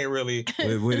know. I can't really.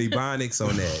 With ebonics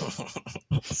on that.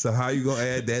 So how you gonna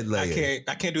add that layer?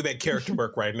 I can't do that character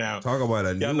work right now. Talk about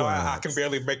a new I can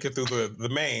barely make it through the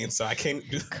main, so I can't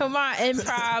do. Come on,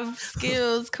 improv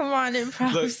skills. Come on,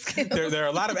 improv skills. There are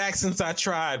a lot of accents I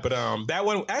tried, but that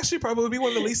one actually probably would be one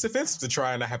of the least offensive to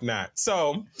try, and I have not.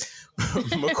 So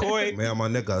McCoy. Man, my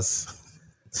niggas.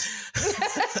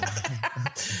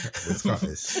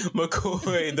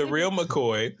 McCoy, the real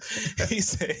McCoy, he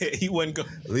said he wouldn't go.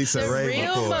 LisaRaye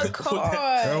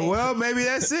McCoy. Well, maybe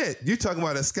that's it. You talking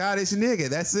about a Scottish nigga?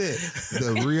 That's it.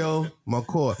 The real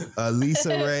McCoy,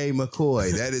 LisaRaye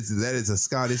McCoy. That is a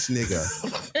Scottish nigga.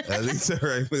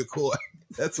 LisaRaye McCoy.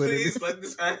 That's what Please it is. let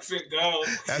this accent go.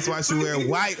 That's why she wear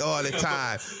white all the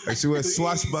time. Or she wears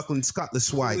swashbuckling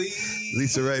Scottish white.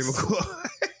 LisaRaye McCoy.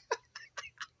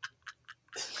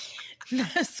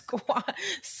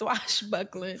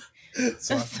 Swashbuckling.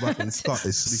 Swashbuckling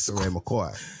Scottish LisaRaye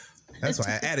McCoy. That's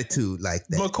why attitude like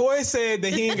that. McCoy said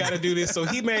that he ain't got to do this, so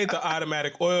he made the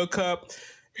automatic oil cup.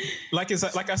 Like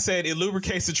I said, it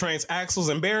lubricates the train's axles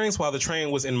and bearings while the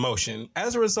train was in motion.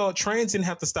 As a result, trains didn't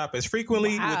have to stop as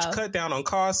frequently, which cut down on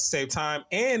costs, saved time,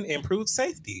 and improved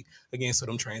safety. Again, so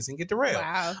them trains didn't get derailed.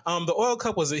 Wow. The oil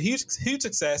cup was a huge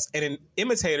success, and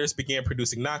imitators began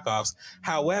producing knockoffs.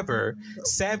 However,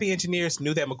 savvy engineers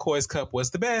knew that McCoy's cup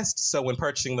was the best, so when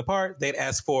purchasing the part, they'd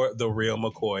ask for the real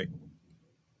McCoy.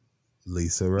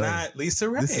 LisaRaye. Not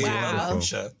LisaRaye. Wow.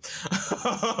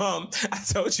 I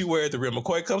told you where the real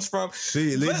McCoy comes from.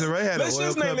 LisaRaye had Let's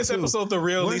just name this episode The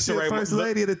Real LisaRaye. First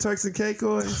lady of the Turks and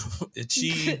Caicos.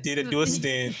 She didn't do a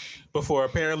stint before,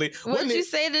 apparently. What did you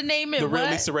say to name it? The Real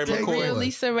LisaRaye McCoy. The Real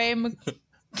LisaRaye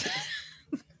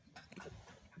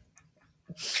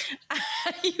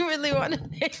You really want to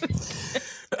name it?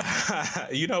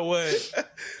 You know what?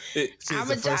 I'm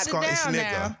going to jot it down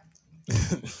now.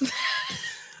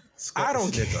 I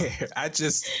don't care. I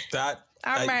just thought.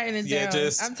 I'm writing it down.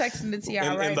 I'm texting it to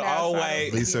y'all right now. In the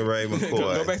all-white LisaRaye McCoy.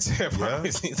 Go back to that.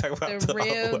 Talk about the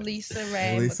real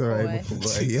LisaRaye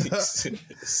McCoy. Yeah.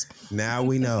 Now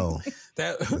we know.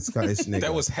 That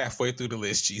was halfway through the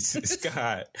list. Jesus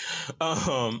God.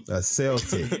 A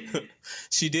Celtic.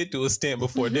 She did do a stint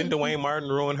before. Didn't Dwayne Martin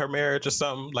ruin her marriage or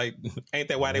something? Like, ain't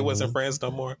that why they wasn't friends no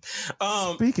more?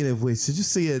 Speaking of which, did you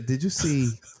see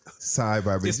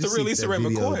sidebar? It's the real LisaRaye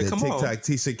McCoy. Come on. TikTok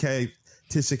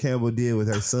Tisha Campbell did with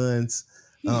her sons,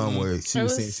 where she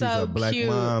was saying she's a black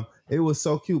mom. It was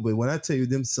so cute, but when I tell you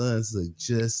them sons look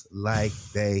just like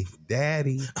they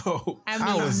daddy,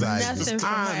 I was like,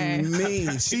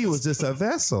 she was just a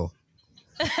vessel.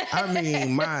 I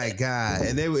mean, my God,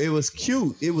 and it was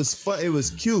cute. It was fun. It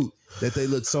was cute that they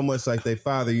looked so much like their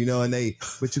father, you know.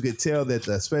 But you could tell that,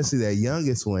 especially that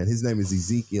youngest one, his name is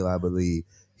Ezekiel, I believe.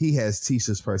 He has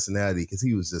Tisha's personality because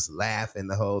he was just laughing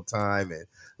the whole time and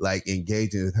like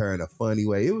engaging with her in a funny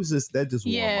way. It was just warmed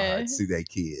my heart to see their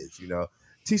kids, you know.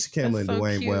 Tisha Campbell and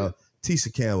Dwayne, well,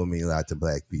 Tisha Campbell mean a lot to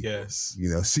black people. Yes. You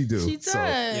know, she do. She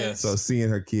does. So seeing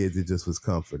her kids, it just was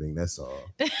comforting. That's all.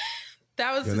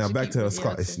 That was now back to a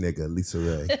Scottish nigga,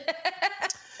 LisaRaye.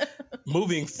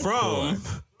 Moving from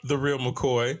the real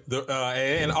McCoy,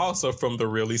 and also from the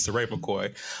real LisaRaye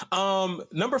McCoy.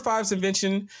 Number 5's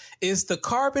invention is the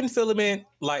carbon filament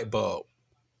light bulb.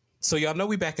 So y'all know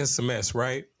we back in some mess,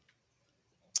 right?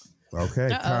 Okay,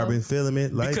 carbon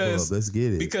filament light bulb. Let's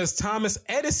get it. Because Thomas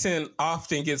Edison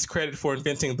often gets credit for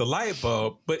inventing the light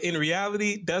bulb, but in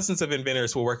reality, dozens of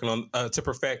inventors were working on to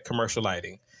perfect commercial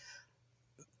lighting.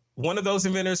 One of those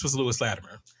inventors was Lewis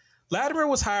Latimer. Latimer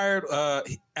was hired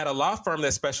at a law firm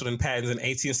that specialized in patents in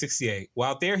 1868.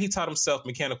 While there, he taught himself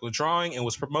mechanical drawing and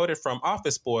was promoted from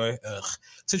office boy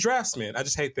to draftsman. I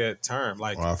just hate that term.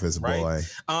 Like office boy.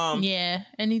 Yeah,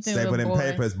 anything Staple with them boy.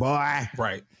 papers, boy.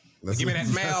 Right. Give me that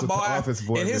mail, boy. Office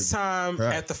boy. In his time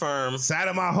at the firm. Side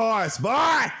of my horse,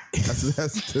 boy. That's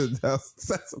the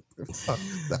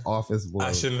office boy.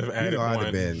 I shouldn't have added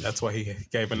one. That's why he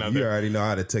gave another. You already know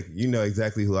how to take. You know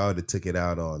exactly who I would have took it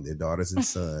out on. Their daughters and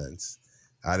sons.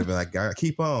 I'd have been like,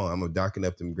 keep on. I'm gonna darken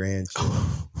up them grandchildren.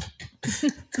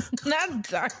 Not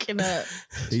darken up.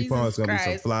 Keep on. It's gonna be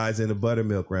some flies in the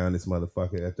buttermilk around this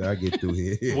motherfucker after I get through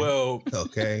here. Well,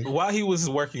 okay. While he was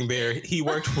working there, he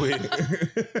worked with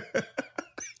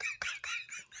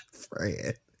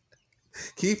Fred.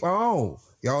 Keep on.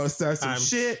 Y'all wanna start some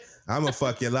shit? I'm gonna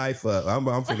fuck your life up. I'm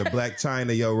from the Black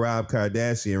China, Rob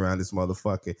Kardashian around this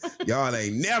motherfucker. Y'all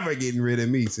ain't never getting rid of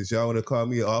me since y'all wanna call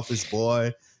me an office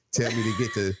boy. Tell me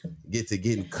to get to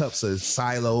getting cups of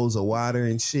silos of water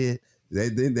and shit.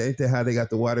 Ain't that how they got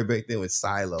the water back then with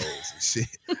silos and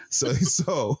shit?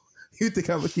 So you think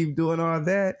I'm gonna keep doing all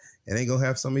that and ain't gonna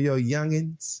have some of your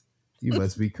youngins? You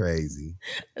must be crazy.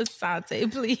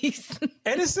 Asante, please.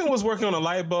 Edison was working on a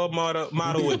light bulb model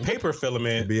with paper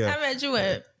filament. I bet you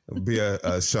would. Be a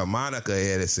Shamanica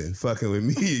Edison fucking with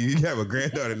me. You have a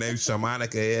granddaughter named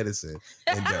Shamanica Edison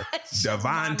and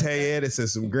Devontae Edison,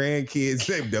 some grandkids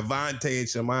named Devontae and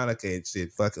Shamanica and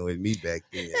shit fucking with me back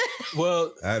then.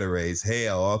 Well, I'd have raised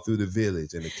hell all through the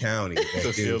village and the county.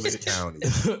 County.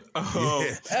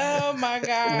 Oh my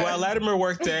God. While Latimer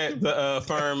worked at the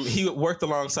firm, he worked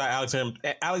alongside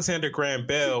Alexander Graham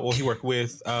Bell, well, he worked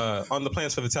with on the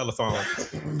plans for the telephone.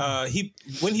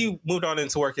 When he moved on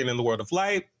into working in the world of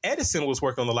light, Edison was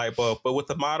working on the light bulb, but with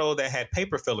the model that had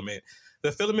paper filament.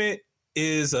 The filament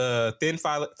is a thin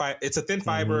it's a thin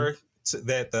fiber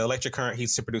that the electric current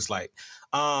heats to produce light.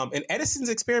 In Edison's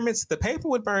experiments, the paper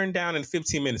would burn down in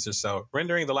 15 minutes or so,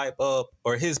 rendering the light bulb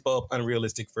or his bulb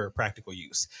unrealistic for practical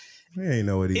use. We ain't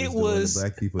know what he was doing. The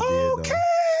black people did,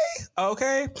 though.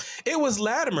 Okay. It was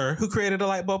Latimer who created a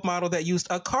light bulb model that used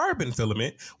a carbon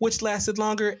filament, which lasted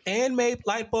longer and made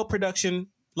light bulb production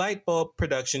light bulb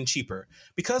production cheaper.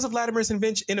 Because of Latimer's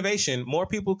innovation, more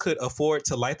people could afford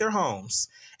to light their homes.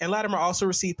 And Latimer also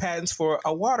received patents for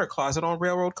a water closet on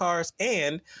railroad cars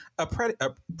and a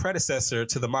predecessor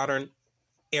to the modern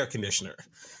air conditioner.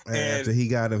 And after he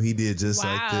got him, he did just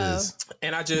like this.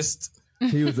 And I just...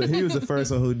 He was the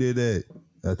first one who did that.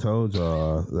 I told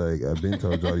y'all, like, I've been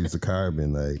told y'all use a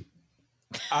carbon, like...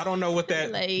 I don't know what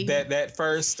that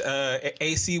first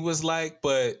AC was like,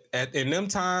 but in them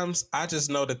times, I just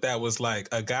know that was like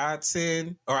a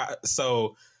godsend.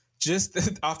 So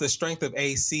just off the strength of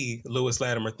AC, Lewis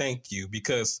Latimer, thank you,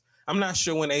 because I'm not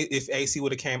sure if AC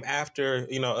would have came after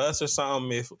us or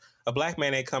something. If a black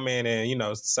man ain't come in and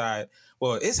decide,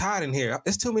 well, it's hot in here,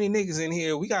 there's too many niggas in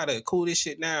here, we gotta cool this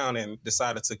shit down, and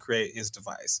decided to create his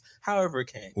device. However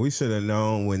it came. We should have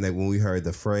known when we heard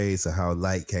the phrase of how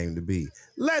light came to be.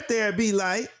 Let there be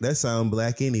light. That sound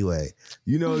black anyway.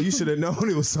 You should have known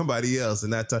it was somebody else,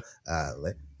 and not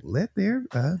let there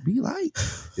be light.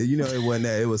 It wasn't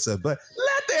that. It was but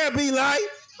let there be light.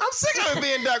 I'm sick of it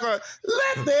being dark.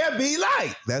 Let there be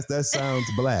light. That sounds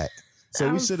black. So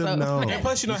we should have known. And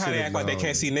plus, how they act like they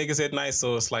can't see niggas at night.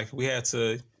 So it's like we had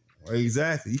to.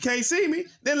 Exactly. You can't see me?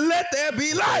 Then let there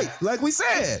be light. Like we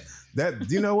said.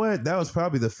 That, you know what? That was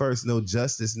probably the first no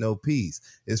justice, no peace.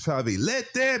 It's probably let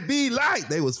there be light.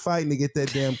 They was fighting to get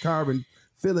that damn carbon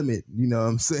filament. You know what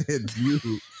I'm saying?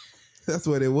 That's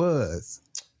what it was.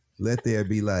 Let there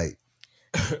be light.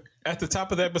 At the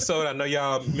top of the episode, I know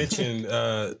y'all mentioned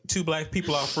 2 black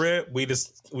people off rip. We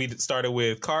started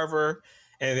with Carver.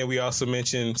 And then we also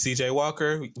mentioned CJ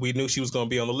Walker. We knew she was going to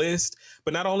be on the list.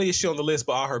 But not only is she on the list,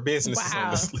 but all her business is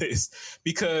on this list.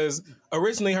 Because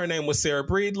originally her name was Sarah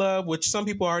Breedlove, which some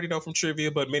people already know from trivia,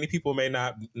 but many people may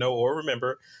not know or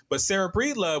remember. But Sarah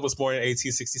Breedlove was born in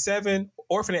 1867,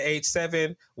 orphan at age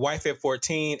 7, wife at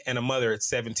 14, and a mother at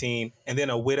 17, and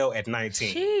then a widow at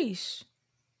 19. Sheesh.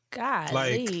 God.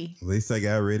 At least I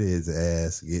got rid of his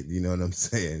ass. You know what I'm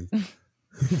saying?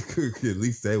 At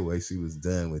least that way she was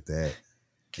done with that.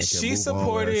 She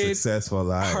supported successful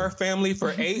life. Her family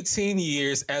for 18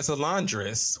 years as a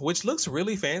laundress, which looks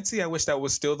really fancy. I wish that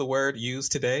was still the word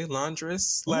used today,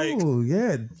 laundress. Oh,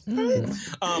 yeah.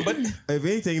 But if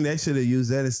anything, they should have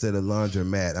used that instead of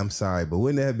laundromat. I'm sorry, but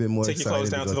wouldn't that have been more exciting? Take your clothes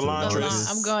down to the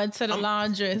laundress. I'm going to the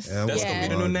laundress. That's going to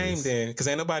be the new name then, because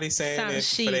ain't nobody saying it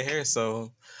for their hair.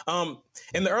 So,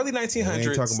 in the early 1900s. I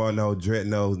ain't talking about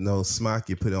no smock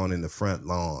you put on in the front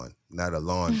lawn, not a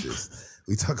laundress.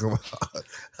 We talking about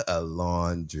a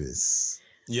laundress.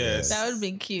 Yes. That would have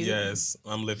been cute. Yes,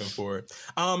 I'm living for it.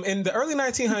 In the early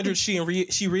 1900s, she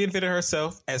reinvented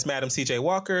herself as Madam C.J.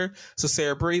 Walker. So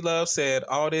Sarah Breedlove said,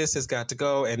 all this has got to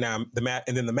go. And now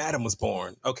then the Madam was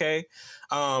born. Okay.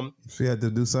 She had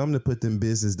to do something to put them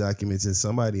business documents in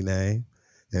somebody's name.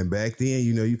 And back then,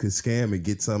 you could scam and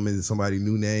get something in somebody's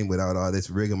new name without all this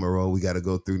rigmarole we got to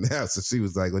go through now. So she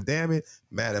was like, well, damn it,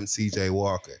 Madam C.J.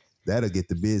 Walker. That'll get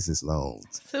the business loans.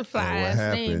 It's a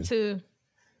fly-ass name, too.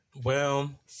 Well,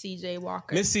 CJ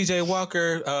Walker. Miss CJ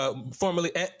Walker,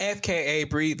 formerly FKA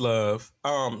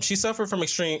Breedlove, she suffered from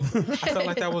extreme. I felt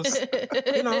like that was,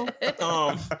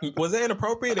 was that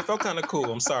inappropriate? It felt kind of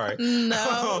cool. I'm sorry.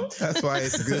 No. That's why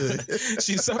it's good.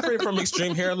 She suffered from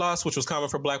extreme hair loss, which was common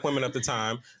for black women at the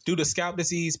time, due to scalp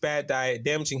disease, bad diet,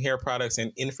 damaging hair products,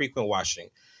 and infrequent washing.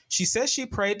 She says she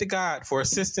prayed to God for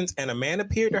assistance, and a man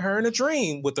appeared to her in a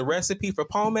dream with the recipe for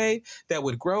pomade that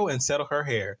would grow and settle her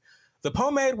hair. The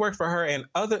pomade worked for her and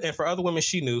for other women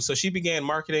she knew, so she began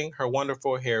marketing her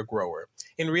wonderful hair grower.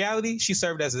 In reality, she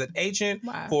served as an agent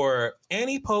for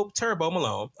Annie Pope Turbo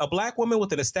Malone, a black woman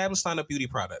with an established line of beauty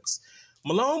products.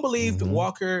 Malone believed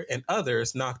Walker and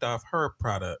others knocked off her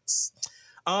products.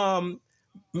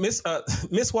 Miss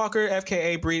Walker,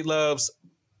 FKA Breedlove's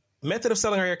method of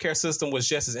selling her hair care system was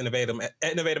just as innovative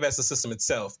as the system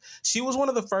itself. She was one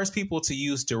of the first people to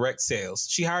use direct sales.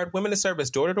 She hired women to serve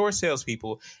as door-to-door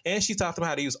salespeople, and she taught them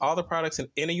how to use all the products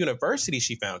in a university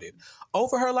she founded.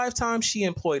 Over her lifetime, she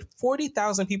employed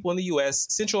 40,000 people in the U.S.,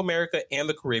 Central America, and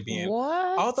the Caribbean.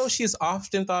 What? Although she is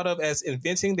often thought of as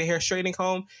inventing the hair straightening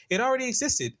comb, it already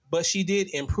existed, but she did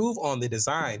improve on the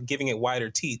design, giving it wider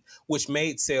teeth, which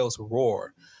made sales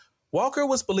roar. Walker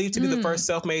was believed to be the first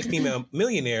self-made female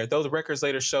millionaire, though the records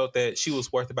later showed that she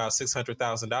was worth about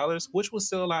 $600,000, which was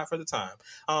still a lot for the time.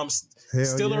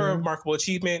 Still a remarkable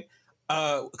achievement,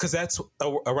 because that's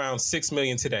around $6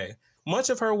 million today. Much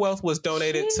of her wealth was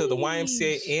donated to the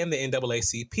YMCA and the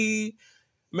NAACP.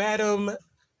 Madam,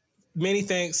 many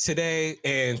thanks today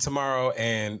and tomorrow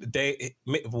and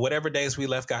whatever days we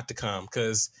left got to come,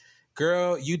 because,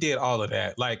 girl, you did all of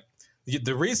that. Like,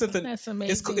 The reason that That's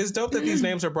amazing. It's dope that these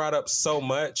names are brought up so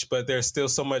much, but there's still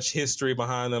so much history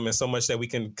behind them and so much that we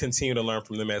can continue to learn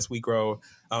from them as we grow,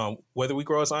 whether we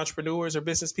grow as entrepreneurs or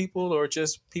business people or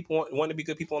just people want to be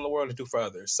good people in the world and do for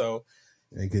others. So,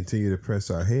 and continue to press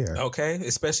our hair. Okay,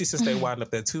 especially since they widen up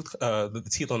that tooth, the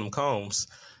teeth on them combs.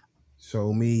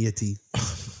 Show me your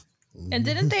teeth. And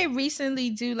didn't they recently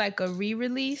do like a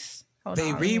re-release?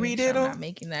 They redid them? I'm not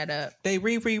making that up. They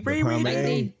re-redid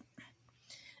like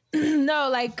No,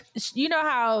 like, you know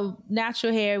how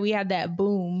natural hair, we had that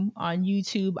boom on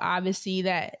YouTube, obviously,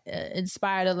 that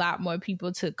inspired a lot more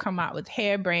people to come out with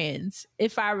hair brands.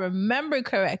 If I remember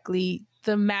correctly,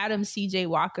 the Madam CJ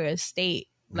Walker estate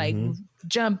like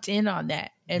jumped in on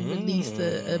that and released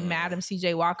a Madam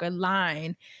CJ Walker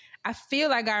line. I feel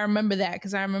like I remember that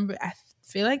because I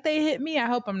feel like they hit me. I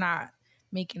hope I'm not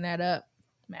making that up.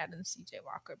 Madam CJ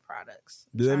Walker products.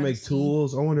 Do they make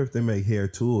tools? I wonder if they make hair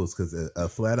tools, because a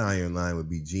flat iron line would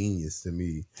be genius to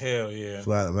me. Hell yeah.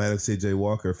 Madam CJ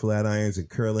Walker flat irons and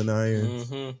curling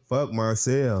irons. Fuck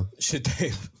Marcel. Should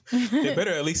they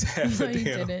better at least have a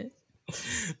damn.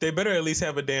 They better at least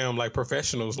have a damn like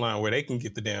professionals line where they can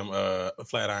get the damn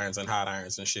flat irons and hot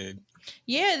irons and shit.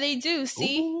 Yeah, they do.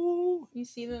 See, you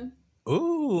see them.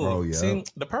 Ooh, oh yeah. See,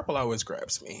 the purple always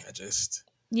grabs me.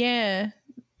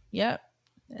 Yep.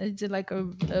 It did like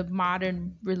a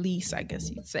modern release, I guess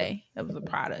you'd say, of the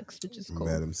products, which is cool.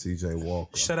 Madam CJ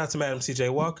Walker. Shout out to Madam CJ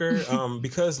Walker.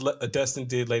 Because Dustin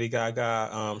did Lady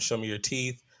Gaga, Show Me Your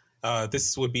Teeth.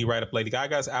 This would be right up Lady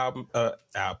Gaga's album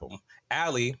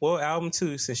alley. Well, album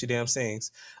too, since she damn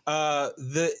sings.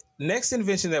 The next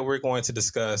invention that we're going to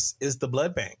discuss is the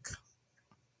blood bank.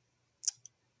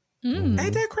 Ain't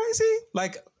that crazy?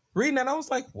 Like, reading that, I was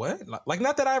like, what? Like,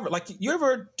 not that I ever, like, you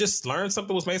ever just learned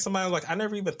something was made somebody? Like, I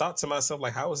never even thought to myself,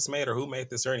 like, how was this made or who made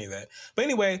this or any of that. But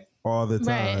anyway. All the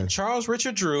time. Right. Charles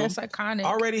Richard Drew. That's iconic.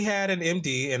 Already had an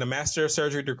MD and a Master of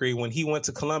Surgery degree when he went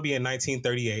to Columbia in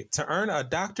 1938 to earn a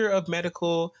Doctor of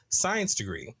Medical Science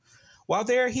degree. While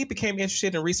there, he became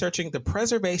interested in researching the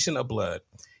preservation of blood.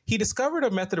 He discovered a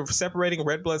method of separating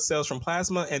red blood cells from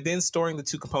plasma and then storing the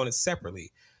two components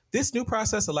separately. This new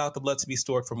process allowed the blood to be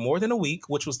stored for more than a week,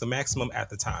 which was the maximum at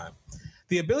the time.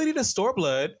 The ability to store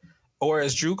blood, or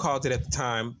as Drew called it at the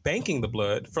time, banking the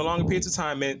blood, for longer periods of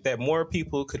time meant that more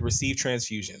people could receive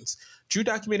transfusions. Drew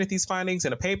documented these findings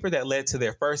in a paper that led to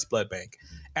their first blood bank.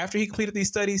 After he completed these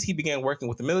studies, he began working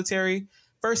with the military.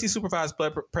 First, he supervised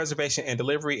blood preservation and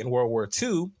delivery in World War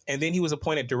II, and then he was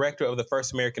appointed director of the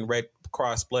first American Red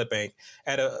Cross blood bank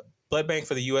at a blood bank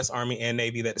for the U.S. Army and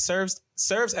Navy that serves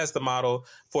as the model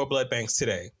for blood banks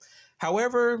today.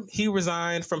 However, he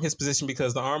resigned from his position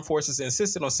because the armed forces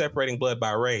insisted on separating blood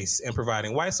by race and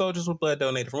providing white soldiers with blood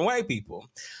donated from white people.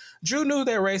 Drew knew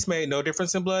that race made no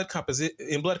difference in blood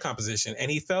composition,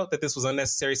 and he felt that this was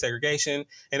unnecessary segregation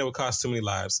and it would cost too many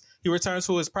lives. He returned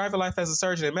to his private life as a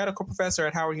surgeon and medical professor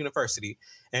at Howard University,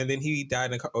 and then he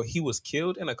died he was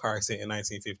killed in a car accident in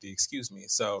 1950. Excuse me.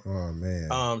 So, oh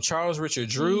man, Charles Richard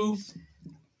Drew.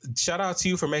 Shout out to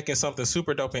you for making something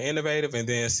super dope and innovative, and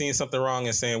then seeing something wrong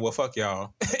and saying, "Well, fuck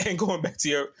y'all," and going back to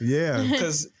your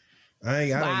because. I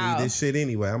don't need this shit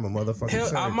anyway. I'm a motherfucker.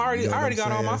 Hell, I already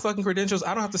got all my fucking credentials.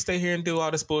 I don't have to stay here and do all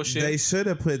this bullshit. They should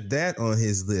have put that on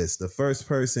his list. The first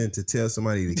person to tell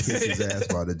somebody to kiss his ass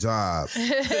about a job.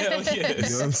 Hell yes. You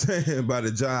know what I'm saying? About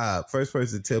a job. First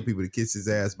person to tell people to kiss his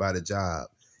ass about a job.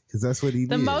 Because that's what he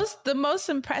did. The most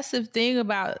impressive thing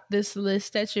about this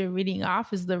list that you're reading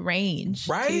off is the range.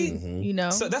 Right? You know?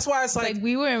 So that's why it's like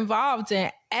we were involved in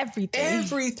everything.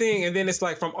 Everything. And then it's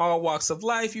like from all walks of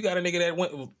life. You got a nigga that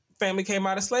went... family came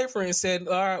out of slavery and said,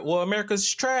 all right, well,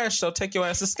 America's trash, so take your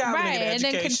ass to Scotland and get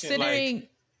an education. And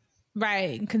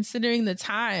then considering the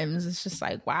times, it's just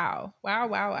like, wow.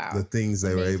 The things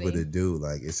they were able to do,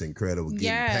 like, it's incredible. Getting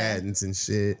patents and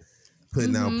shit,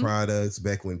 putting out products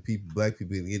back when black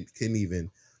people couldn't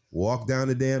even walk down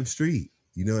the damn street.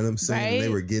 You know what I'm saying? Right? They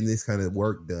were getting this kind of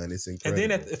work done. It's incredible.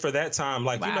 And then for that time,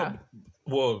 like, you know,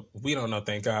 well, we don't know,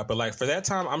 thank God, but like for that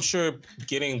time, I'm sure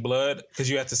getting blood, because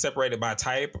you have to separate it by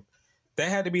type, that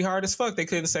had to be hard as fuck. They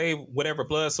couldn't save whatever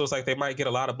blood. So it's like they might get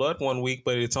a lot of blood one week,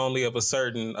 but it's only of a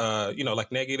certain,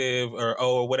 like negative or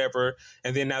O or whatever.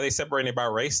 And then now they separate it by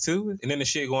race too. And then the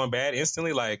shit going bad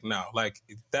instantly. Like, no, like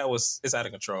it's out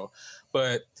of control.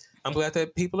 But I'm glad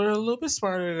that people are a little bit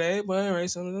smarter today. But anyway,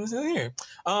 something here.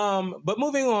 But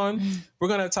moving on, we're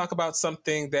going to talk about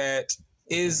something that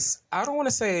is, I don't want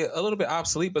to say a little bit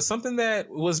obsolete, but something that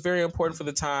was very important for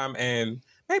the time and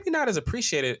maybe not as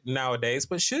appreciated nowadays,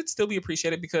 but should still be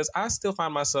appreciated because I still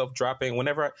find myself dropping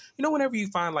whenever you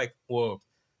find like, well,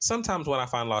 sometimes when I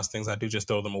find lost things, I do just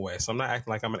throw them away. So I'm not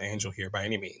acting like I'm an angel here by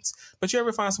any means. But you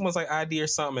ever find someone's like ID or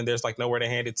something and there's like nowhere to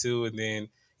hand it to, and then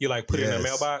you like put it in a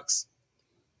mailbox?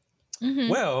 Mm-hmm.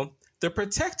 Well, the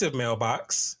protective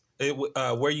mailbox,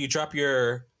 where you drop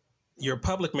your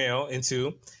public mail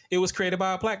into, it was created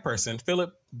by a Black person,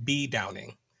 Philip B.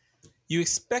 Downing. You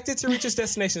expect it to reach its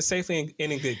destination safely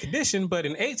and in good condition, but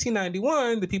in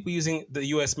 1891, the people using the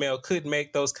U.S. mail could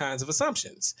make those kinds of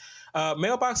assumptions.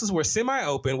 Mailboxes were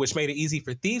semi-open, which made it easy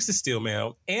for thieves to steal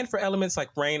mail and for elements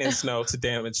like rain and snow to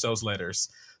damage those letters.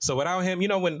 So without him,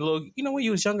 when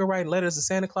you was younger writing letters to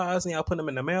Santa Claus and y'all put them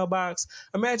in the mailbox,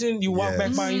 imagine you walk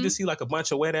back by and you just see like a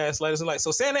bunch of wet ass letters and like,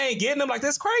 so Santa ain't getting them? Like,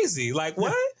 that's crazy. Like,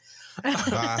 what?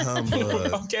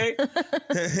 Okay.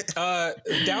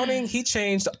 Downing, he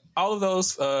changed all of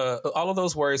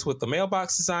those words with the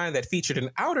mailbox design that featured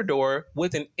an outer door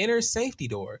with an inner safety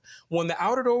door. When the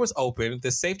outer door was open,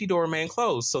 the safety door remained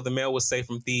closed, so the mail was safe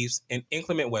from thieves and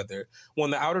inclement weather.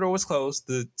 When the outer door was closed,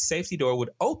 the safety door would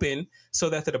open so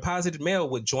that the deposited mail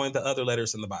would join the other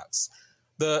letters in the box.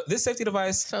 This safety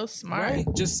device, so smart, right,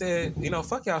 just said,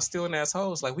 fuck y'all stealing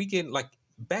assholes. Like, we get like.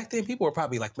 Back then, people were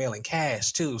probably like mailing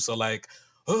cash too. So like,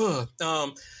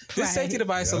 this safety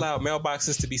device allowed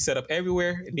mailboxes to be set up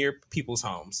everywhere near people's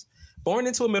homes. Born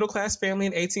into a middle-class family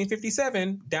in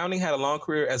 1857, Downing had a long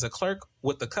career as a clerk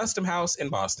with the Custom House in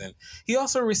Boston. He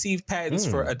also received patents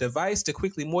for a device to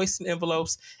quickly moisten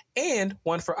envelopes and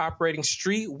one for operating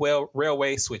street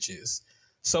railway switches.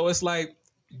 So it's like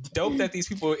dope that these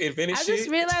people invented shit. I just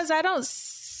realized I don't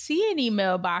see any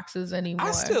mailboxes anymore.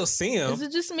 I still see them. Is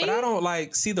it just me? But I don't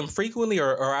like see them frequently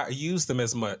or I use them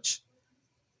as much.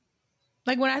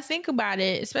 Like when I think about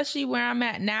it, especially where I'm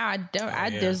at now,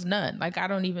 there's none. Like I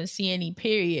don't even see any,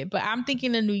 period. But I'm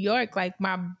thinking in New York, like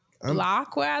my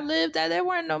block where I lived, there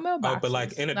weren't no mailboxes. Oh, but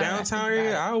like in a downtown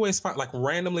area, I always find like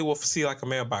randomly will see like a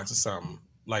mailbox or something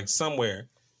like somewhere.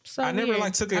 So I never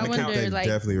like took it into account. They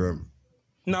definitely remember.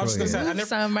 No, I was just gonna say I never.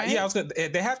 Some, right? Yeah, I was gonna.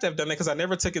 They have to have done that because I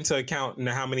never took into account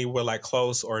how many were like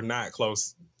close or not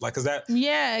close. Like, cause that.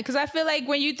 Yeah, because I feel like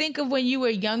when you think of when you were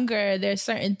younger, there's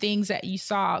certain things that you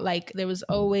saw. Like there was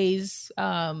always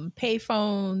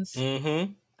payphones,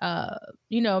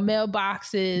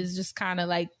 mailboxes, just kind of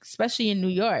like, especially in New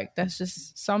York. That's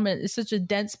just it's such a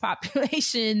dense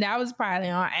population. That was probably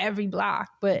on every block.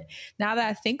 But now that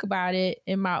I think about it,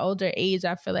 in my older age,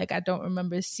 I feel like I don't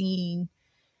remember seeing.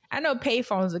 I know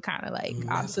payphones are kind of like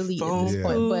obsolete at this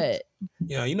point, but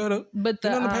yeah, the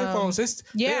payphones,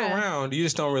 they're around. You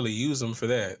just don't really use them for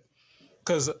that.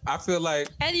 Because I feel like...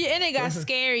 And it got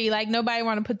scary. Like, nobody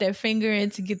want to put their finger in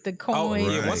to get the coin. Oh,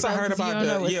 right. Once I heard about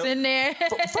that... what's in there.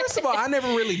 First of all, I never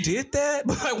really did that.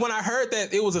 But like, when I heard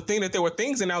that it was a thing that there were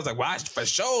things, and I was like, well, I for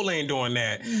sure ain't doing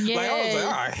that. Yeah, like, I was like,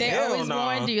 oh, they always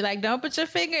warned you. Like, don't put your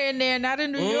finger in there. Not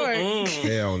in New York.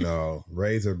 Hell no.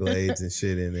 Razor blades and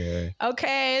shit in there.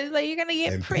 Okay. Like, you're going to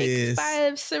get pricked by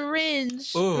a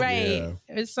syringe. Ooh, right.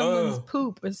 Yeah. Or someone's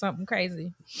poop or something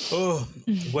crazy. Oh,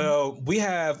 well, we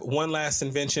have one last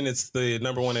invention. It's the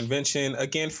number one invention.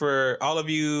 Again, for all of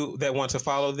you that want to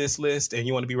follow this list and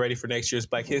you want to be ready for next year's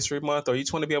Black History Month, or you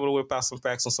just want to be able to whip out some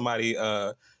facts on somebody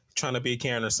trying to be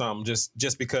Karen or something,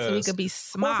 just because. So we could be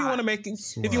smart. Well, if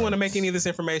you want to make any of this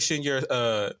information, you put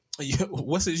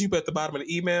at the bottom of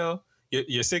the email,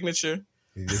 your signature.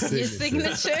 Your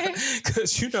signature,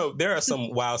 because there are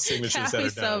some wild signatures that are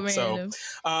done.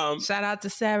 So, shout out to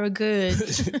Sarah Good.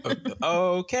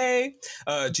 Okay,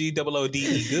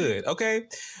 GOODE Good. Okay,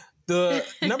 the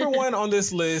number one on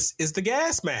this list is the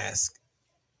gas mask.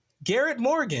 Garrett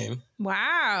Morgan.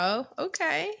 Wow.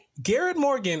 Okay. Garrett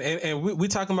Morgan, and we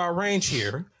talking about range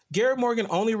here. Garrett Morgan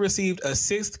only received a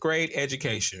 6th grade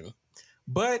education,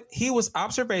 but he was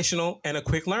observational and a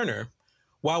quick learner.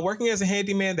 While working as a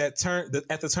handyman at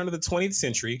the turn of the 20th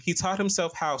century, he taught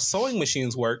himself how sewing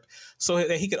machines worked so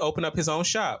that he could open up his own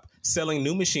shop, selling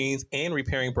new machines and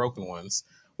repairing broken ones.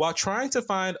 While trying to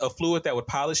find a fluid that would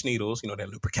polish needles, that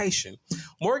lubrication,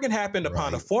 Morgan happened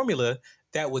upon a formula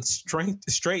that would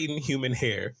straighten human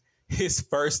hair, his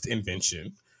first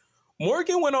invention.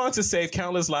 Morgan went on to save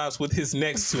countless lives with his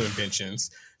next 2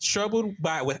 inventions. So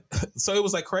it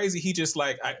was like crazy. He just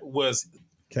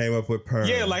came up with perm.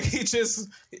 Yeah, like he just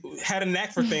had a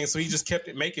knack for things, so he just kept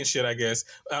making shit, I guess.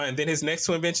 And then his next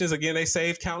 2 inventions, again, they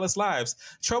saved countless lives.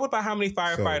 Troubled by how many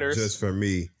firefighters... So just for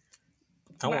me.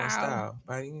 I want style.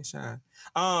 Biting and shine.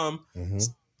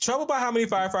 Troubled by how many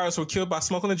firefighters were killed by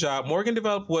smoke on the job, Morgan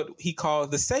developed what he called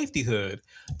the safety hood.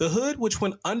 The hood, which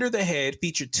went under the head,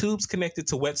 featured tubes connected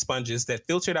to wet sponges that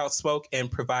filtered out smoke and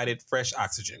provided fresh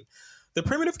oxygen. The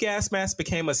primitive gas mask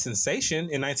became a sensation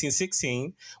in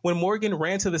 1916 when Morgan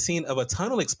ran to the scene of a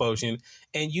tunnel explosion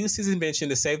and used his invention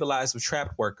to save the lives of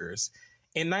trapped workers.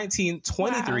 In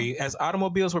 1923, as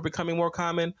automobiles were becoming more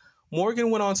common,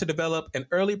 Morgan went on to develop an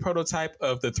early prototype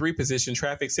of the 3-position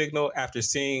traffic signal after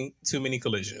seeing too many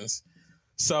collisions.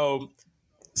 So,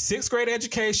 6th grade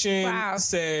education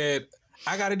said,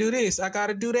 I got to do this, I got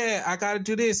to do that, I got to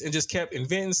do this, and just kept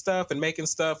inventing stuff and making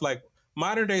stuff like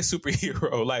modern day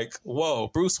superhero. Like, whoa,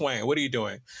 Bruce Wayne, what are you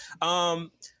doing?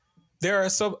 There are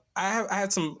I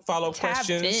had some follow-up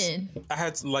questions. I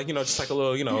had some, like, just like a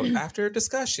little, after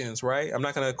discussions, right? I'm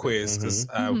not going to quiz because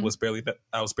I was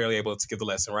barely able to give the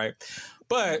lesson, right?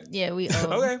 But yeah, we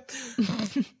okay.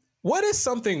 What is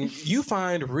something you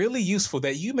find really useful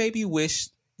that you maybe wish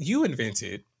you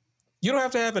invented? You don't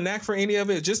have to have a knack for any of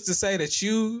it, just to say that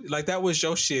you, like, that was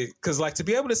your shit. Because, like, to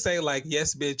be able to say, like,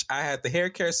 yes, bitch, I had the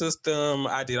hair care system,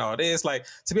 I did all this, like,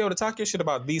 to be able to talk your shit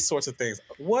about these sorts of things,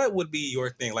 what would be your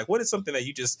thing? Like, what is something that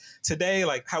you just, today,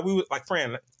 like, how we would, like,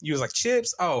 Fran, you was like,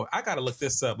 chips? Oh, I got to look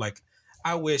this up. Like,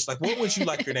 I wish, like, what would you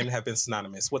like your name to have been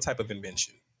synonymous? What type of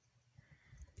invention?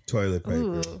 Toilet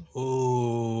paper.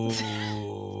 Ooh.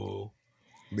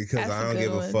 Because That's I don't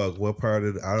give a fuck what part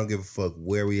of I don't give a fuck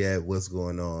where we at, what's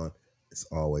going on. It's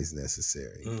always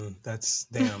necessary. That's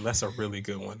a really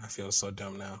good one. I feel so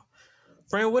dumb now.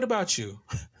 Fran, what about you?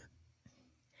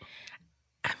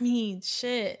 I mean,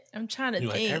 shit. I'm trying to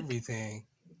think. Like everything.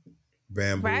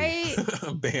 Bamboo. Right?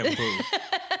 Bamboo.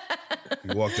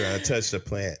 You walked around and touched the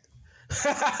plant.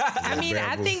 I mean,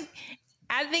 bamboo.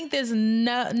 I think there's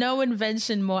no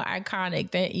invention more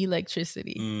iconic than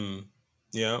electricity.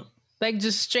 Yeah. Like,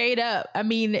 just straight up. I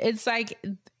mean, it's like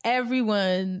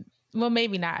everyone, well,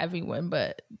 maybe not everyone,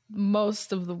 but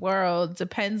most of the world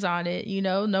depends on it,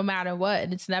 no matter what.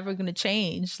 And it's never going to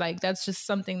change. Like, that's just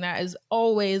something that is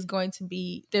always going to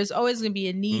be, there's always going to be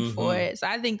a need for it. So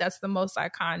I think that's the most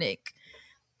iconic.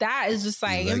 That is just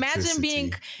like,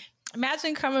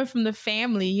 imagine coming from the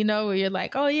family, where you're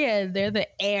like, oh yeah, they're the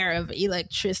heir of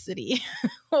electricity.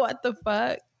 What the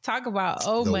fuck? Talk about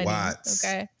the money. Watts.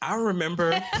 Okay. I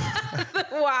remember the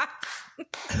Watts.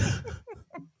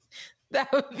 That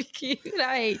would be cute.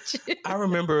 I hate you. I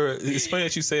remember, it's funny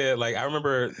that you said, like, I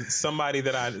remember somebody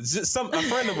that a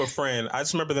friend of a friend, I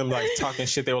just remember them, like, talking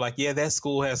shit. They were like, yeah, that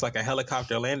school has, like, a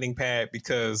helicopter landing pad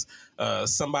because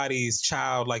somebody's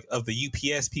child, like, of the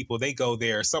UPS people, they go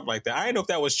there or something like that. I didn't know if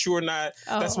that was true or not.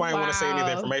 That's why I didn't want to say any of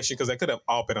the information, because that could have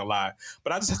all been a lie.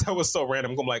 But I just thought that was so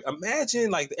random. I'm like,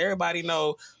 imagine, like, everybody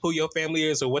know who your family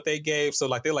is or what they gave. So,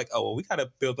 like, they're like, oh, well, we got to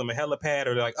build them a helipad.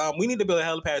 Or they're like, we need to build a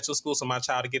helipad at your school so my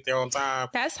child to get there on time.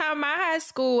 That's how my high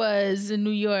school was in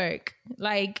New York.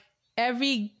 Like, there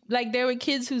were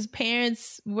kids whose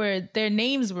parents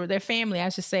their family, I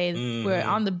should say, were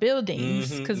on the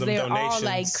buildings because they're all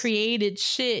like created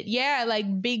shit. Yeah,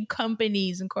 like big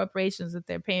companies and corporations that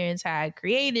their parents had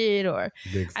created. Or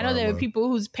I know there were people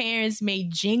whose parents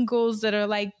made jingles that are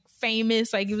like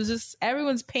famous. Like, it was just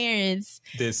everyone's parents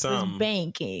did some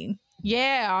banking.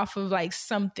 Yeah, off of like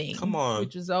something. Come on.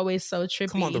 Which was always so trippy.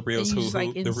 Come on, the real who.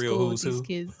 Like, the real who's who.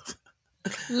 Kids.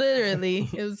 Literally,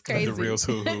 it was crazy. The real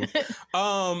who.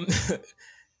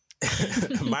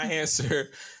 My answer,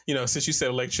 since you said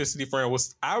electricity, friend,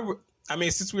 was I mean,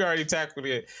 since we already tackled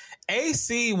it,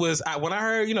 AC was, when I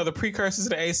heard, the precursors to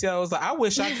the AC, I was like, I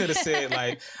wish I could have said,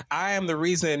 like, I am the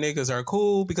reason that niggas are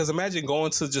cool. Because imagine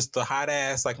going to just the hot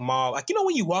ass, like, mall. Like,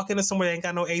 when you walk into somewhere that ain't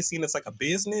got no AC and it's like a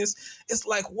business, it's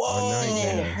like, whoa.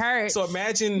 It hurts. So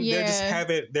imagine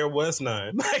there was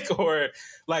none. Like, or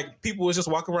like people was just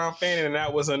walking around fanning and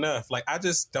that was enough. Like, I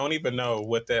just don't even know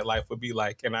what that life would be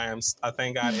like. And I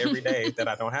thank God every day that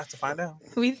I don't have to find out.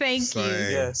 We thank you.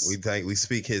 Yes. We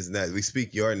speak his name. We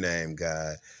speak your name,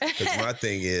 God. Because my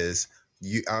thing is,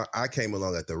 I came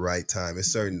along at the right time.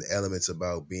 There's certain elements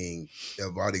about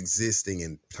existing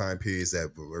in time periods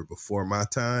that were before my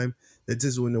time that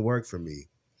just wouldn't have worked for me.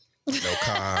 No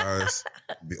cars,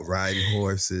 riding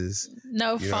horses.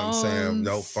 No phones. You know what I'm saying?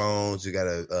 No phones. You got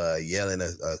to yell in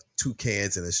two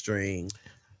cans in a string.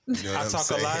 You know I talk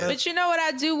a lot of... But you know what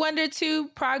I do wonder too?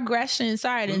 Progression.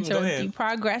 Sorry to interrupt you.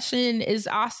 Progression is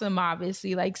awesome,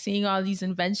 obviously, like seeing all these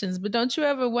inventions. But don't you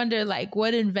ever wonder, like,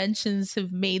 what inventions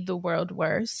have made the world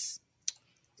worse?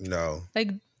 No.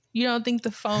 Like, you don't think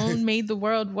the phone made the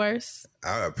world worse?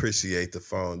 I appreciate the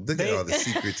phone. Look at all the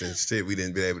secrets and shit we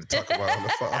didn't be able to talk about on the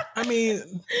phone. I mean,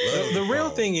 the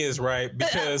real thing is, right,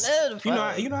 because,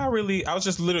 I was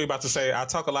just literally about to say, I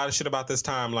talk a lot of shit about this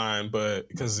timeline, but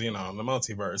because, the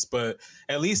multiverse, but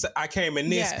at least I came in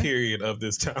this period of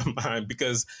this timeline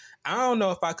because I don't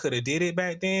know if I could have did it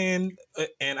back then.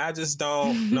 And I just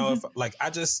don't know if, like,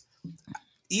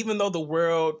 even though the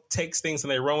world takes things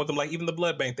and they run with them, like even the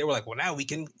blood bank, they were like, well, now we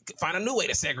can find a new way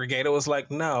to segregate. It was like,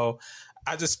 no,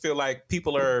 I just feel like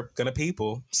people are gonna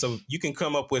people. So you can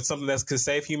come up with something that could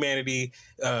save humanity,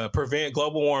 prevent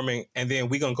global warming, and then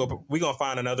we're gonna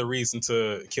find another reason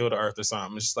to kill the earth or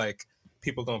something. It's just like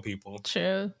people gonna people.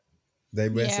 True. They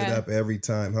mess it up every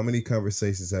time. How many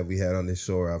conversations have we had on this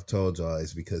show where I've told y'all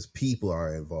it's because people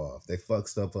are involved. They fuck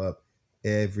stuff up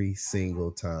every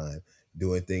single time.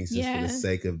 Doing things just for the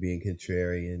sake of being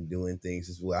contrarian, doing things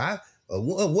as well.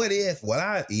 What if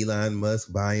Elon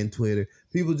Musk buying Twitter?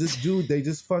 People just they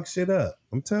just fuck shit up.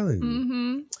 I'm telling you.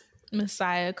 Mm-hmm.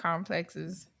 Messiah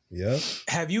complexes. Yep.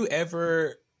 Have you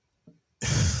ever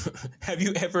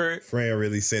Fran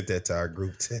really sent that to our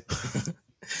group text.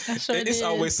 It's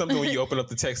always something when you open up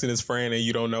the text and it's Fran and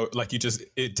you don't know, like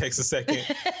it takes a second.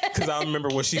 Because I remember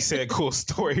when she said cool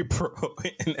story, bro,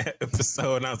 in that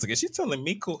episode. And I was like, is she telling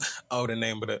me cool? Oh, the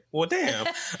name of the, well, damn.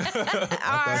 I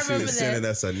thought she was sending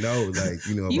us a note, like,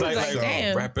 you know, like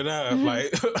damn. Wrap it up.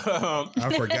 Like,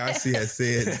 I forgot she had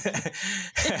said.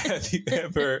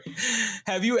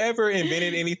 Have you ever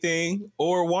invented anything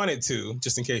or wanted to,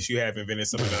 just in case you have invented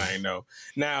something that I ain't know?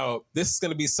 Now, this is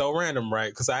going to be so random, right?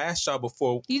 Because I asked y'all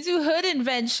before. You do hood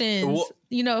inventions.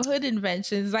 Well, hood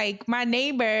inventions. Like my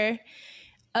neighbor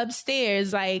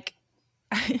upstairs, like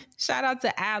shout out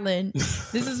to Alan.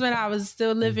 This is when I was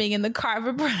still living in the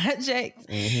Carver Project.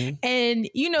 Mm-hmm. And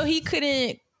he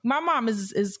couldn't, my mom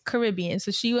is Caribbean,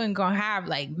 so she wasn't gonna have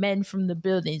like men from the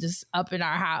building just up in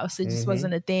our house. It just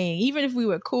wasn't a thing, even if we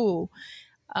were cool.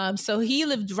 So he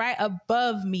lived right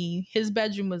above me. His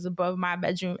bedroom was above my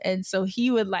bedroom. And so he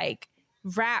would like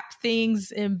wrap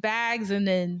things in bags and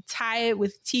then tie it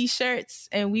with t-shirts,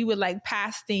 and we would like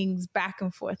pass things back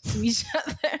and forth to each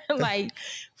other, like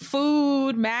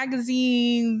food,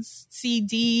 magazines,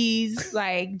 CDs,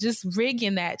 like just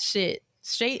rigging that shit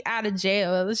straight out of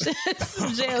jail.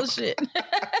 Some jail shit.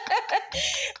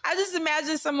 I just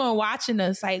imagine someone watching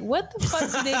us like, what the fuck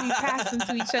do they be passing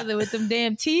to each other with them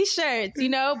damn t-shirts,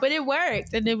 But it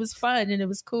worked and it was fun and it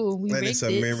was cool. We rigged it's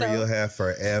a memory you'll have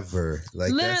forever.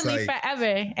 Like literally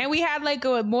forever. And we had like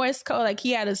a Morse code, like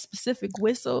he had a specific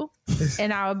whistle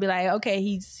and I would be like, okay,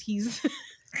 he's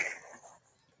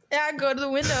and I'd go to the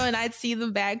window and I'd see the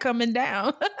bag coming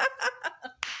down.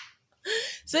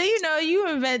 So, you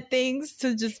invent things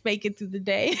to just make it through the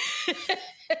day.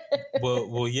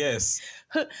 Well, yes.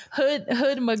 Hood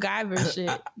MacGyver shit.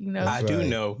 I do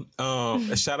know.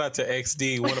 A shout out to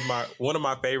XD. One of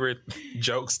my favorite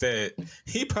jokes that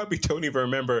he probably don't even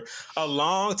remember. A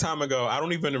long time ago, I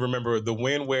don't even remember the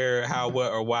when, where, how,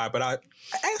 what, or why. But I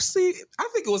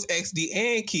think it was XD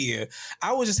and Kia.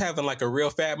 I was just having like a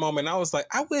real fat moment. I was like,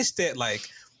 I wish that like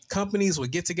companies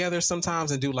would get together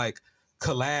sometimes and do like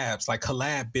collabs, like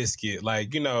collab biscuit,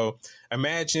 like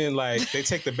imagine like they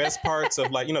take the best parts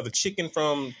of like the chicken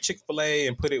from Chick-fil-A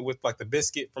and put it with like the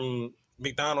biscuit from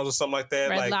McDonald's or something like that.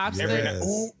 Red like Lobster. Every night.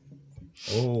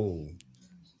 Oh.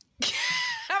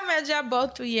 I imagine y'all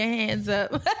both threw your hands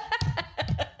up.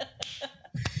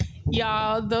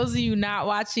 Y'all, those of you not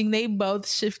watching, they both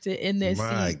shifted in their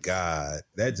seats. My God,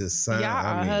 that just sounds. Y'all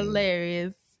are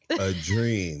hilarious. A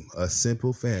dream, a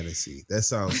simple fantasy. That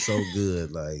sounds so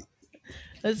good. Like.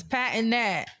 Let's patent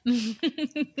that.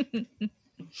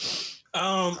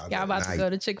 Y'all about to go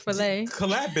to Chick-fil-A.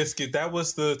 Collab biscuit, that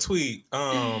was the tweet.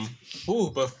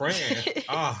 But Fran,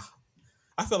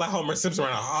 I feel like Homer Simpson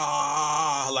right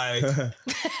now. Like,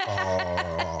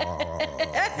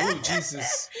 ooh,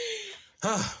 Jesus.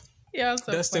 Yeah,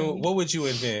 so Dustin, funny. what would you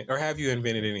invent, or have you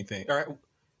invented anything? Or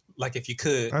like, if you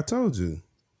could, I told you.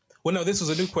 Well, no, this was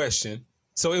a new question.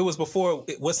 So it was before.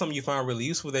 What's something you found really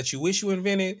useful that you wish you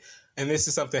invented? And this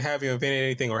is something, have you invented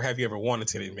anything, or have you ever wanted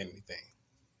to invent anything?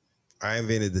 I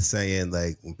invented the saying,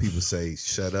 like, when people say,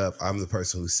 shut up, I'm the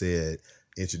person who said,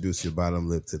 introduce your bottom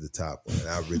lip to the top one. And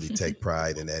I really take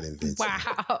pride in that invention.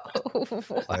 Wow.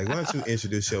 Like, why don't you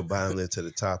introduce your bottom lip to the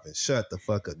top and shut the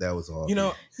fuck up? That was all.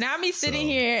 Now me sitting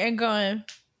here and going.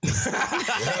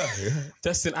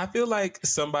 Dustin, I feel like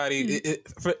somebody,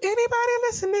 for anybody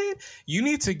listening, you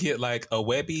need to get like a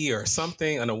Webby or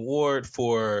something, an award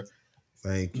for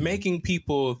making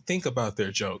people think about their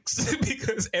jokes.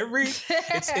 Because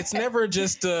it's never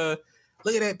just look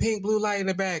at that pink blue light in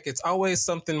the back. It's always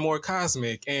something more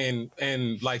cosmic and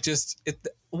like just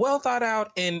well thought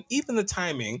out, and even the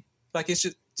timing, like it's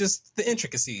just the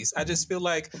intricacies. I just feel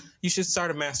like you should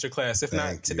start a master class, if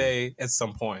not today, at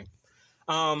some point.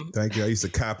 Thank you. I used to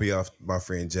copy off my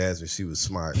friend Jasmine. She was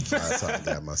smart. So I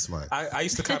got my smart. I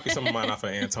used to copy some of mine off of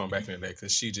Antone back in the day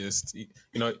because she just,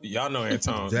 y'all know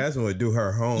Antone. Jasmine would do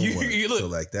her homework. So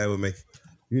like that would make.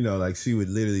 You know, like she would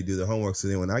literally do the homework. So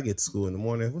then when I get to school in the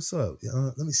morning, what's up?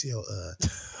 Let me see your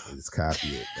just copy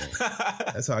it, man.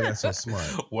 That's how I got so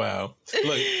smart. Wow.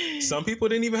 Look, some people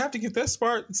didn't even have to get that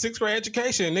smart 6th grade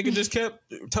education. Nigga just kept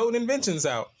toting inventions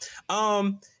out.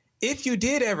 If you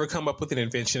did ever come up with an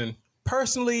invention,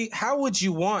 personally, how would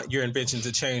you want your invention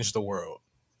to change the world?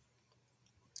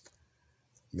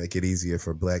 Make it easier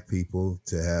for Black people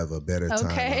to have a better time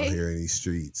out here in these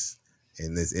streets.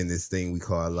 In this thing we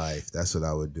call life. That's what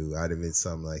I would do. I'd invent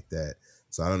something like that.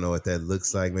 So I don't know what that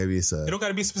looks like. Maybe it's a... You don't got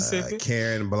to be specific.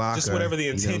 Karen blocker. Just whatever the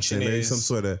intention is. Maybe some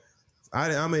sort of... I'm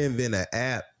going to invent an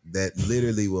app that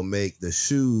literally will make the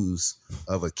shoes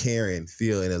of a Karen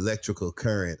feel an electrical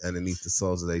current underneath the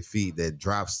soles of their feet that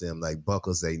drops them, like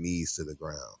buckles their knees to the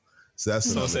ground. So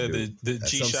that's what I'm going to do. The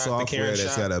G-Shock, the Karen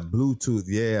that's Shock. got a Bluetooth,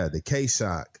 the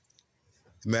K-Shock.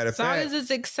 Matter of fact, as long as it's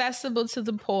accessible to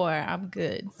the poor, I'm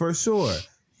good. For sure.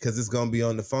 Because it's going to be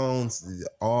on the phones,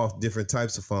 all different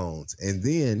types of phones. And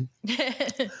then,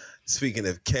 speaking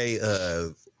of K,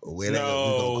 we're going to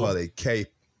call it K.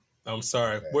 I'm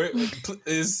sorry. Where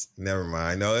is? Never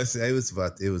mind. No, it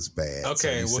was bad.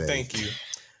 Okay, well, thank you.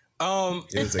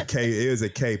 It was a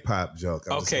K-pop joke.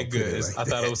 Okay, good. I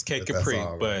thought it was K Capri,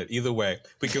 right. But either way,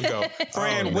 we can go.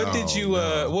 Fran, what did you?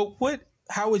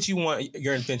 How would you want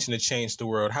your invention to change the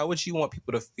world? How would you want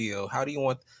people to feel?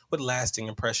 What lasting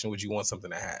impression would you want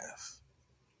something to have?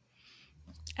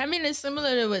 I mean, it's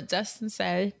similar to what Dustin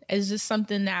said. It's just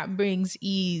something that brings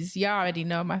ease. You already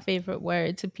know my favorite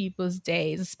word to people's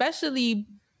days, especially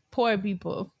poor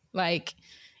people. Like,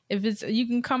 if you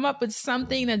can come up with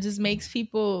something that just makes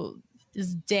people's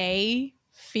day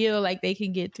feel like they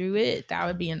can get through it, that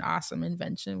would be an awesome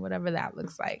invention, whatever that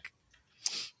looks like.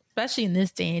 Especially in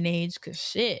this day and age, because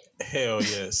shit. Hell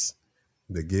yes.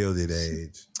 The Gilded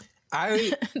Age.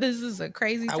 This is a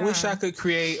crazy time. I wish I could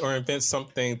create or invent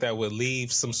something that would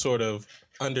leave some sort of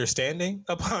understanding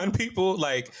upon people.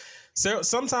 Like, so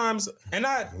sometimes, and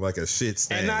not like a shit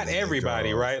stand, and not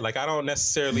everybody, right? Like, I don't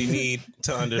necessarily need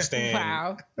to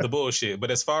understand the bullshit. But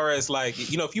as far as like,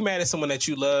 if you mad at someone that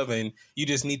you love and you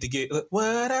just need to get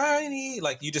what I need,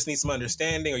 like you just need some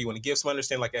understanding, or you want to give some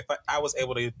understanding. Like if I was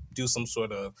able to do some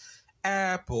sort of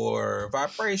app or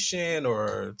vibration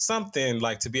or something,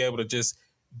 like to be able to just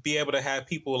be able to have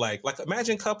people like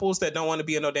imagine couples that don't want to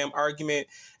be in no damn argument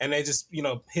and they just,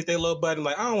 hit their little button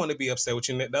like, I don't want to be upset with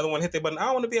you. And the other one hit their button, I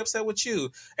don't want to be upset with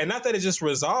you. And not that it just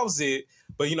resolves it,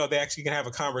 but, they actually can have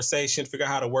a conversation, figure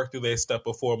out how to work through their stuff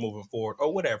before moving forward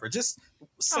or whatever. Just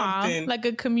something. Like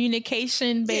a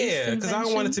communication based. Yeah, because I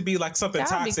don't want it to be like something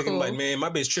toxic and like, man, my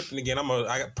bitch tripping again.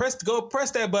 Press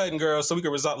that button, girl, so we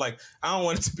can resolve. Like, I don't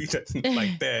want it to be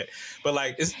like that. But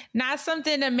like, it's not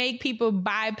something to make people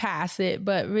bypass it,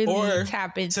 but really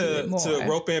tap into it more. To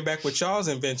rope in back with y'all's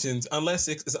inventions, unless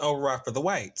it's override for the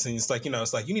whites. And it's like, you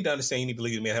need to understand, you need to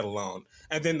leave me the hell alone.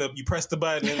 And then you press the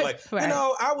button and like, right.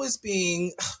 I was being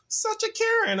such a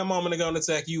Karen a moment ago, and it's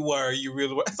like, you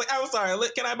really were. It's like, I'm sorry,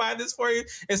 can I buy this for you?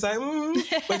 It's like,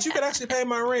 but you could actually pay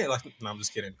my rent. Like, no, I'm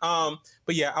just kidding. But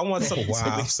yeah, I want something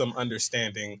to leave some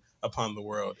understanding upon the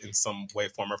world in some way,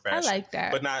 form, or fashion. I like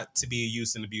that. But not to be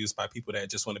used and abused by people that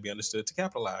just want to be understood to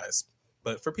capitalize.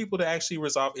 But for people to actually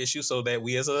resolve issues so that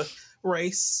we as a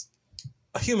race,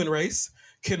 a human race,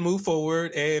 can move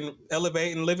forward and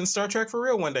elevate and live in Star Trek for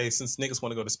real one day, since niggas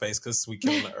want to go to space because we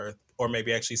kill the Earth, or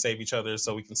maybe actually save each other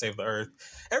so we can save the Earth.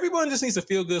 Everyone just needs to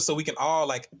feel good so we can all,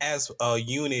 like, as a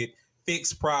unit,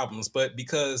 fix problems. But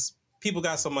because people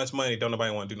got so much money, don't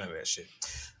nobody want to do none of that shit.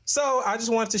 So I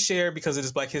just wanted to share, because it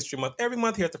is Black History Month every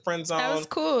month here at the Friend Zone. That was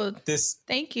cool.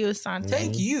 Thank you, Asante.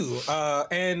 Thank you.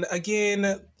 And again,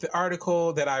 the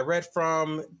article that I read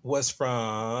from was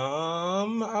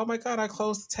from, oh my God, I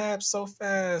closed the tab so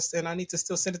fast and I need to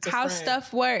still send it to How Fran.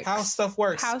 Stuff Works. How Stuff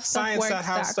Works.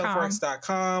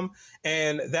 Science.howstuffworks.com.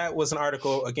 And that was an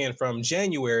article, again, from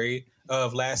January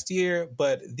of last year,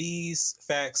 but these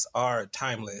facts are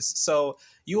timeless. So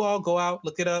you all go out,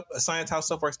 look it up,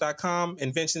 sciencehowstuffworks.com,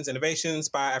 inventions, innovations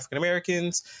by African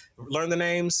Americans, learn the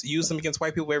names, use them against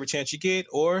white people every chance you get,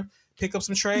 or pick up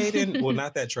some trade and, well,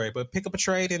 not that trade, but pick up a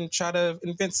trade and try to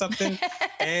invent something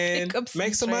and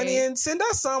make some money and send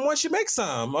us some once you make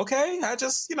some, okay? I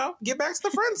just, get back to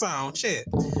the Friend Zone, shit.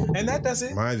 And that does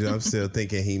it. Mind you, I'm still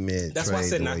thinking he meant That's trade. Why I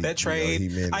said not that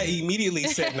trade. I it. Immediately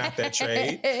said not that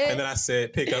trade. And then I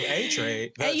said pick up a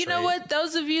trade. And you know what?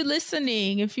 Those of you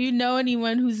listening, if you know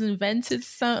anyone who's invented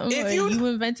something you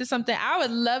invented something, I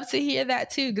would love to hear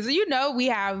that too. Because we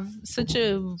have such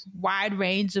a wide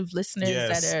range of listeners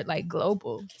that are like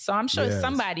global. So I'm sure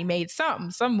somebody made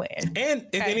something somewhere. And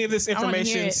if any of this information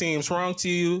information seems wrong to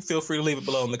you, feel free to leave it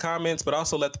below in the comments, but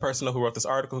also let the person know who wrote this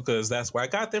article, because that's where I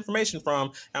got the information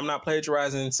from. I'm not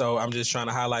plagiarizing, so I'm just trying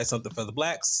to highlight something for the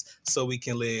blacks so we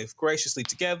can live graciously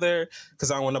together,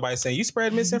 because I don't want nobody saying you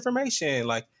spread misinformation.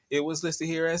 Like, it was listed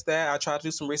here as that. I tried to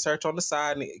do some research on the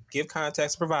side and give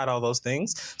context, provide all those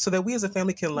things so that we as a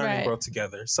family can learn and grow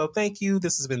together. So thank you.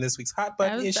 This has been this week's Hot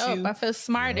Button Issue. Dope. I feel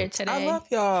smarter today. I love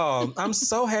y'all. I'm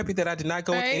so happy that I did not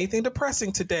go with anything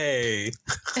depressing today.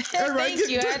 Everybody,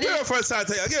 get up for a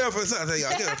second, y'all. Get up for a second,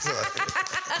 y'all. Get up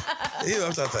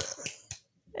for a second.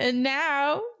 And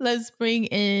now let's bring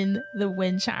in the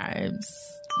wind chimes.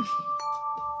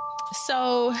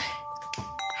 So,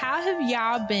 how have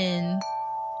y'all been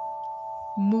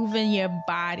moving your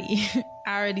body?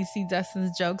 I already see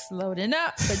Dustin's jokes loading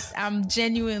up, but I'm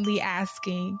genuinely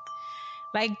asking.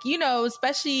 Like, you know,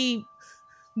 especially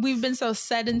we've been so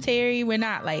sedentary. We're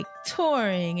not like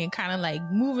touring and kind of like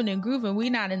moving and grooving.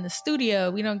 We're not in the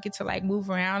studio. We don't get to like move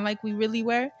around like we really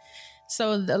were.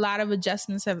 So a lot of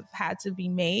adjustments have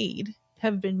been made.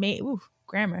 Me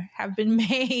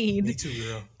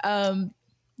too, girl.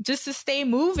 Just to stay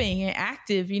moving and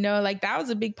active, you know, like that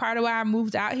was a big part of why I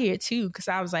moved out here too. Cause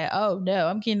I was like, oh no,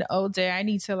 I'm getting older. I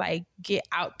need to like get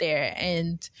out there.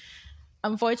 And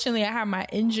unfortunately I had my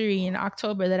injury in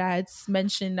October that I had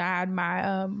mentioned. I had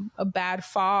my, a bad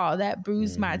fall that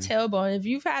bruised my tailbone. If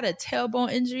you've had a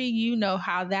tailbone injury, you know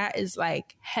how that is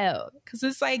like hell. Cause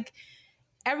it's like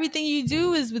everything you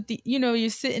do is with the, you know, you're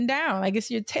sitting down, like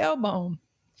it's your tailbone.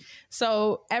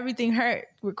 So everything hurt.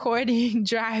 Recording,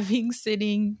 driving,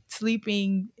 sitting,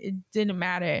 sleeping, it didn't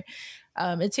matter.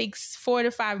 It takes 4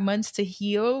 to 5 months to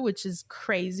heal, which is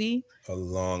crazy. A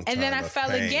long time. And then I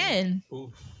fell again.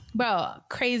 Ooh. Well,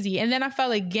 crazy. And then I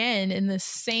fell again in the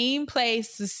same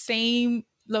place, the same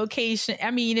location.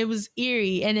 I mean, it was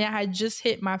eerie, and I had just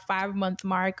hit my 5-month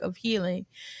mark of healing.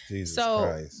 Jesus so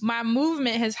Christ. My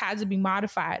movement has had to be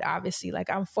modified, obviously. Like,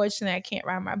 unfortunately, I can't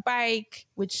ride my bike,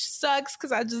 which sucks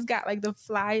because I just got like the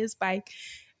flyest bike.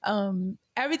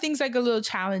 Everything's like a little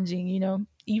challenging, you know.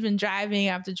 Even driving,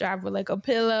 I have to drive with like a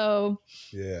pillow.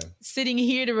 Yeah. Sitting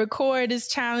here to record is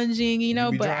challenging, you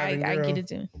know, but driving, I get it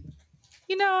done.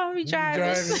 You know, I'll be driving.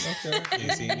 Okay. You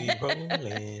see me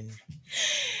rolling.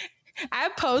 I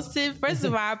posted, first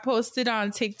of all, I posted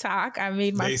on TikTok. I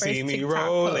made my first TikTok see me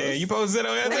rolling. post. You posted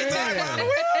on TikTok.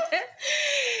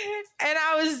 And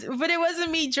but it wasn't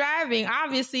me driving,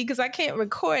 obviously, because I can't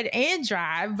record and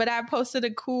drive, but I posted a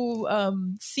cool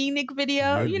scenic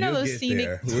video. You know those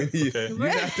scenic. You're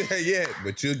not there yet,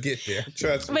 but you'll get there.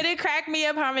 Trust me. But it cracked me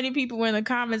up how many people were in the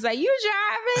comments like, you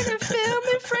driving and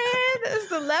filming, friend? That's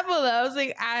the level though. I was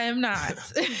like, I am not.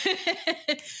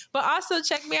 But also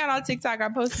check me out on TikTok. I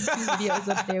posted 2 videos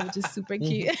up there, which is super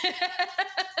cute.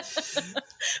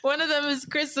 One of them is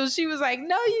Crystal. She was like,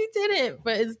 no, you didn't.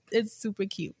 But it's super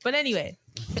cute. But anyway,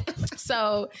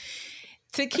 so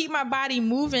to keep my body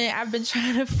moving, I've been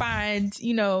trying to find,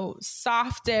 you know,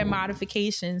 softer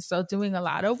modifications. So doing a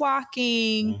lot of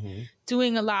walking,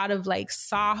 doing a lot of like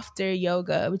softer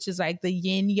yoga, which is like the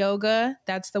yin yoga.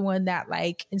 That's the one that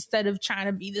like, instead of trying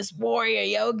to be this warrior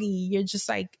yogi, you're just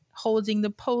like holding the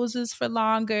poses for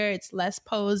longer. It's less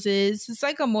poses. It's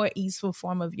like a more easeful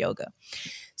form of yoga.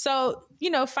 So, you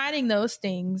know, finding those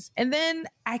things. And then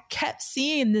I kept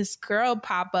seeing this girl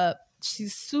pop up.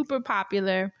 She's super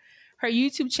popular. Her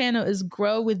YouTube channel is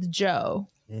Grow with Jo,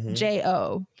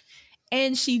 J-O.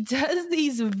 And she does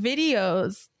these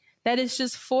videos that is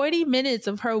just 40 minutes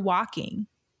of her walking.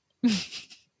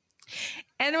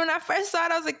 And when I first saw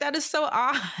it, I was like, that is so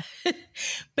odd.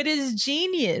 But it's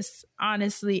genius,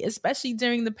 honestly, especially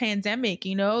during the pandemic,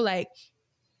 you know, like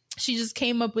she just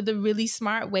came up with a really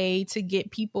smart way to get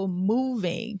people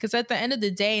moving. Because at the end of the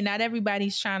day, not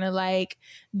everybody's trying to like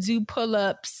do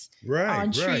pull-ups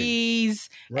on trees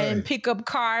and pick up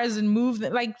cars and move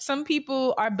them. Like some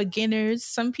people are beginners.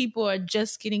 Some people are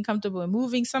just getting comfortable in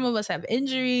moving. Some of us have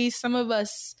injuries. Some of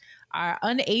us are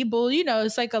unable, you know,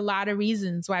 it's like a lot of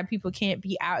reasons why people can't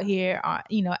be out here,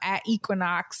 you know, at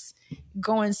Equinox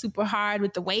going super hard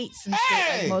with the weights and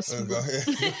shit like most people.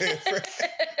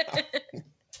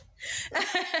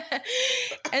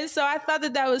 And so I thought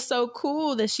that was so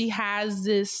cool that she has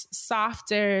this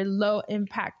softer, low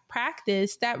impact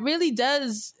practice that really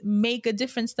does make a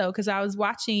difference though. Cause I was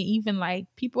watching even like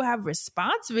people have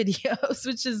response videos,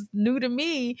 which is new to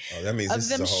me. Oh, that means this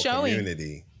is a whole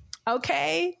community.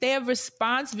 Okay. They have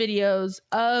response videos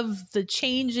of the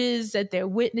changes that they're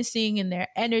witnessing in their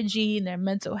energy and their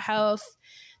mental health,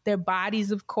 their bodies,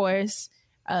 of course.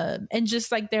 And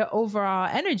just like their overall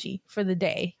energy for the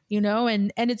day, you know,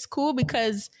 and it's cool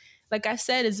because like I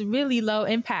said, it's really low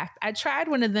impact. I tried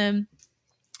one of them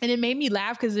And it made me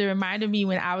laugh because it reminded me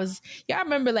when I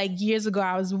remember like years ago,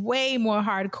 I was way more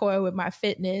hardcore with my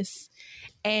fitness.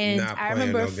 And Not I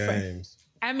playing remember, no games.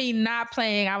 not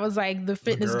playing. I was like the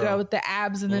fitness girl with the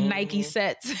abs and the Nike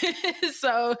sets.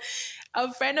 So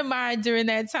a friend of mine during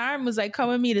that time was like, come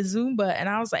with me to Zumba. And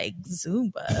I was like,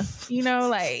 Zumba? You know,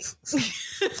 like,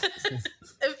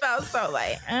 it felt so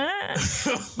like,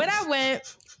 But I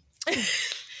went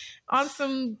on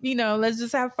some, you know, let's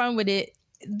just have fun with it.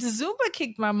 The Zumba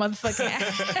kicked my motherfucking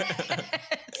ass.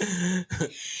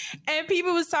 And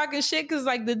people was talking shit because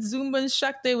like the Zumba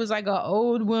instructor was like an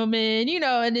old woman, you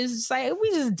know, and it's just like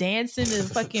we just dancing to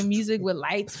fucking music with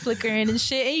lights flickering and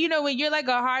shit. And you know, when you're like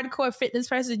a hardcore fitness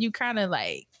person, you kind of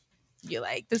like, you're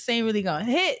like, this ain't really gonna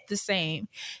hit the same.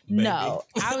 Maybe. No,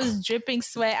 I was dripping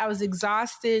sweat. I was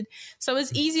exhausted. So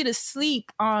it's easy to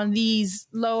sleep on these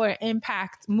lower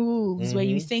impact moves where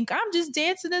you think I'm just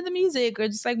dancing to the music or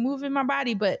just like moving my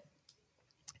body, but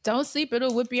don't sleep.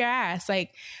 It'll whip your ass.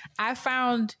 Like I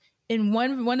found in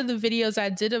one of the videos I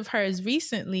did of hers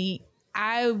recently,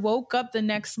 I woke up the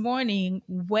next morning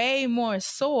way more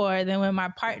sore than when my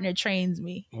partner trains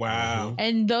me. Wow.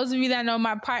 And those of you that know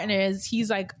my partner, he's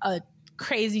like a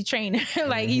crazy trainer.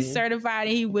 Like he's certified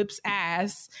and he whips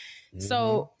ass.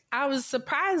 So I was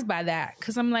surprised by that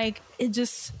because I'm like,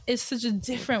 it's such a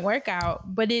different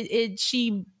workout, but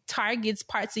she targets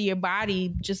parts of your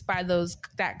body just by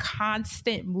that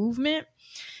constant movement.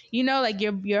 You know, like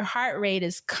your heart rate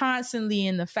is constantly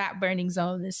in the fat burning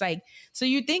zone. It's like, so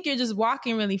you think you're just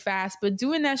walking really fast, but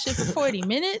doing that shit for 40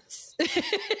 minutes.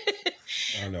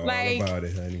 I know like, all about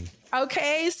it, honey.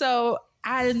 Okay, so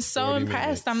I'm so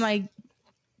impressed. I'm like,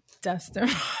 Dustin.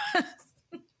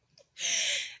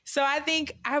 So I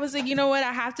think I was like, you know what?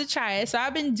 I have to try it. So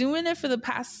I've been doing it for the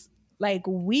past like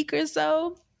week or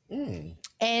so.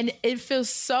 And it feels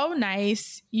so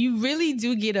nice. You really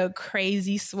do get a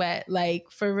crazy sweat. Like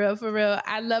for real, for real.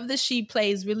 I love that she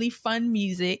plays really fun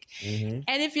music. And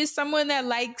if you're someone that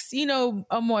likes, you know,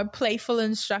 a more playful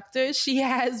instructor, she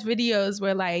has videos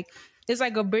where like, it's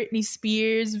like a Britney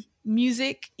Spears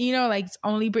music, you know, like it's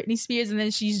only Britney Spears. And then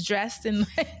she's dressed in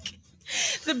like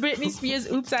the Britney Spears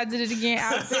Oops, I Did It Again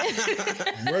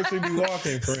outfit. Where should be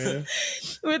walking, friend?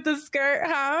 With the skirt,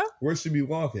 huh? Where should be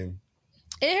walking?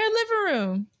 In her living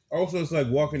room. Also, it's like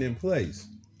walking in place.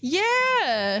 Yeah.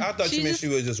 I thought you meant she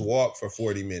would just walk for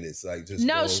 40 minutes. Like just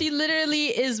No, go. she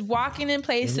literally is walking in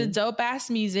place to dope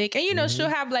ass music. And you know, she'll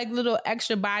have like little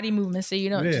extra body movements so you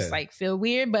don't just like feel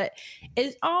weird. But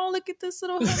it's look at this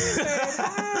little hummingbird.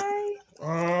 Hi.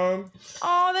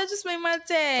 Oh, that just made my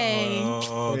day.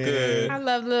 Oh, good. I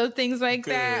love little things like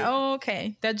that. Oh,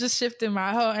 okay. That just shifted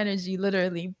my whole energy,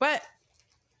 literally. But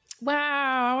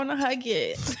wow, I want to hug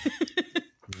it.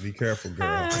 Be careful, girl.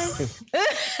 All of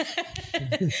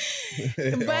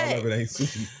it ain't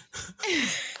sweet.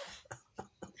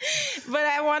 But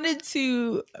I wanted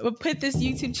to put this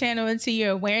YouTube channel into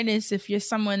your awareness if you're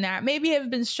someone that maybe have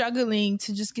been struggling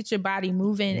to just get your body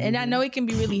moving. And I know it can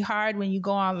be really hard when you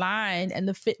go online and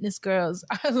the fitness girls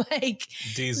are like,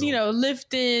 Diesel. you know,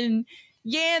 lifting.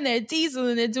 Yeah, and they're diesel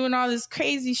and they're doing all this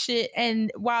crazy shit.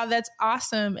 And while that's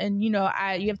awesome, and you know,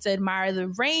 you have to admire the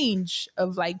range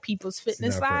of like people's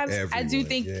fitness lives. I do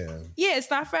think, yeah, it's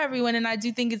not for everyone, and I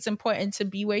do think it's important to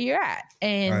be where you're at.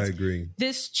 And I agree.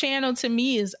 This channel to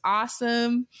me is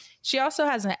awesome. She also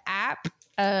has an app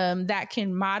that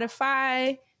can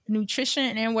modify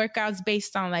nutrition and workouts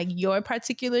based on like your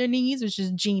particular needs, which is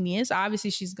genius.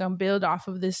 Obviously, she's gonna build off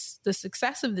of the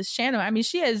success of this channel. I mean,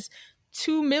 she has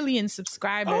 2 million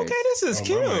subscribers. Okay, this is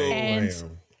cute. And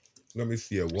let me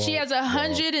see a walk. She has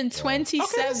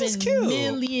 127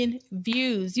 million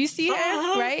views. You see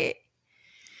her, right?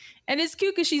 And it's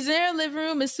cute because she's in her living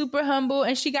room, is super humble,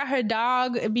 and she got her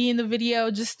dog be in the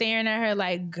video just staring at her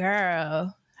like,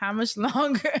 girl, how much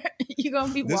longer you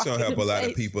gonna be walking? This gonna help a lot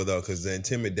of people though, because the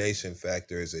intimidation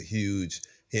factor is a huge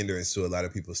hindrance to a lot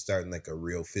of people starting like a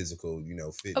real physical, you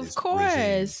know, fitness. Of course.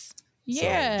 Regime.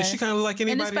 Yeah. Does she kind of look like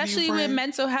anybody? And especially with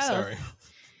mental health. Sorry.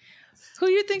 Who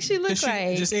you think she looks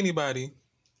like? Just anybody.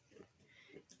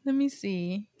 Let me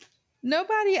see.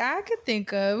 Nobody I could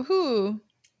think of. Who?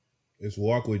 It's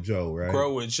Walk with Joe, right?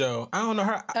 Grow with Joe. I don't know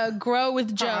her. Grow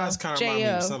with Joe. Her eyes kind of remind me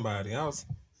of somebody. What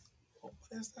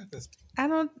is that? I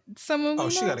don't. Someone.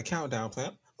 Oh, she got a countdown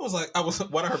plan. One of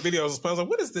her videos was playing. I was like,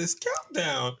 what is this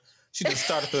countdown? She just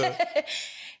started the.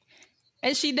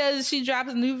 And she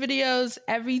drops new videos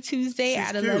every Tuesday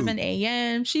at 11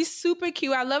 a.m. She's super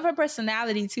cute. I love her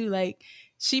personality too. Like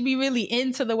she be really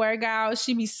into the workout.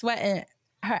 She be sweating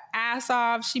her ass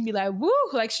off. She be like, woo.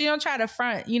 Like she don't try to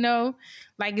front, you know,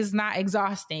 like it's not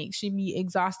exhausting. She be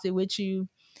exhausted with you.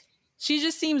 She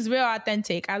just seems real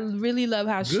authentic. I really love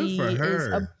how she is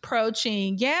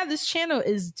approaching. Yeah, this channel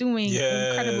is doing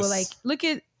incredible. Like, look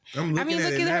at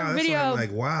her video. I'm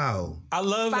like, wow. I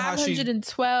love how she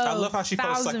 512. I love how she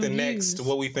posts like the views. next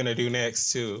what we finna do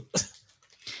next too.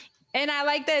 And I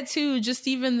like that too. Just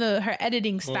even her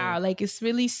editing style, like it's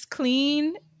really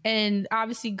clean and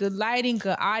obviously good lighting,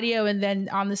 good audio. And then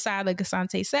on the side, like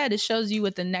Asante said, it shows you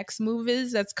what the next move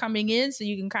is that's coming in, so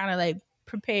you can kind of like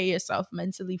prepare yourself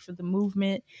mentally for the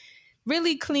movement.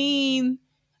 Really clean.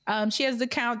 She has the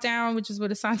countdown, which is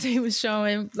what Asante was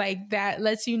showing. Like that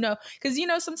lets you know, because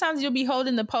sometimes you'll be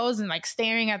holding the pose and like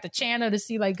staring at the channel to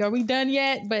see like, are we done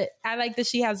yet? But I like that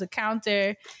she has a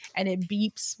counter and it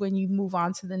beeps when you move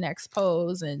on to the next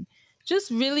pose, and just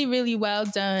really, really well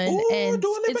done. Ooh, and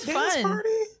it's fun. Party?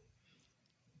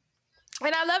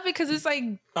 And I love it because it's like,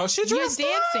 she you're dancing.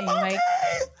 Up? Okay. Like,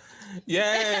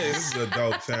 yes, this is a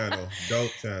dope channel.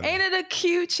 Ain't it a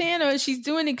cute channel? She's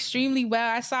doing extremely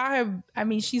well. I saw her. I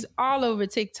mean, she's all over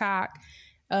TikTok.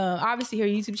 Obviously, her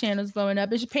YouTube channel is blowing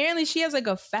up. And apparently, she has like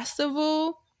a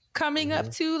festival coming up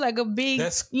too, like a big,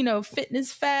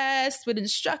 fitness fest with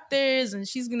instructors, and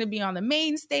she's gonna be on the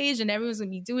main stage, and everyone's gonna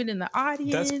be doing it in the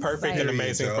audience. That's perfect and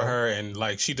amazing for her, and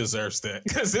like she deserves that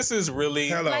because this is really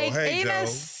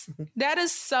that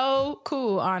is so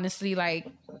cool. Honestly,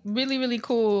 like really, really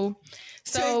cool.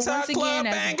 So TikTok once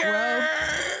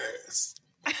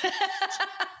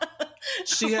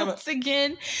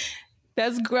again,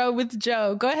 that's Grow with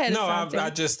Joe. Go ahead. No, I've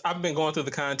been going through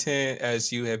the content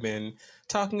as you have been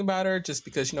talking about her, just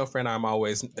because friend, I'm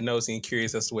always nosy and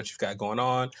curious as to what you've got going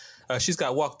on. She's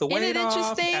got Walk the Weight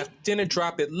Off, Dinner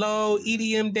Drop It Low,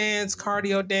 EDM dance,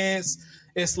 cardio dance.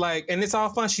 It's like, and it's all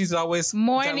fun. She's always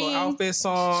got little outfits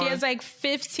on. She has like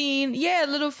 15,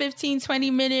 little 15,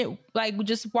 20 minute, like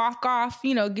just walk off,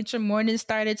 get your morning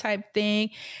started type thing.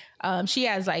 She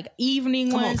has like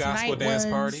evening ones, gospel night dance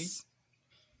ones. party.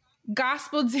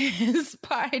 Gospel dance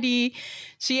party.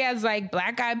 She has like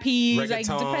Black Eyed Peas, reggaeton, like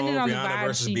depending on Rihanna the vibe.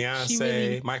 versus Beyonce, she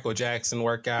really, Michael Jackson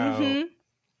workout.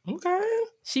 Okay,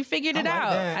 she figured it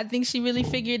out. That. I think she really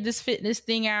figured this fitness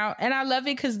thing out, and I love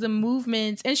it because the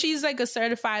movements. And she's like a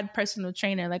certified personal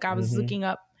trainer. Like I was looking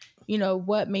up,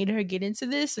 what made her get into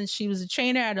this, and she was a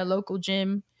trainer at a local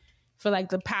gym for like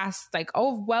the past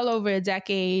well over a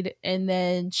decade, and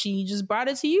then she just brought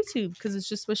it to YouTube because it's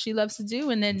just what she loves to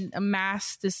do, and then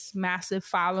amassed this massive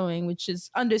following, which is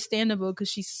understandable because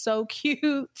she's so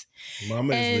cute.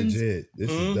 Mama is legit. This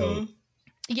is dope.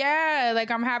 Yeah, like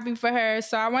I'm happy for her.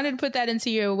 So I wanted to put that into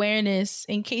your awareness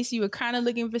in case you were kind of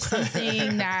looking for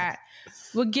something that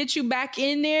will get you back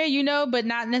in there, but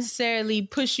not necessarily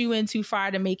push you in too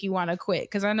far to make you want to quit.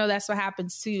 Because I know that's what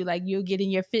happens too. Like you'll get in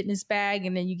your fitness bag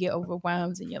and then you get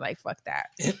overwhelmed and you're like, fuck that.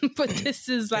 But this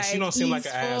is like, she don't seem like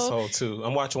an asshole too.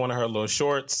 I'm watching one of her little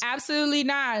shorts. Absolutely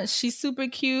not. She's super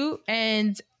cute.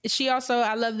 And she also,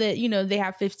 I love that, they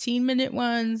have 15-minute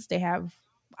ones. They have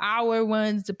hour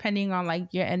ones depending on like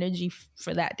your energy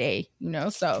for that day,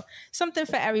 so something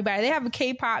for everybody. They have a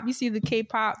K-pop, you see the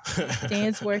K-pop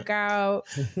dance workout,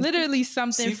 literally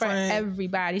something for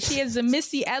everybody. She has a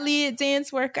Missy Elliott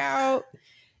dance workout,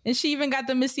 and she even got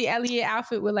the Missy Elliott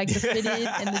outfit with like the fitted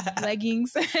and the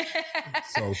leggings. So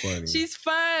funny. She's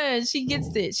fun. She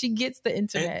gets it. She gets the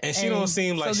internet. And she don't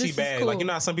seem like she bad. Cool. Like,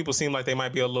 how some people seem like they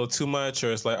might be a little too much,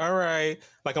 or it's like, all right.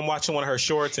 Like I'm watching one of her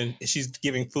shorts and she's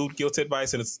giving food guilt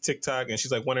advice, and it's TikTok, and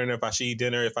she's like wondering if I should eat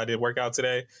dinner if I did work out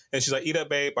today. And she's like, eat up,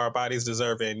 babe. Our bodies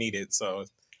deserve it and need it. So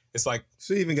it's like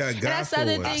she even got gospel. That's the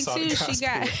other thing too.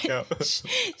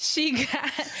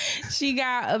 She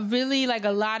got a really like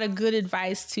a lot of good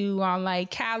advice too on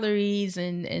like calories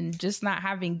and just not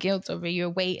having guilt over your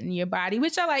weight and your body,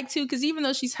 which I like too, because even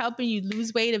though she's helping you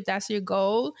lose weight, if that's your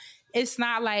goal, it's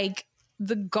not like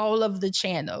the goal of the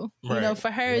channel. Right.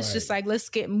 For her, it's just like, let's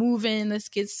get moving, let's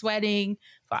get sweating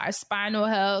for our spinal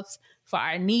health, for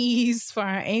our knees, for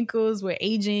our ankles. We're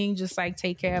aging, just like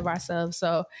take care of ourselves.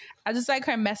 So I just like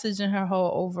her message and her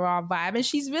whole overall vibe. And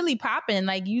she's really popping.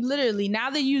 Like you literally, now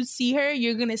that you see her,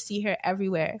 you're going to see her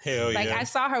everywhere. Hell like yeah. I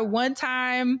saw her one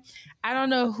time. I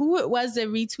don't know who it was that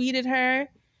retweeted her.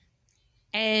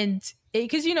 And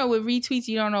because with retweets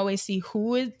you don't always see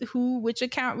which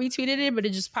account retweeted it, but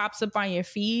it just pops up on your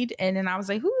feed. And then I was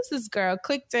like, who is this girl?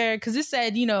 Clicked her because it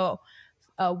said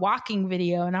a walking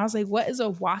video, and I was like, what is a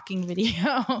walking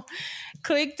video?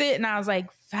 Clicked it and I was like,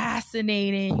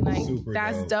 fascinating, like super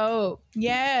that's dope.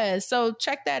 Yeah, so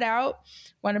check that out.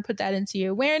 Want to put that into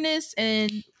your awareness.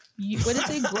 And what is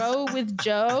it? Grow with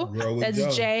Joe.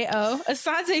 That's J-O.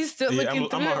 Asante's still looking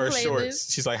through I'm on her playlist.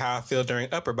 shorts. She's like, how I feel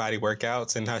during upper body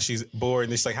workouts, and how she's bored.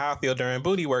 And she's like, how I feel during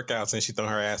booty workouts, and she throwing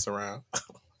her ass around.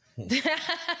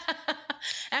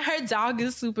 And her dog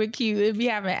is super cute. It'd be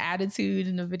having attitude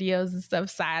in the videos and stuff,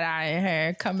 side-eyeing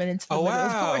her, coming into the middle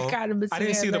of the workout. I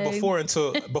didn't see the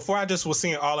before I just was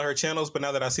seeing all of her channels, but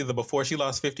now that I see the before, she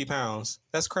lost 50 pounds.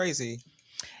 That's crazy.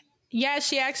 Yeah,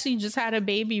 she actually just had a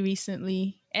baby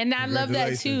recently. And I love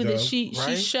that too, that she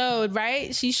showed,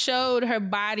 right? She showed her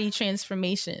body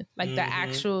transformation, like the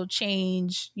actual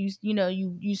change.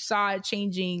 You saw it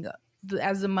changing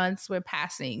as the months were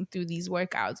passing through these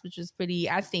workouts, which is pretty,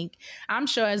 I'm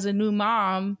sure as a new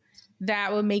mom,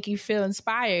 that would make you feel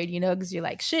inspired, because you're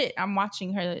like, shit, I'm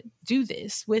watching her do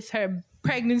this with her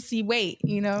pregnancy weight,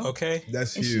 Okay.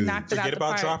 That's and huge. she knocked it out Forget the about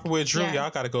park. dropping with Drew. Yeah. Y'all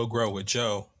got to go grow with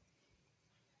Joe.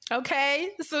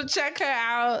 Okay, so check her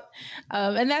out.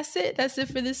 And that's it. That's it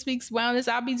for this week's wellness.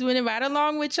 I'll be doing it right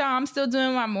along with y'all. I'm still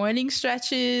doing my morning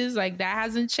stretches. Like, that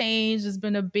hasn't changed. It's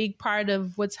been a big part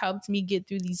of what's helped me get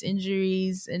through these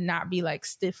injuries and not be like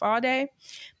stiff all day.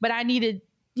 But I needed,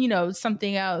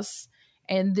 something else.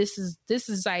 And this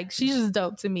is like, she's just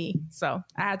dope to me. So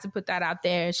I had to put that out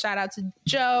there. Shout out to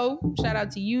Joe. Shout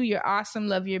out to you. You're awesome.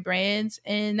 Love your brands.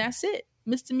 And that's it.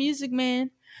 Mr. Music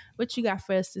Man. What you got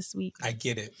for us this week? I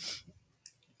get it.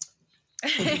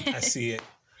 I see it.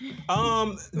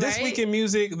 This week in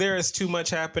music, there is too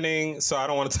much happening, so I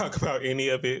don't want to talk about any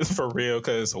of it for real,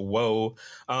 because whoa.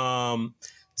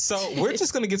 So we're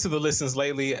just going to get to the listens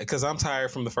lately, because I'm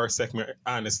tired from the first segment,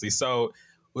 honestly. So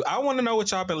I want to know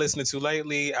what y'all been listening to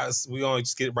lately. We only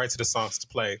just get right to the songs to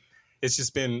play. It's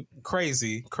just been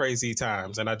crazy, crazy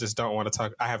times, and I just don't want to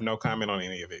talk. I have no comment on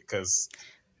any of it, because...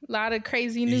 A lot of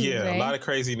crazy news. Yeah, a lot of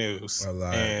crazy news.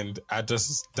 And I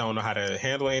just don't know how to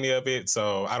handle any of it.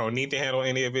 So I don't need to handle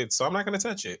any of it. So I'm not going to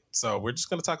touch it. So we're just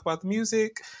going to talk about the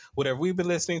music, whatever we've been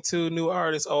listening to, new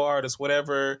artists, old artists,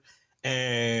 whatever,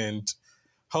 and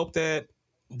hope that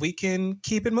we can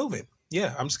keep it moving.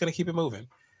 Yeah, I'm just going to keep it moving.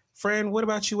 Friend, what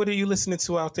about you? What are you listening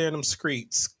to out there in them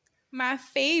streets? My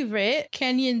favorite,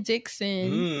 Kenyon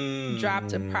Dixon,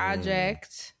 dropped a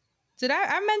project.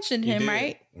 I mentioned him,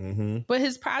 right? Mm-hmm. But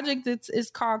his project is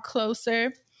called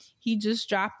Closer. He just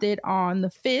dropped it on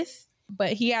the 5th.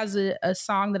 But he has a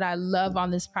song that I love on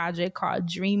this project called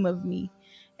Dream of Me.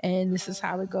 And this is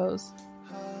how it goes.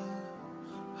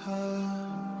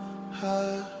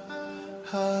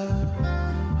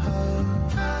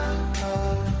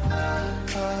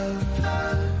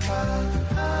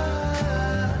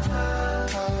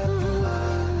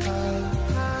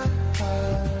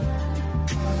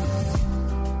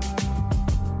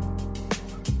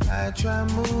 I try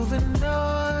moving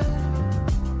on.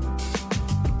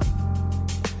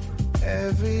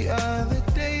 Every other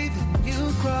day that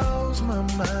you cross my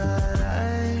mind,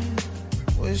 I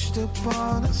wished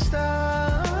upon a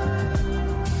star.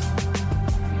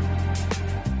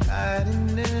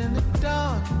 Hiding in the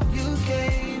dark, you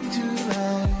came to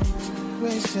life.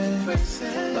 Racing,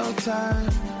 no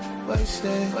time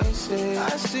wasted.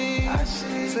 I see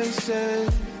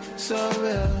faces so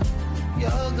real.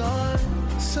 You're gone.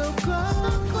 So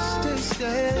close,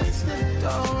 stay,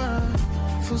 don't run.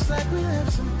 Feels like we have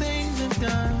some things in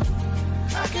done.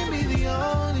 I can be the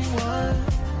only one.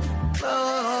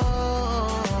 Oh,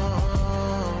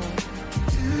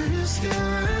 do you still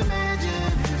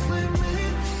imagine if we're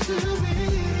meant to be?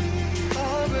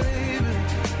 Oh, baby.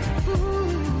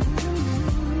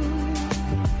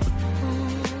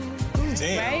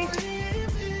 Damn. Right?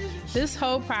 This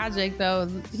whole project, though,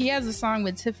 he has a song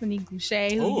with Tiffany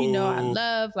Goucher, who I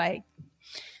love. Like,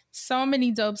 so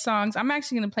many dope songs. I'm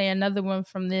actually going to play another one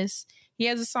from this. He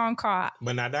has a song called...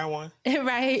 But not that one.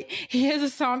 Right? He has a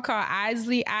song called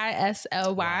Isly,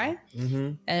 ISLY. Wow.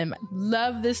 Mm-hmm. And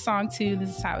love this song, too.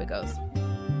 This is how it goes.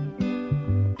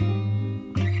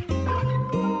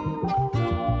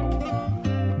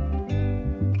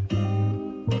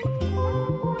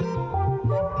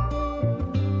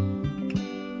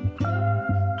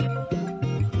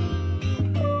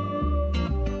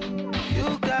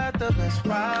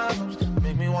 Problems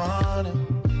make me wanna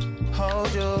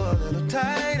hold you a little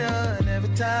tighter, and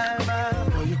every time I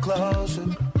pull you closer,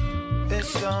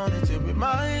 it's only to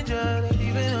remind you that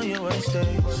even on your worst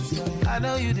days, I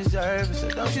know you deserve it. So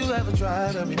don't you ever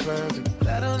try to be perfect.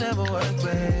 That'll never work,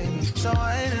 baby. So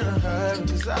I ain't in a hurry,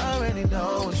 'cause I already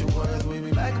know what you're worth. We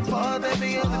be back and forth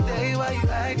every other day while you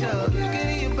act up. You get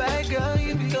in your back, girl,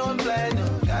 you be going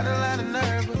platinum. Got a lot of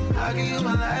nerve, but I'll give you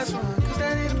my last one, 'cause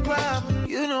that ain't a problem.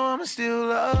 You know I'ma still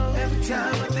love. Every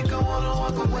time I think I wanna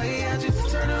walk away, I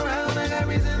just turn around. I got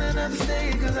reason enough to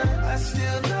stay, 'cause I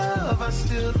still love, I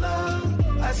still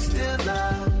love, I still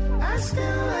love, I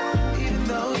still love. Even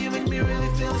though you make me really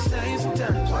feel the same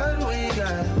sometimes. What we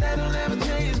got, that'll never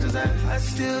change, 'cause I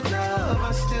still love,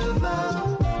 I still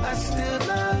love, I I still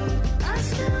love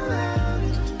you.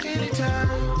 Anytime,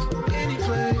 any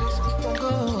place, won't go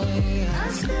away. I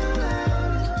still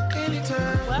love you.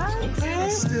 Anytime. What? I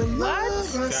still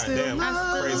love. Goddamn,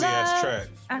 crazy ass track.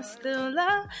 I still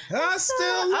love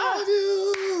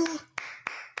you.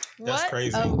 That's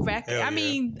crazy. A record. Hell I yeah.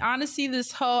 mean, honestly,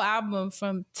 this whole album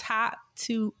from top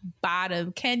to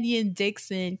bottom, Kenyon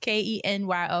Dixon,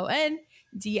 KenYon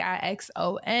Dixon. The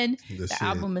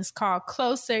album is called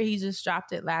Closer. He just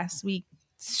dropped it last week.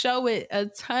 Show it a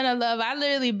ton of love. I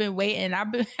literally been waiting. I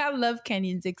love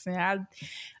Kenyon Dixon. I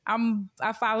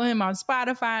follow him on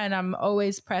Spotify, and I'm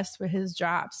always pressed for his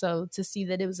drop. So to see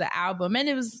that it was an album, and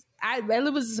it was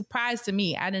a surprise to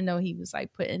me. I didn't know he was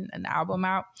like putting an album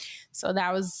out. So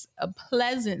that was a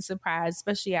pleasant surprise,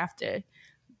 especially after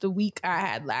the week I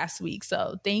had last week.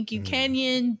 So thank you,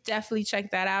 Kenyon. Definitely check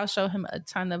that out. Show him a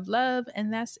ton of love.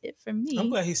 And that's it for me.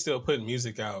 I'm glad he's still putting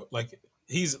music out. Like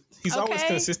he's always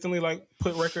consistently like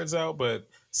put records out, but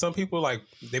some people like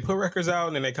they put records out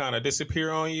and then they kind of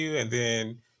disappear on you, and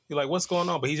then you're like, what's going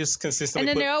on? But he just consistently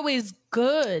and then they're always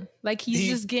good. Like he's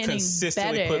just getting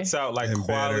consistently better. puts out like And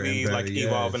quality, better, like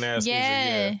evolving ass music.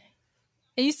 Yeah.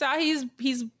 And you saw he's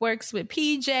works with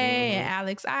PJ and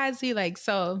Alex Isley. Like,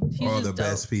 so he's all just the dope.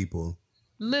 best people.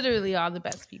 Literally all the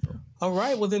best people. All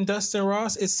right. Well, then, Dustin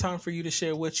Ross, it's time for you to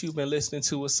share what you've been listening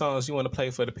to, what songs you want to play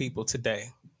for the people today.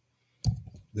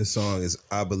 This song is,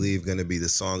 I believe, going to be the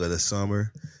song of the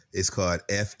summer. It's called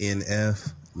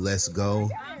FNF, Let's Go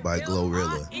by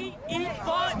Glorilla.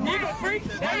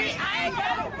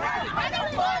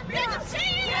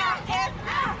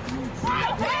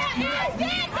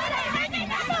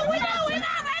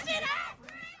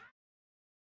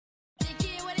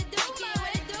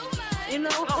 You know,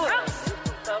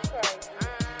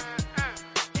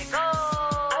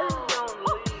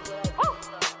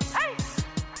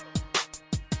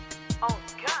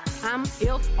 I'm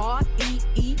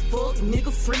F-R-E-E, fuck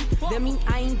nigga free. That mean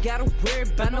I ain't gotta worry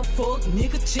about no fuck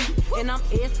nigga cheat. And I'm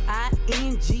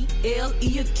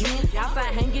S-I-N-G-L-E again.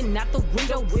 Outside hanging out the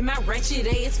window with my ratchet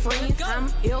ass friends.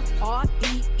 I'm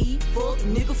F-R-E-E, fuck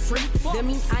nigga free. That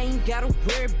mean I ain't gotta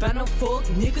worry about no fuck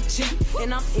nigga cheat.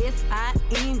 And I'm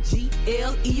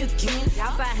S-I-N-G-L-E again.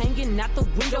 Outside hanging out the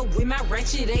window with my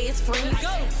ratchet ass friends. Go!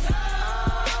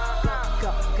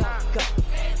 Go, go, go.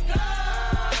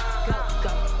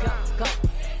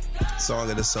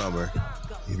 Song of the summer.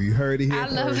 If you heard it here I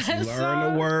love first, that learn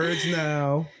song. the words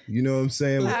now. You know what I'm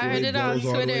saying? I heard it on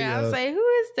Twitter. I was like, who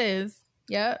is this?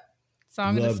 Yep.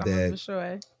 Song of the summer for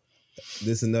sure. This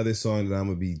is another song that I'm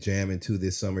going to be jamming to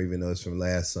this summer, even though it's from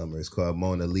last summer. It's called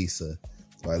Mona Lisa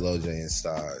by Loj and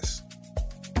Stars.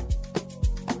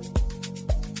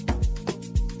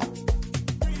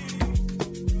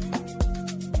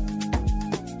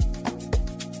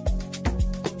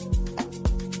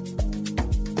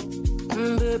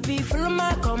 Baby, follow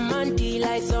my command,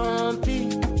 like zombie.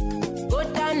 Go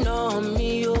down on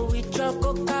me, oh, with your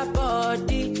coca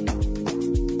body.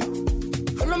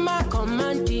 Follow my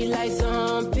command, like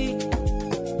zombie.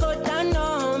 Go down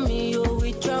on me, oh,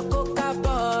 with your coca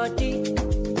body.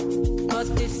 Cause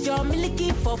this your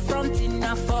milky for front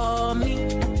enough for me.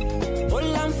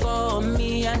 Hold on for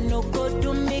me, I no go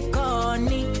do me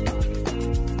corny.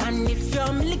 And if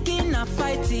you're milky na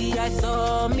fighty, I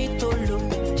saw me to look.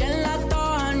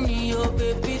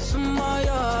 Baby,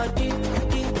 smile, deep,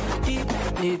 deep, deep.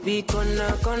 Baby,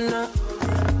 gonna,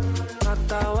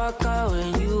 waka, waka,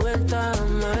 when you enter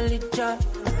my licha.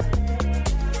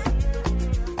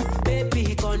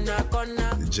 Baby, gonna.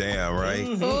 The jam, right?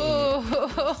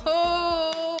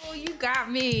 Oh, you got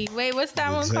me. Wait, what's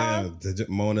that one called? The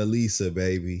Mona Lisa,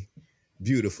 baby.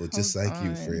 Beautiful, just like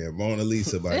you, Fred. Mona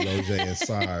Lisa by Loj and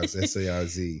Stars,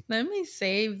 S-A-R-Z. Let me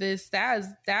save this.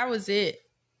 That was it.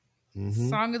 Mm-hmm.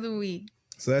 Song of the week.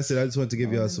 So that's it. I just want to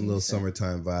give y'all some little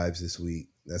summertime vibes this week.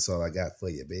 That's all I got for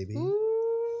you, baby.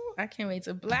 Ooh, I can't wait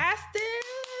to blast it.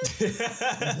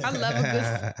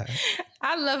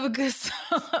 I love a good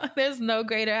song. There's no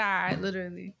greater high,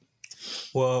 literally.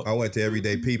 Well, I went to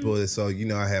Everyday People, so you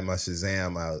know I had my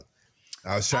Shazam out.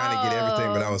 I was trying to get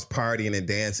everything, but I was partying and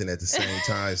dancing at the same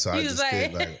time, so I just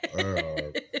did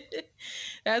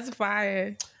That's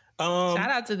fire. Shout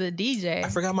out to the DJ. I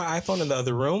forgot my iPhone in the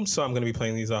other room, so I'm going to be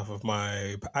playing these off of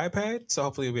my iPad. So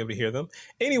hopefully you'll be able to hear them.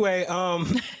 Anyway,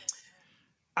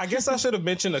 I guess I should have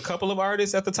mentioned a couple of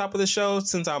artists at the top of the show,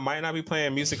 since I might not be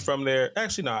playing music from there.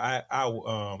 Actually, no, I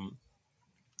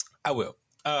will.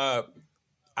 I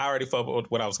already fumbled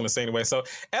what I was going to say anyway. So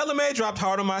Ella Mai dropped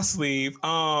Hard on My Sleeve,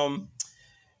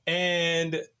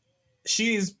 and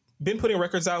she's been putting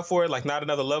records out for it, like Not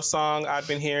Another Love Song I've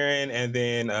been hearing, and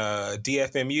then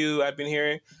DFMU I've been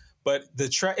hearing. But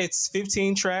it's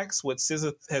 15 tracks, what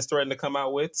SZA has threatened to come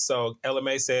out with. So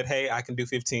LMA said, hey, I can do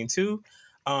 15 too.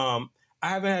 I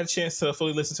haven't had a chance to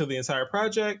fully listen to the entire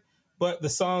project, but the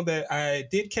song that I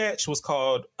did catch was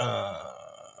called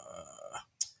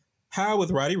How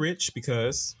with Roddy Ricch,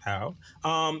 because how.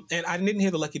 And I didn't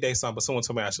hear the Lucky Day song, but someone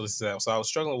told me I should listen to that. So I was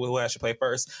struggling with who I should play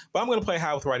first. But I'm going to play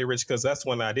How with Roddy Ricch because that's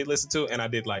one that I did listen to and I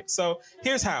did like. So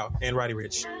here's How and Roddy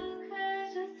Ricch.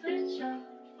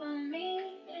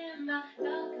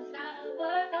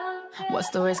 What's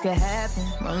the worst could happen?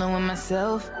 Rolling with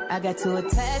myself. I got too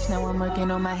attached, now I'm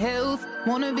working on my health.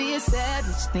 Wanna be a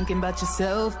savage, thinking about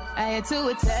yourself. I had to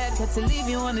attack, had to leave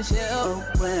you on the shelf.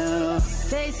 Oh, well.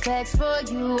 Face facts for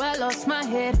you, I lost my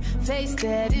head. Face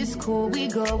that, it's cool, we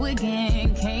go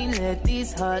again. Can't let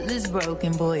these heartless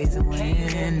broken boys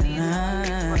win.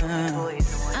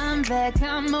 I'm back,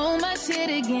 I'm on my shit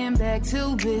again. Back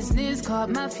to business, caught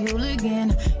my fuel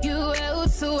again. You out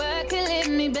so I can let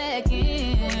me back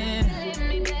in.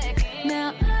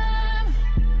 Now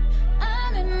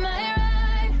I'm in my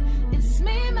ride. It's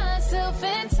me, myself,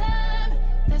 and time.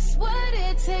 That's what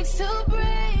it takes to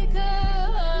break a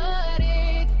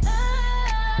heartache.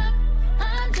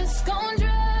 I'm just gonna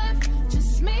drive.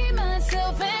 Just me,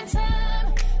 myself, and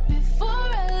time. Before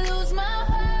I lose my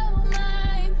whole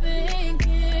mind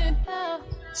thinking how.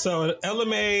 So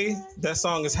LMA, that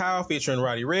song is How featuring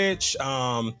Roddy Ricch.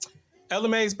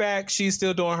 LMA's back. She's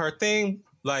still doing her thing.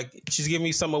 Like, she's giving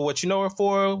me some of what you know her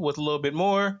for with a little bit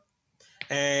more.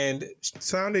 And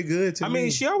sounded good to me. I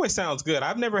mean, she always sounds good.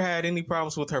 I've never had any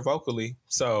problems with her vocally.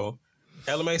 So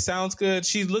LMA sounds good.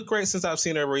 She's looked great since I've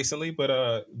seen her recently,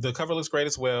 but the cover looks great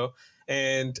as well.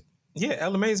 And yeah,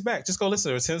 LMA's back. Just go listen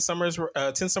to her. 10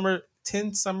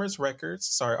 Summers Records.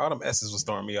 Sorry, all them S's was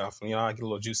throwing me off. You know, I get a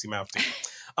little juicy mouth too.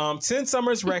 10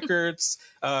 Summers Records.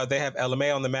 They have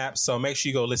LMA on the map, so make sure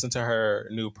you go listen to her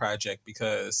new project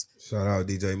because shout out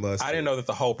DJ Mustard. I didn't know that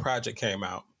the whole project came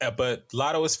out, but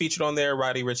Lotto is featured on there.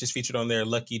 Roddy Ricch is featured on there.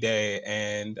 Lucky Day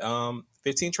and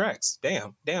 15 tracks.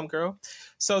 Damn, girl.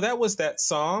 So that was that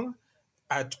song.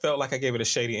 I felt like I gave it a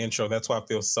shady intro. That's why I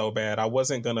feel so bad. I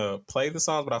wasn't going to play the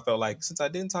songs, but I felt like since I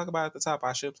didn't talk about it at the top,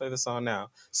 I should play the song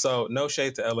now. So no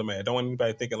shade to LMA. I don't want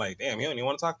anybody thinking like, damn, you don't even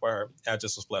want to talk about her. I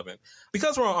just was flubbing.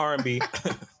 Because we're on R&B.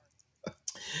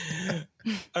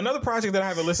 Another project that I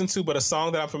haven't listened to, but a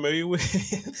song that I'm familiar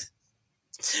with.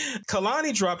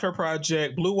 Kalani dropped her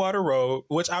project Blue Water Road,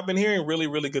 which I've been hearing really,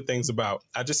 really good things about.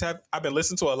 I've been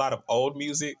listening to a lot of old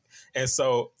music, and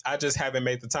so I just haven't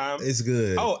made the time. It's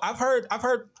good. Oh, I've heard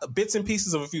bits and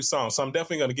pieces of a few songs, so I'm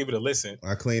definitely going to give it a listen.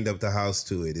 I cleaned up the house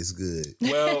to it. It's good.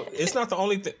 Well, it's not the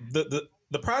only thing.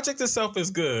 The project itself is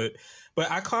good,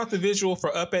 but I caught the visual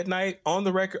for Up at Night on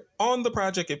the record. On the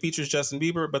project, it features Justin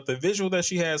Bieber, but the visual that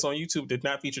she has on YouTube did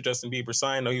not feature Justin Bieber, so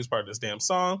I didn't know he was part of this damn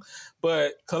song.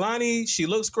 But Kalani, she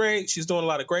looks great. She's doing a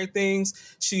lot of great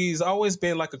things. She's always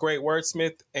been like a great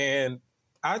wordsmith, and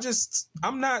I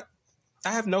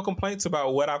have no complaints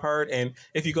about what I've heard. And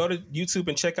if you go to YouTube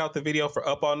and check out the video for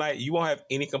Up All Night, you won't have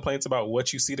any complaints about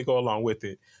what you see to go along with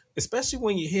it. Especially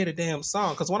when you hear the damn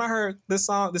song. Because when I heard this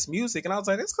song, this music, and I was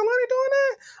like, is Kalani doing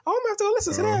that? I'm going to have to go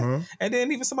listen to that. And then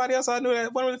even somebody else I knew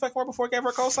that wasn't really fucking her before gave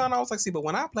her a co-sign. I was like, see, but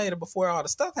when I played it before all the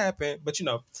stuff happened, but you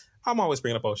know, I'm always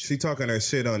bringing up bullshit. She talking her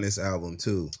shit on this album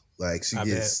too. Like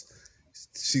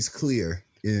she's clear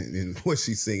in what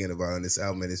she's singing about on this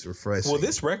album, and it's refreshing. Well,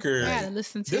 this record, I gotta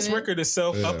listen to this it. record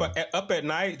itself, Up at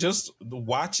Night, just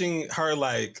watching her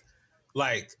like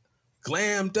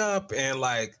glammed up and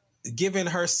like giving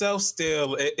herself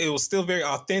still, it was still very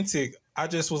authentic. I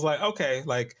just was like, okay,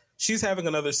 like she's having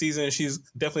another season. She's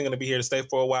definitely going to be here to stay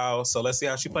for a while. So let's see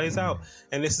how she plays out.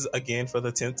 And this is again for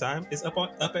the 10th time. It's Up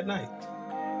at Night.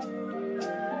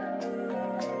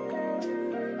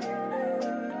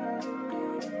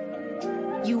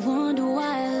 You wonder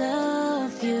why I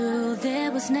love you.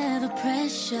 There was never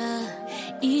pressure.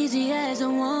 Easy as I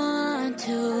want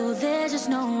to. There's just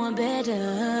no one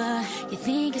better. You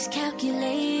think it's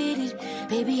calculated.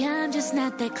 Baby, I'm just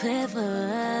not that clever.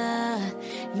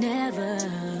 Never.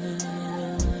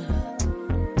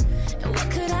 And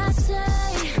what could I say?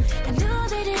 I knew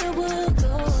that it would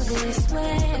go this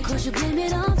way. Of course you blame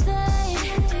it on fate.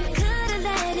 Could've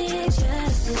let it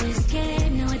just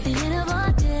escape. Now at the end of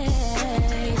our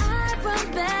day, I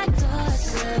brought back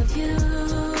thoughts of you.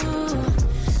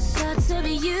 Thoughts of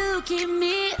you keep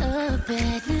me up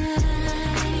at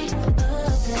night.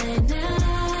 Up at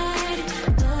night.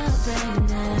 Up at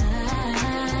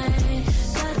night.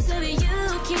 Thoughts of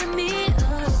you keep me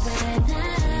up at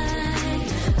night.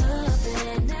 Up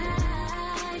at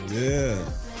night. Yeah.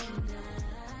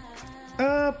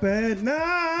 Up at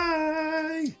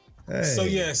Night. So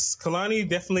yes, Kalani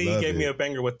definitely Love gave me it. a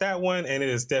banger with that one, and it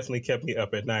has definitely kept me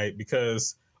up at night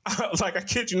because, like, I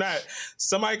kid you not,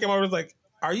 somebody came over and was like,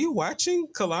 "Are you watching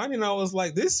Kalani?" And I was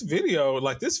like, "This video,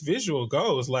 like, this visual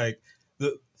goes like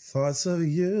the." Thoughts of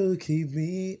you keep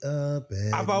me up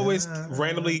at I've always night.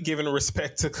 randomly given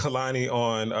respect to Kalani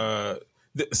on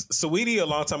Saweetie a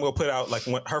long time ago put out like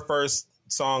her first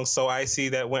song So Icy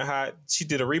that went hot. She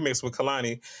did a remix with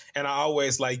Kalani, and I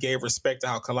always like gave respect to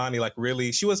how Kalani like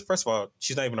really, she was, first of all,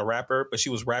 she's not even a rapper, but she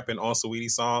was rapping on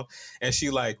Saweetie's song, and she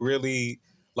like really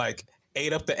like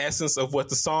ate up the essence of what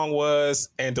the song was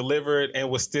and delivered, and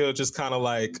was still just kind of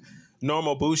like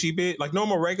normal bougie bitch, like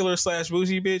normal regular /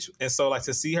 bougie bitch. And so like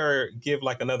to see her give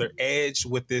like another edge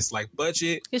with this like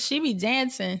budget. Cause she be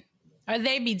dancing, or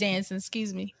they be dancing.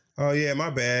 Excuse me. Oh yeah,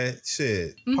 my bad.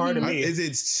 Shit. Pardon me. Is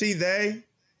it she, they?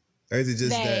 Or is it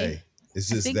just they? It's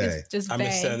just think they. it's just I they.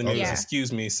 missed the news. Yeah.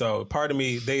 Excuse me. So pardon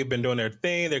me. They've been doing their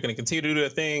thing. They're going to continue to do their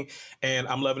thing. And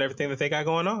I'm loving everything that they got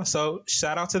going on. So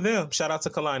shout out to them. Shout out to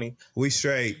Kalani. We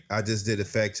straight. I just did a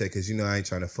fact check because I ain't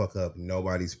trying to fuck up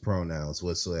nobody's pronouns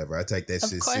whatsoever. I take that Of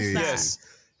shit course serious. not. Yes.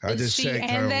 I Is just she checked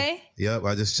and her. they? Yep,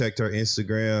 I just checked her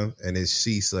Instagram and it's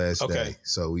she/they. Okay.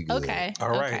 So we good. Okay.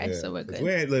 All right. Okay. Yeah. So we're good.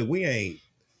 We ain't.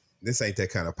 This ain't that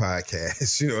kind of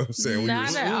podcast. You know what I'm saying?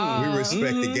 Not at all. We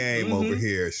respect the game over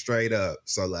here, straight up.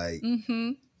 So like,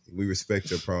 Mm-hmm. we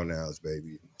respect your pronouns,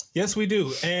 baby. Yes, we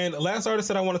do. And last artist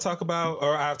that I want to talk about,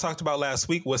 or I've talked about last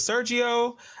week, was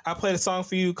Sergio. I played a song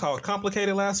for you called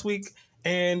Complicated last week.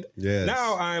 And Yes.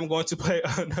 now I'm going to play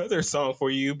another song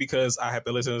for you because I have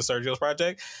been listening to Sergio's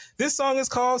project. This song is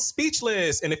called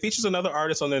Speechless, and it features another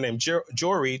artist on there named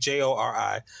Jory,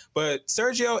 Jori. But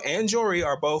Sergio and Jory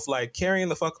are both like carrying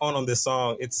the fuck on this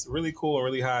song. It's really cool and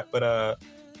really hot. But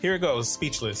here it goes,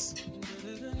 Speechless.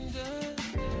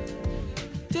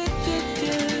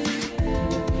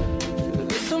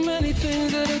 There's so many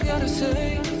things that I gotta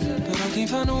say, but I can't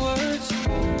find the words.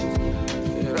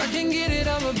 Yeah, I can't get it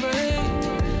out my brain,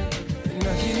 and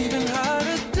I can't even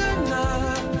hide to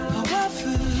deny how I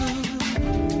feel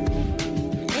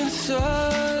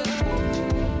inside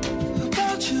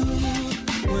about you.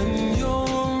 When you're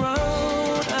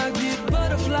around, I get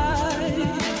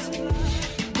butterflies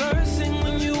bursting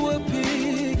when you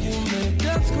appear. You make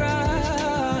us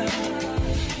cry.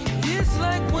 It's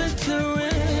like winter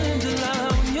in July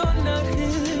when you're not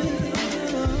here.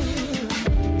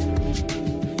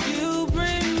 You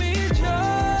bring me joy.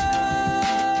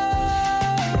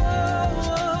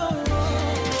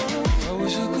 I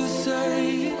wish I could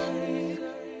say,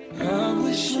 I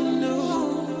wish you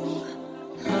knew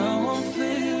how I'm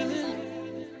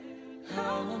feeling,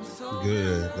 how I'm so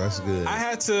Good. That's good. I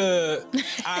had to,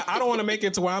 I don't want to make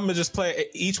it to where I'm going to just play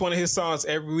each one of his songs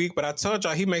every week, but I told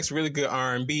y'all he makes really good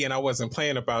R&B, and I wasn't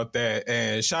playing about that.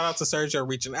 And shout out to Sergio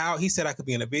reaching out. He said I could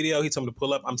be in a video. He told me to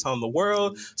pull up. I'm telling the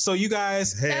world. So you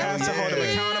guys have to hold him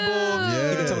accountable.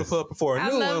 He can tell me to pull up before a I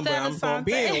new love one, but that, I'm going to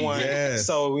be in one. Yes.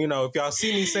 So, if y'all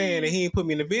see me saying that he ain't put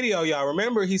me in the video, y'all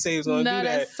remember he said he was going to No, do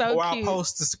that. that's so Or I'll cute.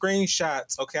 post the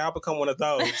screenshots. Okay, I'll become one of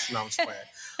those. No, I'm just playing.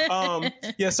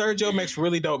 Yeah, Sergio makes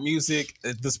really dope music.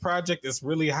 This project is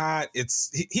really hot.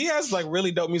 He has like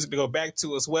really dope music to go back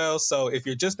to as well. So if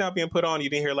you're just now being put on, you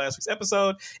didn't hear last week's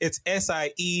episode, it's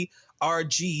SIERGIO.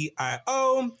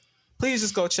 Please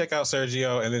just go check out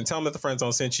Sergio and then tell him that the Friend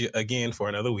Zone sent you again for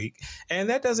another week. And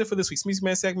that does it for this week's Music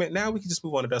Man segment. Now we can just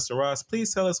move on to Dustin Ross.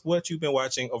 Please tell us what you've been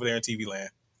watching over there in TV land.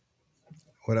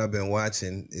 What I've been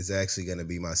watching is actually going to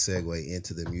be my segue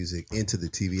into the music, into the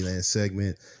TV Land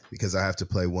segment, because I have to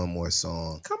play one more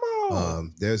song. Come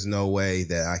on. There's no way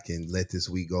that I can let this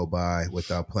week go by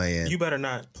without playing. You better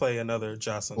not play another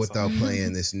Jocelyn without song.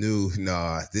 playing this new.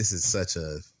 This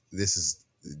is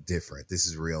different. This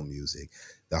is real music.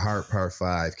 The Heart Part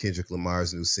 5, Kendrick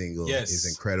Lamar's new single, is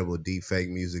incredible deep fake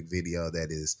music video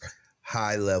that is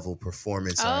high level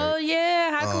performance art. Oh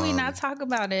yeah, how can we not talk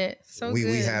about it? So we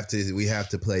good. have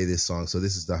to play this song. So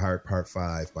this is The Heart Part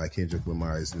 5 by Kendrick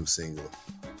Lamar's new single.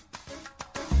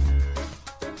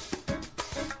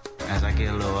 As I get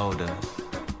a little older,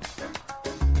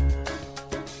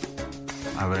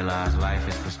 I realize life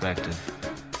is perspective.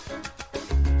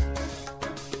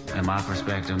 And my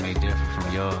perspective may differ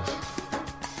from yours.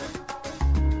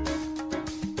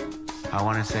 I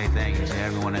want to say thank you to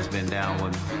everyone that's been down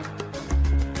with me.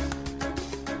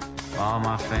 All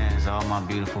my fans, all my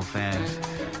beautiful fans.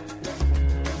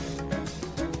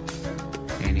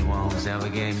 Anyone who's ever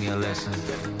gave me a lesson.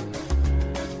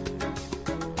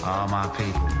 All my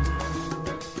people.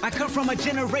 I come from a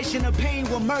generation of pain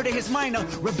where murder is minor.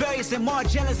 Rebellious and more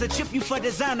jealous, a chip you for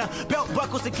designer. Belt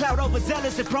buckles and cloud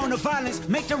overzealous and prone to violence.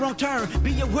 Make the wrong turn,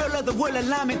 be your will of the will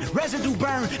alignment. Residue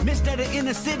burn, missed at the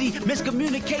inner city.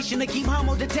 Miscommunication to keep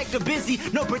homo detector busy.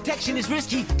 No protection is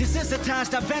risky.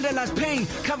 Desensitized, I vandalize pain.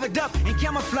 Covered up and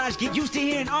camouflage, get used to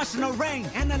hearing arsenal rain.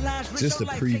 Analyze just a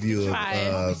preview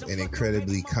of an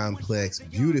incredibly complex,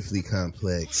 beautifully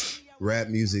complex rap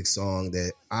music song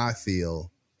that I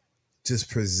feel just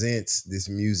presents this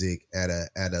music at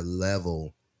a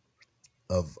level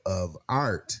of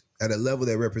art, at a level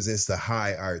that represents the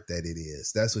high art that it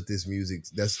is. That's what this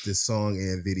song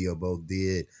and video both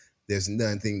did. There's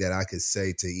nothing that I could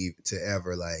say to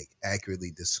ever like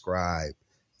accurately describe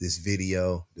this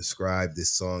video, describe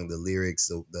this song, the lyrics,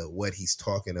 the what he's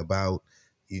talking about.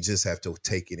 You just have to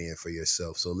take it in for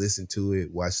yourself. So listen to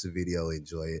it, watch the video,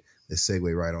 enjoy it. Let's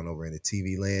segue right on over into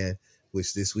TV land,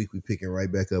 which this week we're picking right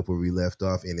back up where we left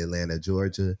off in Atlanta,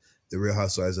 Georgia. The Real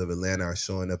Housewives of Atlanta are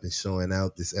showing up and showing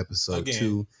out. This episode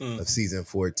 2 of season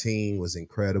 14 was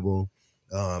incredible.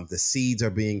 The seeds are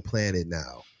being planted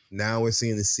now. Now we're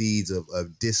seeing the seeds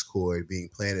of discord being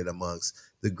planted amongst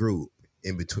the group,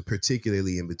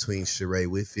 particularly in between Sheree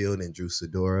Whitfield and Drew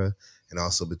Sidora, and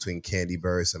also between Candy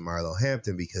Burris and Marlo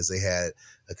Hampton, because they had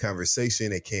a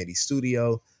conversation at Candy's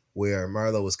studio where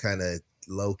Marlo was kind of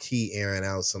low-key airing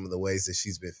out some of the ways that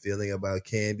she's been feeling about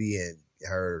Candy and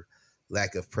her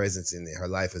lack of presence in her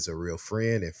life as a real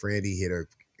friend. And Candy hit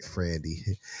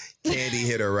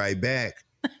her right back.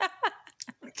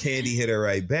 Candy hit her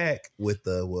right back with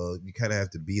well, you kind of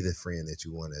have to be the friend that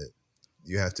you want to.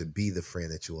 You have to be the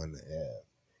friend that you want to have.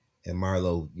 And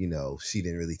Marlo, she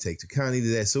didn't really take too kindly to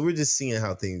that. So we're just seeing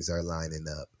how things are lining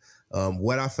up.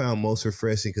 What I found most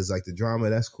refreshing, because like the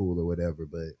drama, that's cool or whatever,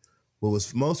 but what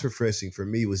was most refreshing for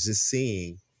me was just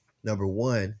seeing, number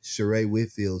one, Sheree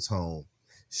Whitfield's home.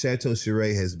 Chateau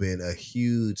Sheree has been a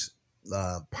huge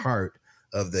part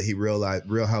of the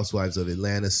Real Housewives of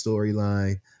Atlanta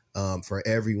storyline for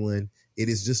everyone. It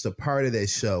is just a part of that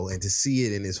show. And to see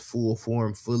it in its full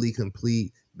form, fully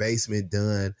complete, basement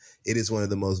done, it is one of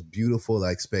the most beautiful,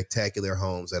 like spectacular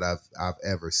homes that I've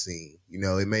ever seen.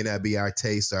 It may not be our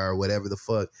taste or whatever the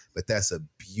fuck, but that's a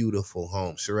beautiful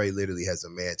home. Sheree literally has a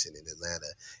mansion in Atlanta,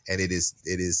 and it is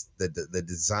the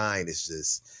design is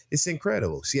just, it's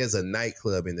incredible. She has a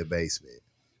nightclub in the basement.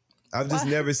 I've just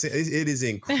never seen it is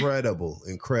incredible.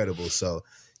 So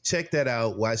check that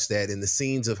out. Watch that. And the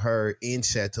scenes of her in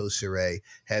Chateau Sheree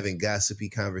having gossipy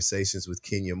conversations with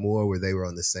Kenya Moore, where they were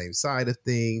on the same side of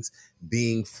things,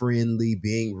 being friendly,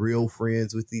 being real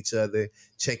friends with each other,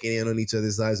 checking in on each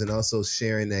other's lives, and also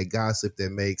sharing that gossip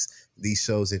that makes these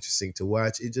shows interesting to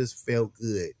watch. It just felt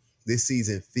good. This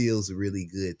season feels really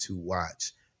good to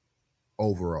watch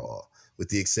overall, with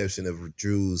the exception of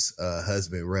Drew's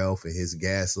husband, Ralph, and his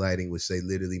gaslighting, which they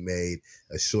literally made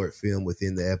a short film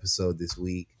within the episode this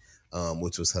week,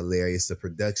 which was hilarious. The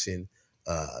production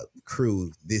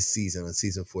crew this season, on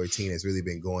season 14, has really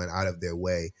been going out of their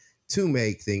way to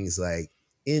make things like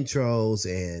intros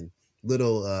and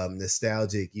little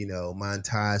nostalgic,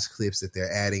 montage clips that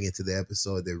they're adding into the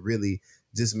episode that really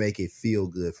just make it feel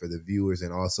good for the viewers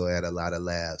and also add a lot of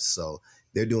laughs. So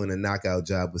they're doing a knockout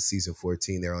job with season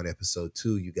 14. They're on episode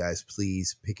 2. You guys,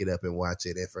 please pick it up and watch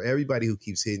it. And for everybody who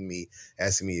keeps hitting me,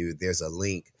 asking me if there's a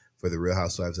link for the Real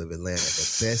Housewives of Atlanta,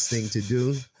 the best thing to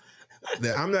do,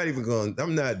 I'm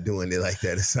not doing it like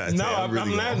that. Aside no, I'm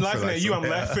not laughing at you. I'm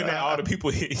laughing at all the people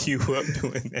hitting you up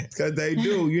doing that. Because they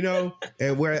do,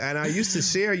 and I used to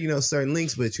share, certain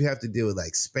links, but you have to deal with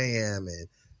like spam and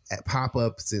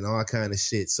pop-ups and all kind of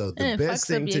shit. So the best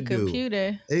thing to do,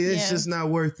 it's just not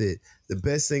worth it. The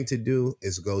best thing to do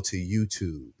is go to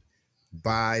YouTube.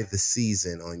 Buy the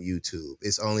season on YouTube.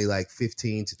 It's only like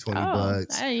 15 to 20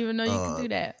 bucks. I didn't even know you could do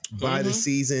that. Buy the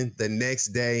season. The next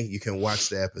day you can watch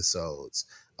the episodes.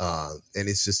 And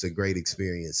it's just a great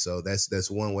experience. So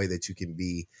that's one way that you can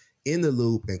be in the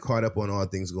loop and caught up on all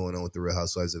things going on with the Real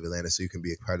Housewives of Atlanta, so you can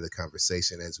be a part of the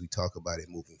conversation as we talk about it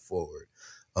moving forward.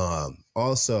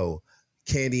 Also,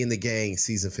 Candy and the Gang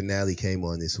season finale came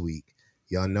on this week.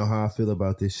 Y'all know how I feel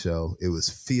about this show. It was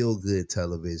feel-good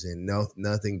television.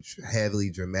 Nothing heavily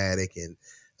dramatic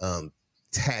and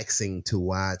taxing to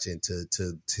watch and to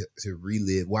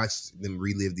relive. Watch them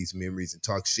relive these memories and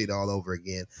talk shit all over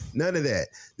again. None of that.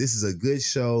 This is a good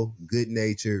show, good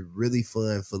natured, really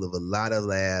fun, full of a lot of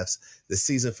laughs. The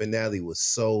season finale was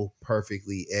so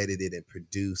perfectly edited and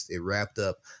produced. It wrapped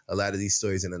up a lot of these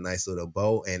stories in a nice little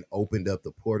bow and opened up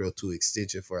the portal to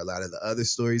extension for a lot of the other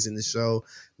stories in the show,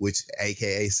 which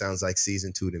AKA sounds like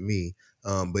season 2 to me.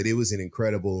 But it was an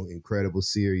incredible, incredible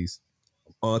series.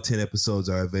 All 10 episodes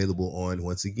are available on,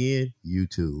 once again,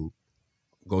 YouTube.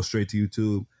 Go straight to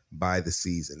YouTube, buy the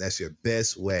season. That's your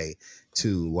best way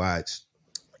to watch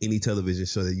any television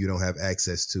show that you don't have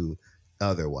access to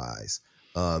otherwise.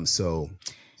 So,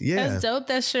 yeah. That's dope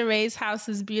that Sheree's house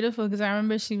is beautiful because I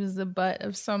remember she was the butt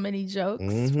of so many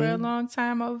jokes for a long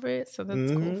time over it. So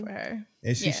that's cool for her.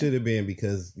 And she should have been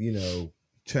because,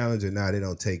 challenge or not, it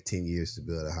don't take 10 years to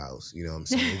build a house. You know what I'm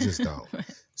saying? It just don't.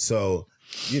 So,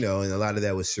 and a lot of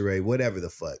that was Sheree, whatever the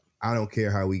fuck. I don't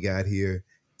care how we got here.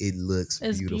 It looks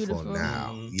beautiful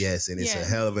now. Yes, and it's a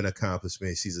hell of an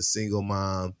accomplishment. She's a single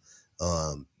mom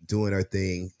doing her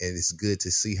thing, and it's good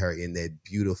to see her in that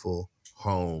beautiful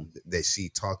home that she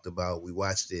talked about. We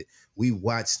watched it. We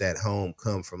watched that home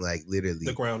come from like literally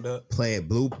the ground up, playing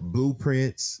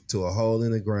blueprints to a hole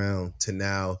in the ground to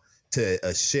now to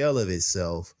a shell of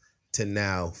itself to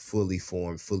now fully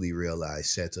formed, fully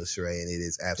realized Chateau Sheree, and it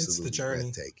is absolutely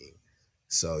breathtaking.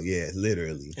 So yeah,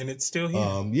 literally, and it's still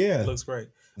here. Yeah, it looks great.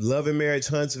 Love and Marriage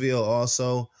Huntsville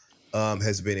also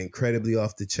has been incredibly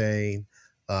off the chain.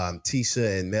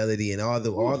 Tisha and Melody and all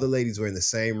the ladies were in the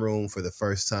same room for the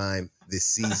first time this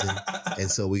season, and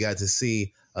so we got to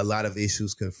see a lot of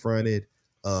issues confronted.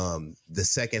 The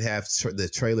second half, the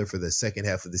trailer for the second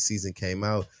half of the season came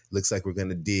out. Looks like we're going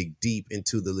to dig deep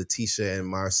into the Letitia and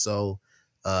Marceau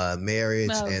marriage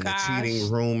the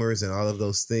cheating rumors and all of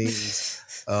those things.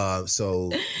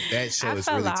 So that show is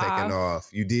really taking off.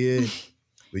 You did?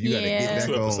 But you got to get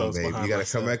back on, baby. You got to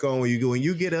come back on when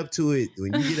you get up to it.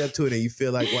 When you get up to it and you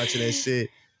feel like watching that shit,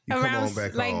 you come on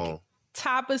back on.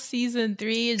 Top of season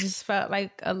 3, it just felt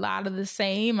like a lot of the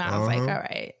same. I was like, all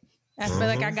right. I feel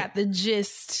like I got the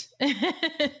gist.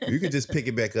 You can just pick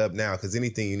it back up now because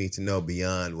anything you need to know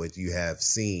beyond what you have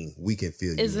seen, we can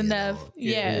fill you is enough.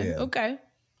 Yeah. Okay.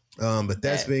 But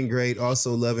that's been great.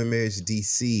 Also, Love and Marriage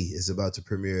DC is about to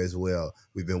premiere as well.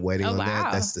 We've been waiting on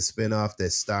that. That's the spinoff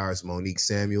that stars Monique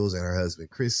Samuels and her husband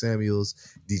Chris Samuels,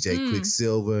 DJ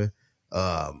Quicksilver,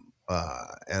 and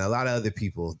a lot of other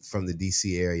people from the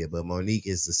DC area. But Monique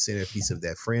is the centerpiece of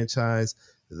that franchise.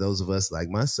 Those of us like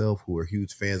myself who are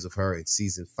huge fans of her in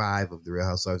season 5 of The Real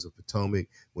Housewives of Potomac,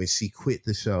 when she quit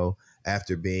the show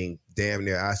after being damn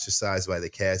near ostracized by the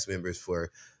cast members for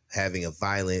having a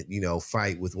violent,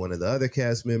 fight with one of the other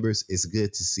cast members, it's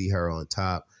good to see her on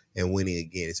top and winning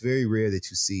again. It's very rare that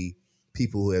you see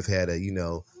people who have had a,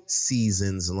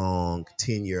 seasons long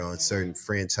tenure on certain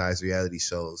franchise reality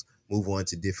shows move on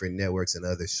to different networks and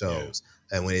other shows. Yeah.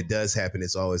 And when it does happen,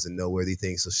 it's always a noteworthy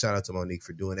thing. So shout out to Monique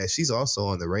for doing that. She's also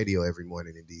on the radio every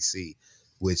morning in DC,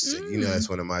 which, that's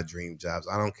one of my dream jobs.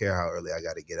 I don't care how early I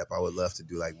got to get up. I would love to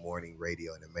do like morning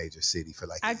radio in a major city for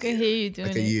like I could hear you doing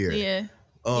like a year. Yeah.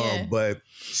 But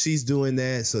she's doing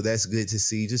that, so that's good to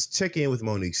see. Just check in with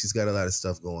Monique. She's got a lot of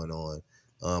stuff going on.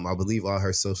 I believe all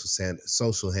her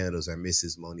social handles are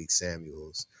Mrs. Monique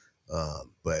Samuels.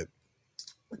 But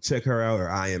check her out, or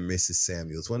I am Mrs.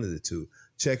 Samuels, one of the two.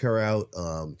 Check her out.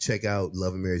 Check out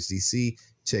Love and Marriage DC.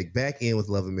 Check back in with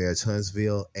Love and Marriage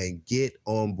Huntsville and get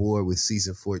on board with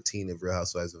season 14 of Real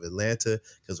Housewives of Atlanta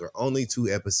because we're only 2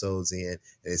 episodes in and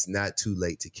it's not too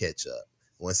late to catch up.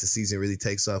 Once the season really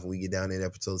takes off and we get down in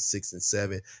episodes 6 and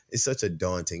 7, it's such a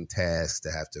daunting task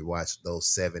to have to watch those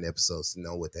 7 episodes to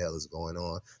know what the hell is going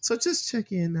on. So just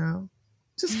check in now.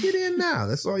 Just get in now.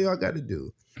 That's all y'all got to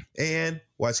do. And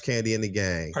watch Candy and the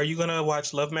Gang. Are you going to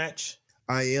watch Love Match?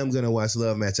 I am going to watch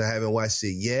Love Match. I haven't watched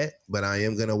it yet, but I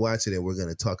am going to watch it and we're going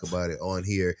to talk about it on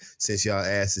here. Since y'all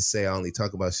asked to say I only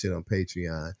talk about shit on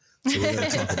Patreon. So we're going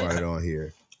to talk about it on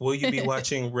here. Will you be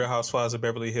watching Real Housewives of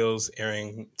Beverly Hills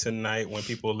airing tonight when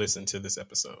people listen to this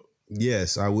episode?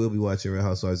 Yes, I will be watching Real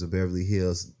Housewives of Beverly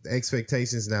Hills. The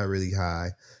expectations not really high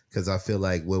because I feel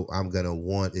like what I'm going to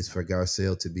want is for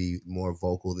Garcelle to be more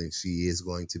vocal than she is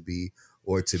going to be,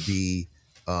 or to be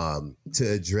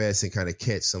to address and kind of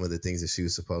catch some of the things that she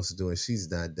was supposed to do, and she's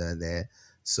not done that.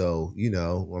 So,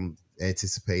 I'm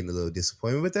anticipating a little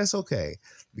disappointment, but that's okay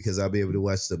because I'll be able to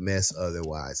watch the mess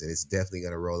otherwise, and it's definitely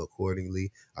going to roll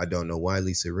accordingly. I don't know why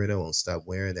Lisa Rinna won't stop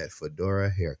wearing that fedora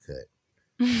haircut.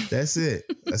 That's it.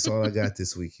 That's all I got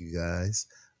this week, you guys.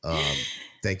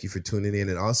 Thank you for tuning in,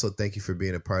 and also thank you for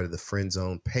being a part of the Friend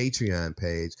Zone Patreon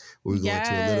page where we go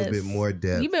into a little bit more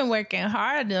depth. You've been working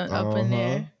hard up in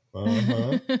there.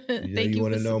 You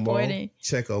want to know more?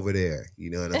 Check over there.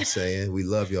 You know what I'm saying? We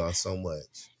love y'all so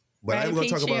much. But I'm going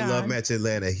to talk about Love Match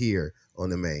Atlanta here on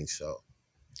the main show.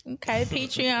 Okay,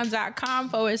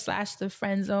 patreon.com/the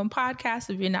Friend Zone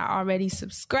podcast if you're not already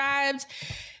subscribed.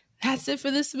 That's it for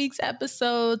this week's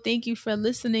episode. Thank you for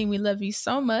listening. We love you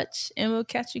so much, and we'll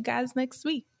catch you guys next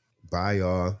week. Bye,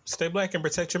 y'all. Stay black and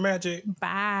protect your magic.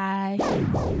 Bye.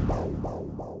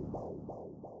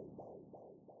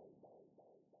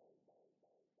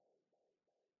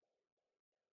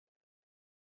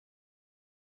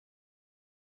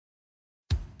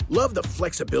 Love the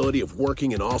flexibility of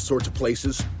working in all sorts of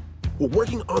places? Well,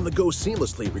 working on the go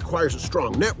seamlessly requires a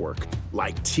strong network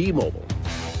like T-Mobile.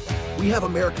 We have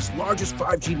America's largest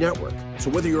 5G network, so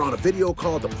whether you're on a video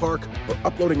call at the park or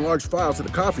uploading large files at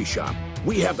a coffee shop,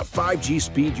 we have the 5G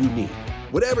speed you need.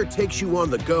 Whatever takes you on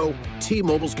the go,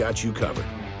 T-Mobile's got you covered.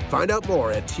 Find out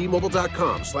more at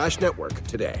T-Mobile.com/network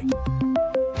today.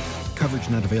 Coverage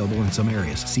not available in some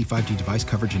areas. See 5G device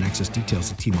coverage and access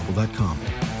details at T-Mobile.com.